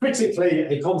is critically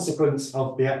a consequence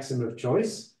of the axiom of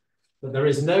choice, that there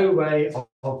is no way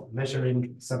of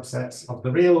measuring subsets of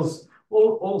the reals,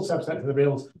 all subsets of the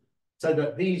reals, so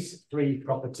that these three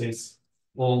properties,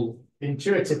 all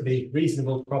intuitively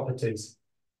reasonable properties,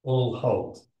 all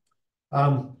hold.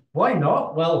 Why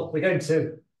not? Well, we're going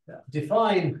to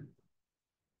define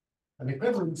an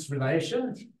equivalence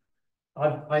relation.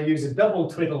 I use a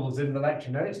double twiddles in the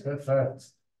lecture notes, but for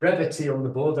brevity on the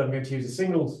board, I'm going to use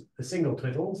a single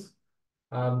twiddles.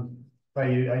 I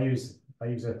use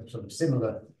a sort of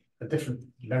similar, a different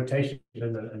notation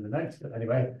in the notes. But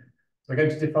anyway, we're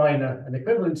going to define an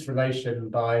equivalence relation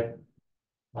by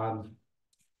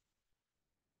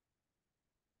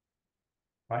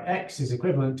x is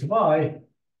equivalent to y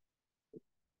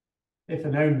if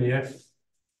and only if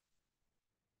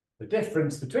the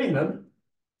difference between them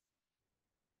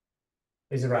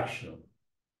is irrational.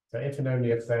 So if and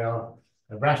only if they are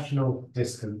a rational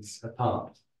distance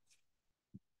apart.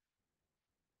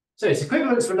 So its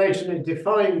equivalence relation, it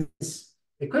defines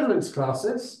equivalence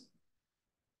classes.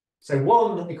 So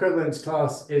one equivalence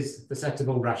class is the set of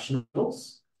all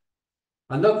rationals.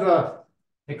 Another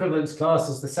equivalence class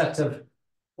is the set of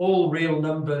all real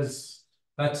numbers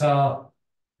that are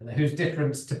whose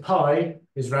difference to pi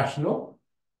is rational.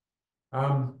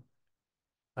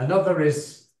 Another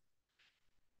is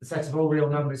the set of all real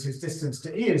numbers whose distance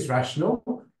to E is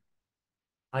rational.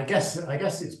 I guess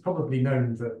it's probably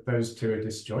known that those two are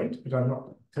disjoint, but I'm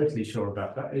not totally sure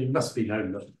about that. It must be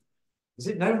known that. Is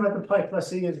it known whether pi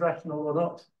plus E is rational or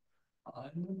not?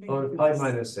 Or pi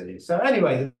minus E. So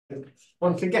anyway,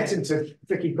 one can get into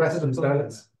tricky questions now.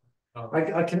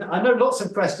 I know lots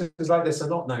of questions like this are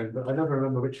not known, but I never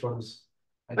remember which ones.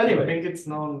 Anyway, I think it's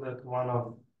known that one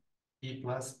of E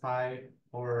plus pi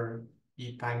or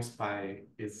E times pi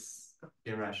is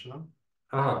irrational.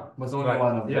 was only Right.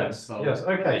 one of them. Yes. So Yes.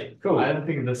 Okay. Cool. I don't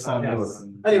think the sum Yes. is.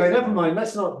 Anyway, never mind.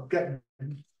 Let's not get.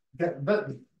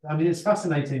 But I mean, it's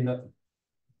fascinating that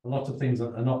a lot of things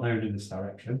are not known in this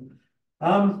direction.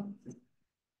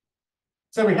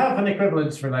 So we have an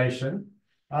equivalence relation.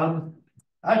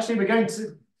 Actually, we're going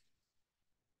to,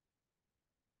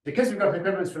 because we've got an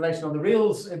equivalence relation on the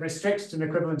reals, it restricts to an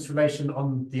equivalence relation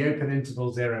on the open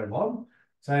interval 0, 1.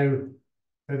 So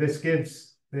this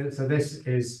gives, so this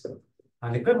is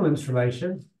an equivalence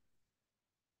relation.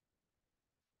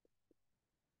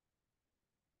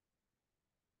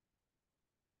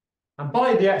 And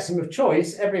by the axiom of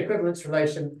choice, every equivalence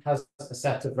relation has a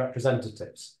set of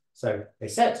representatives. So a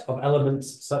set of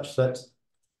elements such that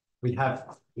we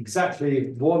have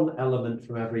exactly one element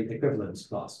from every equivalence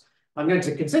class. I'm going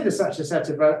to consider such a set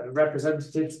of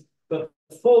representatives, but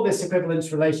for this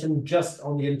equivalence relation, just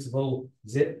on the interval,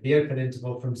 the open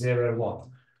interval from 0,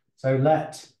 1. So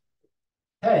let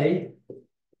K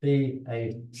be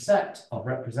a set of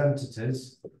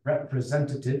representatives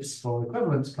for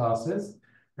equivalence classes,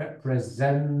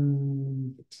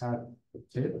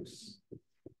 representatives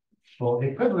for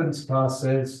equivalence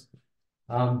classes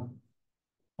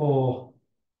for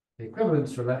the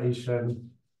equivalence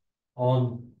relation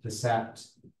on the set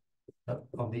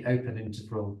of the open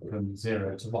interval from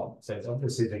 0 to 1. So it's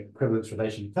obviously the equivalence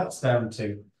relation cuts down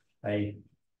to an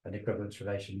equivalence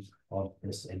relation on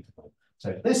this interval.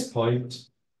 So at this point,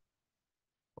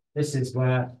 this is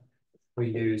where we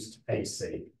used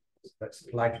AC. Let's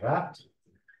flag that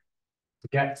to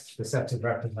get the set of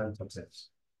representatives.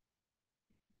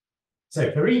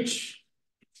 So for each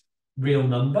real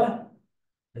number,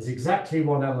 there's exactly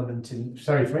one element in,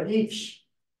 sorry, for each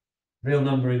real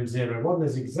number in 0, 1,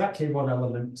 there's exactly one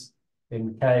element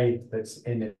in K that's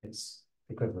in its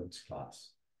equivalence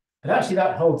class. And actually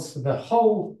that holds for the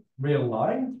whole real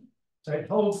line. So it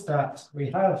holds that we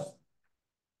have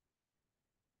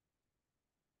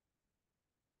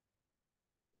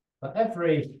for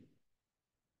every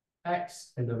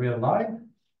X in the real line,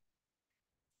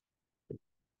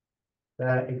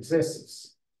 there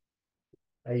exists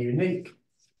a unique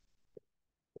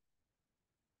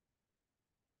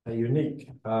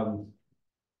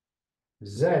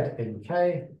Z in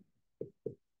K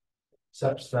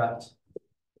such that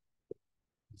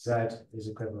Z is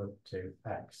equivalent to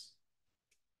X.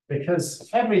 Because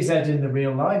every Z in the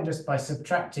real line, just by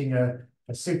subtracting a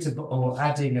suitable or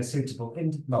adding a suitable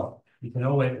well, you can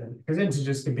always, because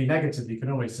integers can be negative, you can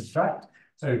always subtract.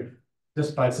 So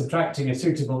just by subtracting a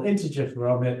suitable integer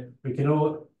from it, we can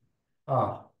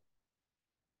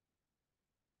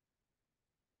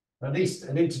at least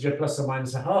an integer plus or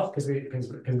minus a half, because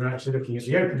we're actually looking at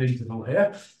the open interval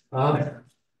here.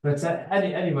 But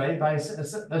anyway, by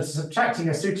subtracting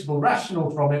a suitable rational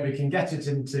from it, we can get it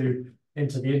into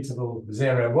the interval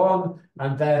 0, 1.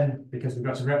 And then, because we've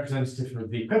got a representative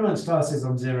of the equivalence classes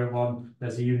on 0, 1,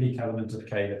 there's a unique element of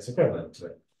K that's equivalent to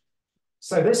it.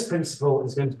 So this principle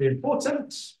is going to be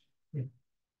important.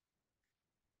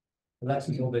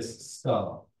 Let's call this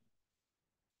star,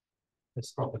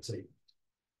 this property.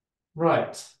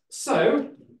 Right,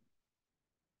 so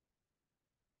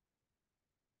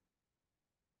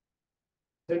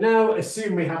now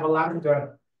assume we have a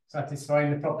lambda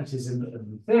satisfying the properties in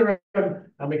the theorem,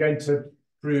 and we're going to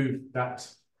prove that,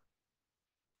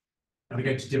 and we're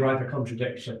going to derive a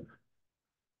contradiction.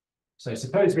 So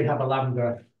suppose we have a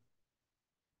lambda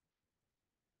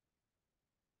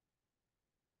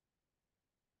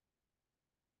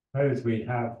as in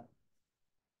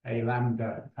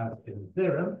the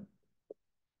theorem,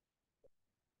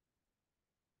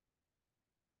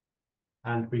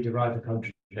 and we derive a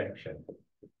contradiction.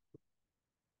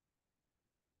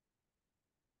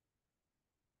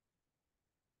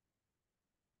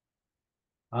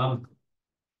 So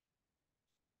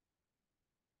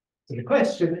the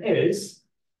question is,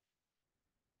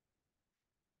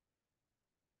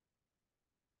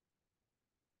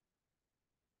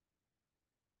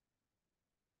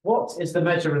 what is the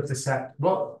measure of the set?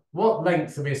 What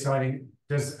length are we assigning?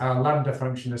 Does our lambda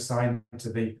function assign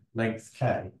to the length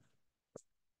K?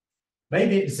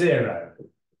 Maybe it's 0.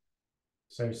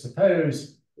 So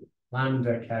suppose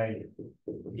lambda K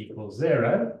equals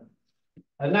 0.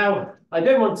 And now I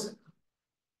don't want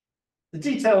the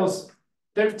details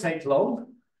don't take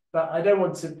long, but I don't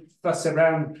want to fuss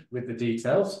around with the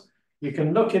details. You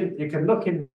can look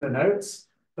in the notes,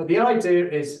 but the idea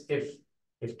is if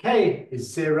K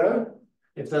is 0,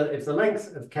 if the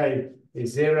length of K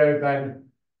is 0,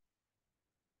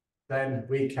 then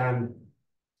we can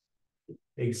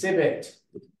exhibit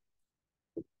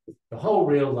the whole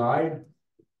real line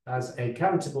as a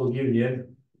countable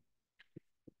union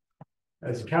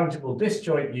as a countable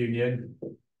disjoint union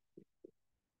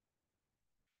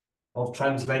of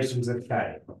translations of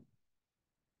K.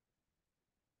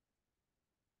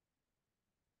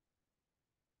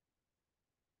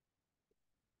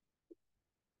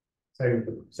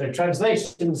 So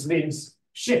translations means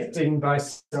shifting by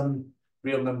some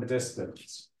real number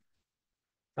distance.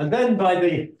 And then by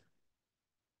the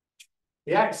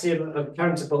axiom of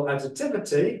countable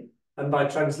additivity, and by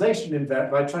translation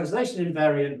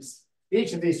invariance,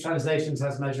 each of these translations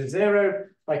has measure 0.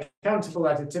 By countable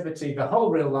additivity, the whole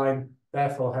real line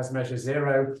therefore has measure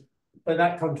 0, but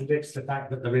that contradicts the fact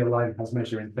that the real line has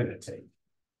measure infinity.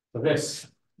 So this,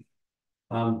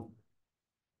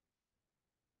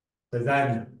 so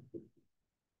then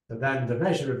the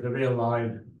measure of the real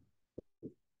line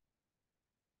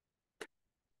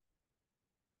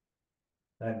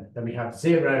then we have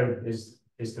 0 is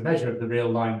the measure of the real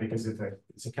line because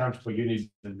it's a countable union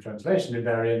and translation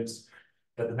invariance,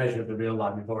 but the measure of the real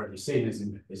line we've already seen is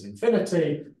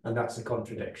infinity, and that's a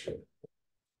contradiction.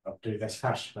 I'll do this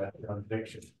hash for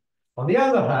contradiction. On the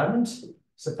other hand,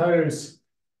 suppose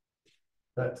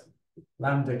that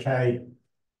lambda k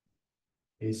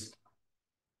is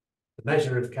the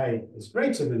measure of k is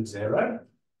greater than 0,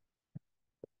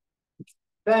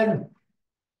 then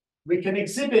we can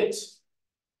exhibit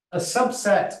a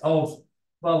subset of,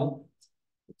 well,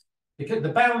 because the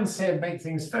bounds here make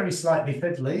things very slightly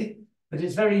fiddly, but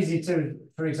it's very easy to,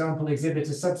 for example, exhibit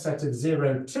a subset of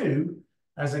 0, 2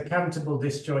 as a countable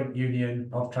disjoint union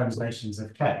of translations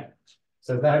of K.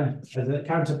 So then, as a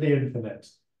countably infinite.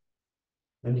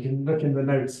 And you can look in the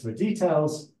notes for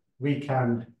details. We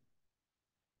can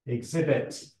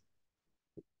exhibit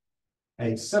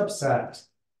a subset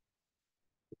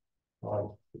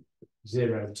of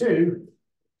 0, 2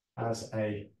 as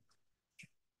a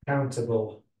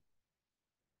countable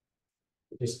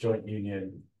disjoint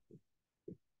union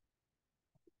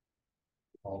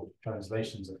of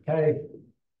translations of K.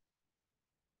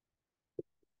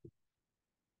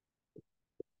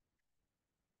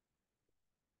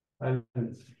 And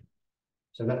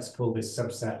so let's call this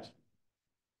subset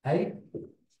A.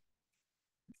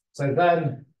 So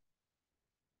then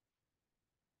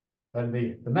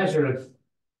the measure of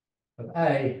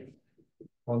A,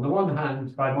 on the one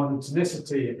hand, by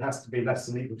monotonicity, it has to be less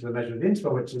than or equal to the measure of the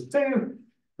interval, which is 2.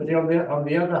 But on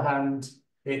the other hand,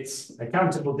 it's a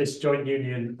countable disjoint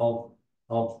union of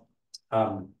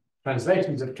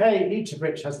translations of K, each of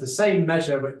which has the same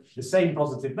measure, the same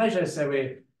positive measure. So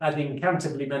we're adding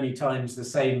countably many times the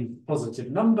same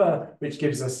positive number, which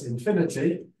gives us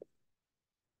infinity.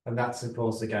 And that's, of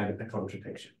course, again, a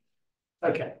contradiction.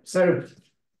 Okay, so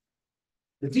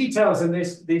the details in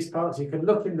these parts, you can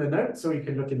look in the notes or you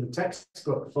can look in the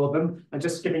textbook for them. I'm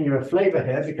just giving you a flavor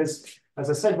here because, as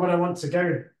I said, what I want to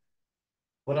go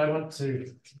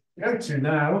to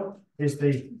now is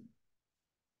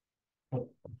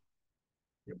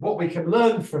what we can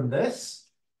learn from this.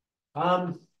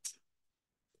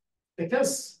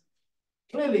 Because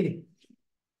clearly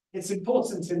it's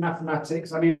important in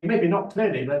mathematics. I mean, maybe not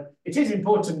clearly, but it is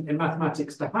important in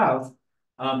mathematics to have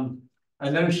a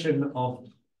notion of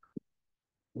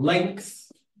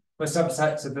length for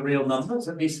subsets of the real numbers,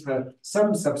 at least for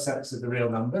some subsets of the real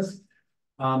numbers,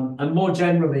 and more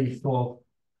generally for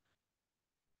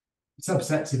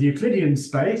subsets of Euclidean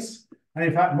space, and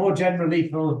in fact, more generally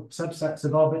for subsets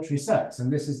of arbitrary sets.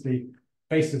 And this is the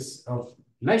basis of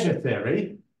measure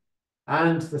theory.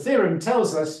 And the theorem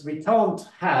tells us we can't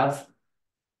have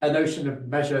a notion of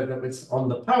measure that was on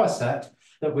the power set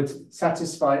that would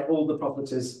satisfy all the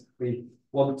properties we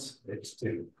want it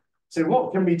to. So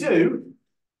what can we do?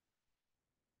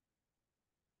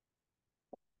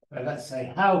 Well, let's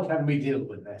say, how can we deal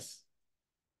with this?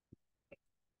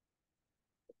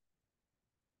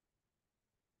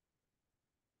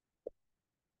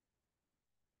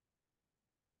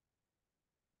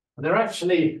 There are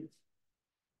actually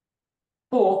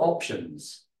 4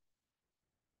 options.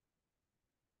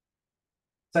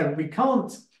 So we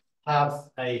can't have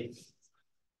a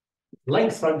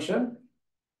length function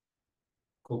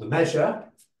called the measure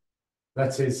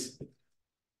that is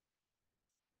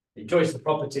enjoys the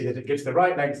property that it gives the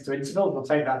right length to interval. We'll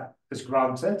take that as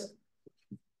granted.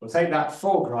 We'll take that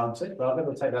for granted, rather.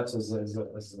 We'll take that as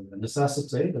a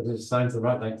necessity that it assigns the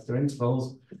right length to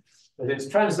intervals. That it's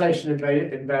translation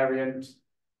invariant,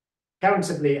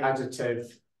 countably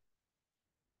additive,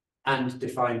 and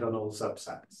defined on all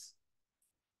subsets.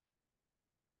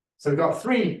 So we've got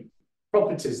 3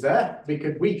 properties there. We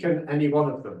could weaken any one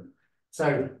of them.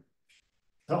 So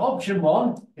option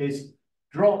 1 is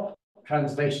drop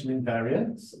translation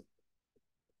invariance.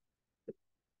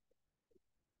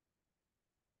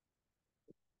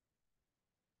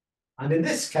 And in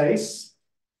this case,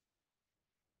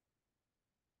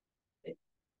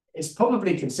 it's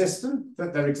probably consistent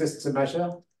that there exists a measure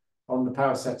on the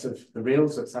power set of the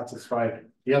reals that satisfy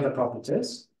the other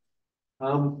properties.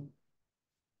 But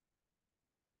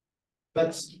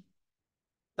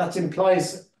that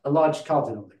implies a large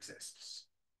cardinal exists.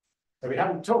 So we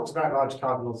haven't talked about large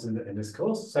cardinals in this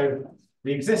course. So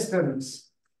the existence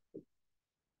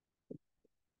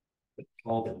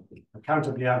of a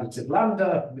countably additive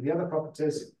lambda with the other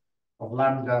properties of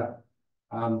lambda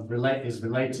is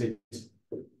related,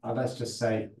 let's just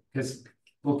say, because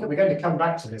we're going to come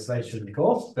back to this later in the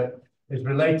course, but is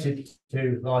related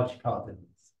to large cardinals.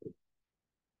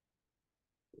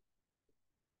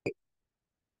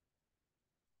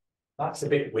 That's a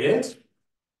bit weird.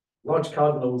 Large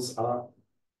cardinals are,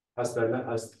 as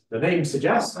the name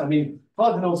suggests, I mean,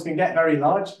 cardinals can get very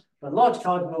large, but large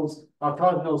cardinals are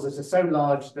cardinals that are so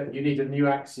large that you need a new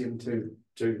axiom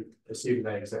to assume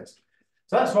they exist.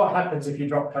 So that's what happens if you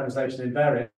drop translation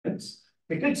invariance.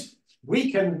 We could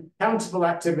weaken countable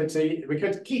activity, we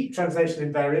could keep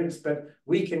translation invariance, but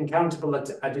weaken countable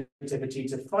additivity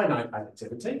to finite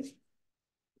additivity.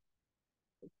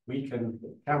 Weaken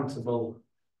countable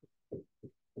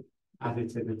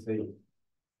additivity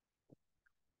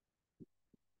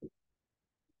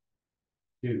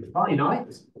to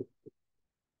finite.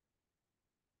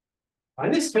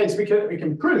 In this case, we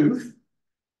can prove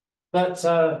that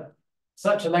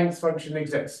such a length function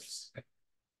exists.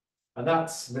 And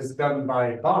that was done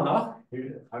by Barnach,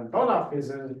 and Barnach is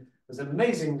an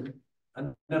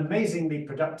amazingly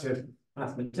productive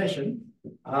mathematician.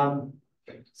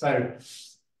 So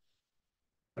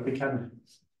we can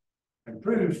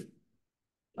prove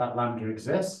that lambda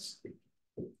exists.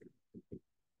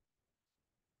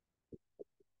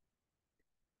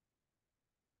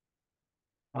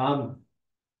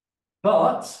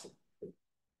 But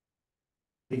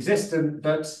existent,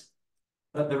 but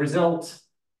the result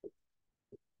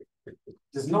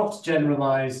does not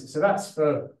generalize. So that's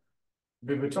for,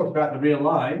 we were talking about the real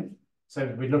line.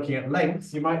 So we're looking at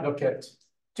length. You might look at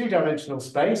two-dimensional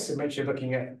space, in which you're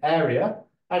looking at area.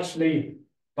 Actually,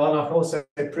 Barnach also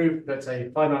proved that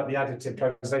a finitely additive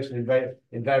translation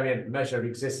invariant measure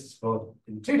exists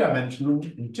in two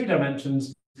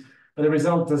dimensions, but the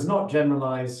result does not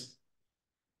generalize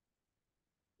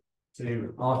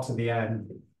to r to the n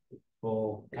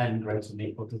for n greater than or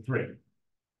equal to 3.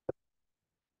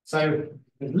 So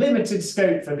there's limited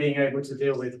scope for being able to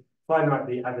deal with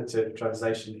finitely additive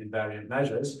translation invariant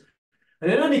measures.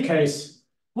 And in any case,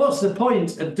 what's the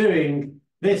point of doing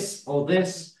this or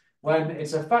this when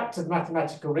it's a fact of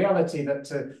mathematical reality that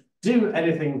to do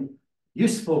anything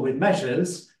useful with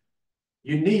measures,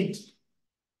 you need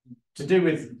to do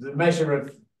with the measure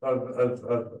of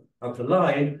the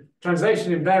line.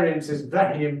 Translation invariance is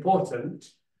very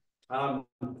important.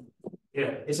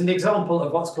 It's an example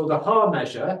of what's called a Haar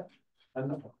measure,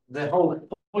 and the whole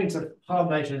point of Haar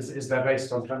measures is they're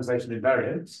based on translation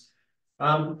invariance.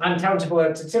 And countable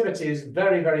additivity is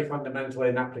very, very fundamental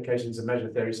in applications of measure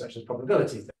theory, such as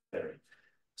probability theory.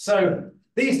 So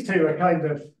these two are kind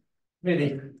of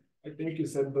really. I think you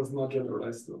said does not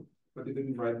generalize though, but you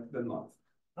didn't write the not.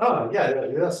 Oh, yeah,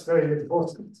 that's very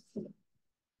important.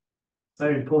 So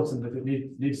important that it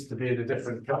needs to be in a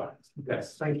different color.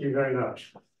 Yes, thank you very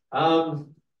much. So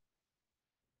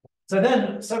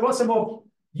what's a more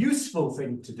useful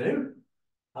thing to do?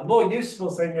 A more useful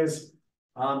thing is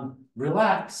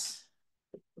relax.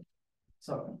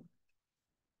 So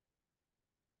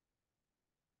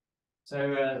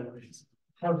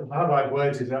how do I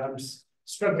word it? I'm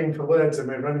struggling for words and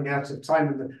we're running out of time.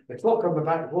 And the clock on the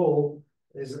back wall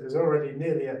is already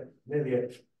nearly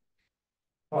at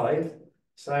 5.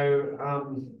 So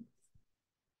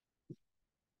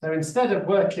instead of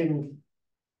working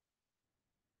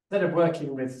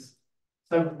with,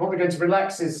 so what we're going to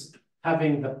relax is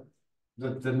having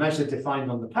the measure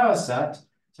defined on the power set.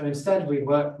 So instead we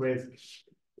work with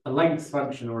a length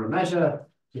function or a measure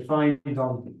defined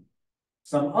on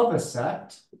some other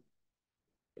set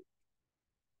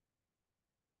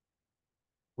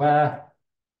where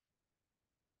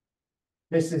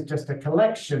this is just a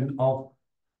collection of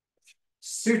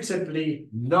suitably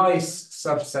nice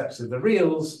subsets of the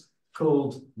reals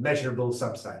called measurable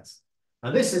subsets.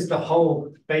 And this is the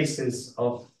whole basis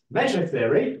of measure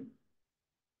theory.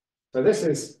 So this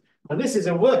is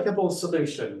a workable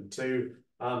solution to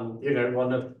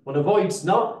one avoids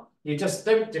not. You just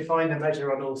don't define a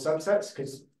measure on all subsets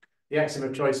because the axiom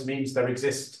of choice means there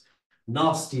exist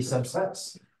nasty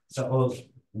subsets, or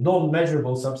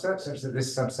non-measurable subsets, such as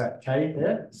this subset K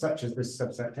here, such as this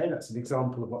subset K. That's an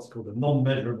example of what's called a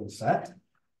non-measurable set.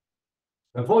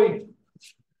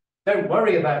 don't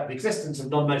worry about the existence of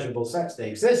non-measurable sets. They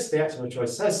exist, the axiom of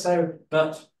choice says so,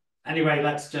 but anyway,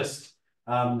 let's just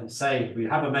say we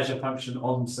have a measure function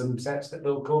on some sets that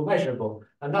we'll call measurable,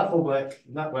 and that will work,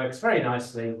 and that works very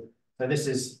nicely. So this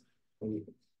is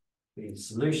the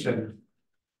solution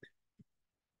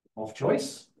of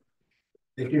choice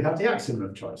if you have the axiom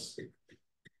of choice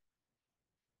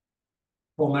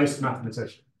for most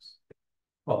mathematicians.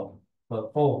 Well,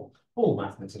 for all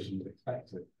mathematicians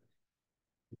expected.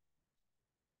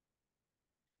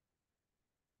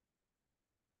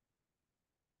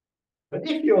 But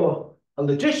if you're a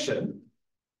logician,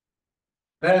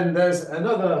 then there's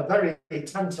another very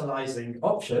tantalizing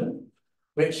option,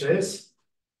 which is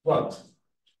what?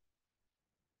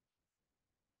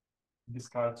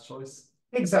 Discard choice.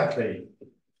 Exactly.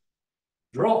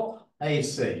 Drop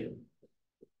AC.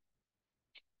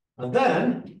 And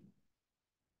then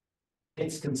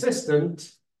it's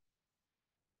consistent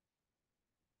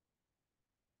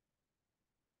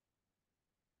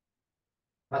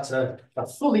that a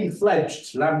fully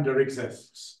fledged lambda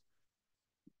exists.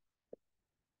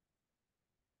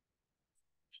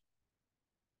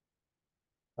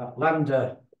 That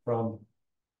lambda from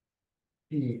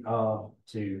ER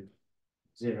to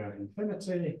 0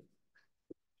 infinity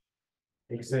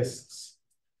exists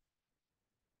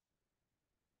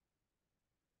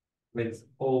with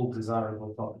all desirable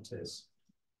properties.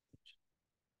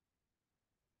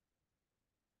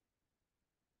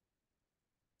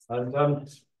 And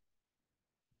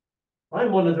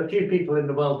I'm one of the few people in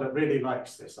the world that really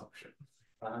likes this option.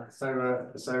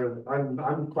 So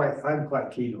I'm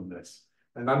quite keen on this,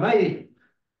 and I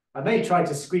may try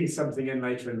to squeeze something in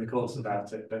later in the course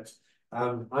about it, but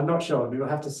I'm not sure. We will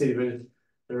have to see.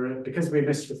 Because we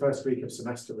missed the first week of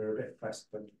semester, we're a bit pressed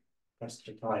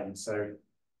for time. So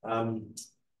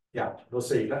yeah, we'll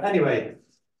see. But anyway,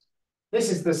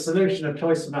 this is the solution of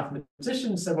choice for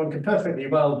mathematicians. So one can perfectly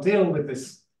well deal with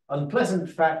this unpleasant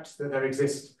fact that there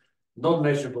exist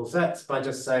non-measurable sets by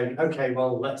just saying, okay,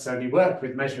 well, let's only work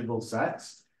with measurable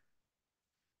sets.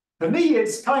 For me,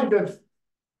 it's kind of,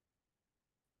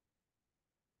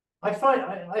 I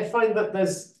find that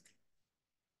there's,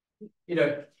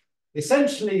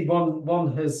 essentially one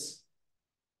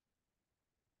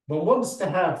wants to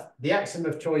have the axiom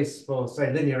of choice for,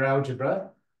 say, linear algebra,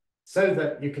 so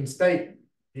that you can state,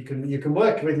 you can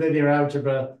work with linear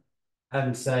algebra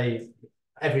and say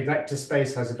every vector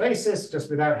space has a basis,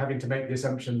 just without having to make the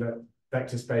assumption that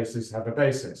vector spaces have a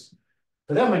basis.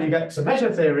 But then when you get to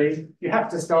measure theory, you have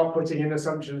to start putting in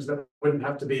assumptions that wouldn't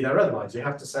have to be there otherwise. You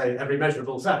have to say every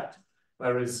measurable set.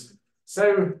 Whereas,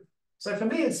 so for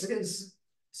me, it's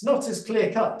not as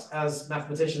clear cut as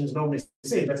mathematicians normally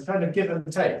see. There's kind of give and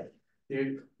take.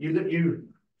 We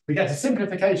get a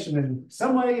simplification in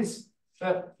some ways,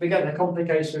 but we get a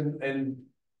complication in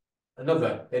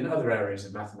other areas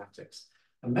of mathematics.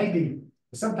 And maybe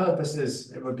for some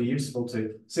purposes, it would be useful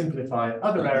to simplify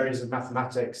other areas of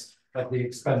mathematics at the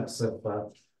expense of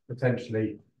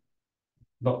potentially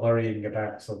not worrying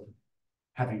about sort of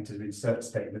having to insert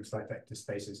statements like vector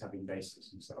spaces having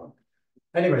bases and so on.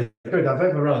 Anyway, good, I've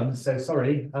overrun, so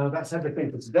sorry. That's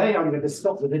everything for today. I'm going to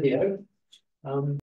stop the video.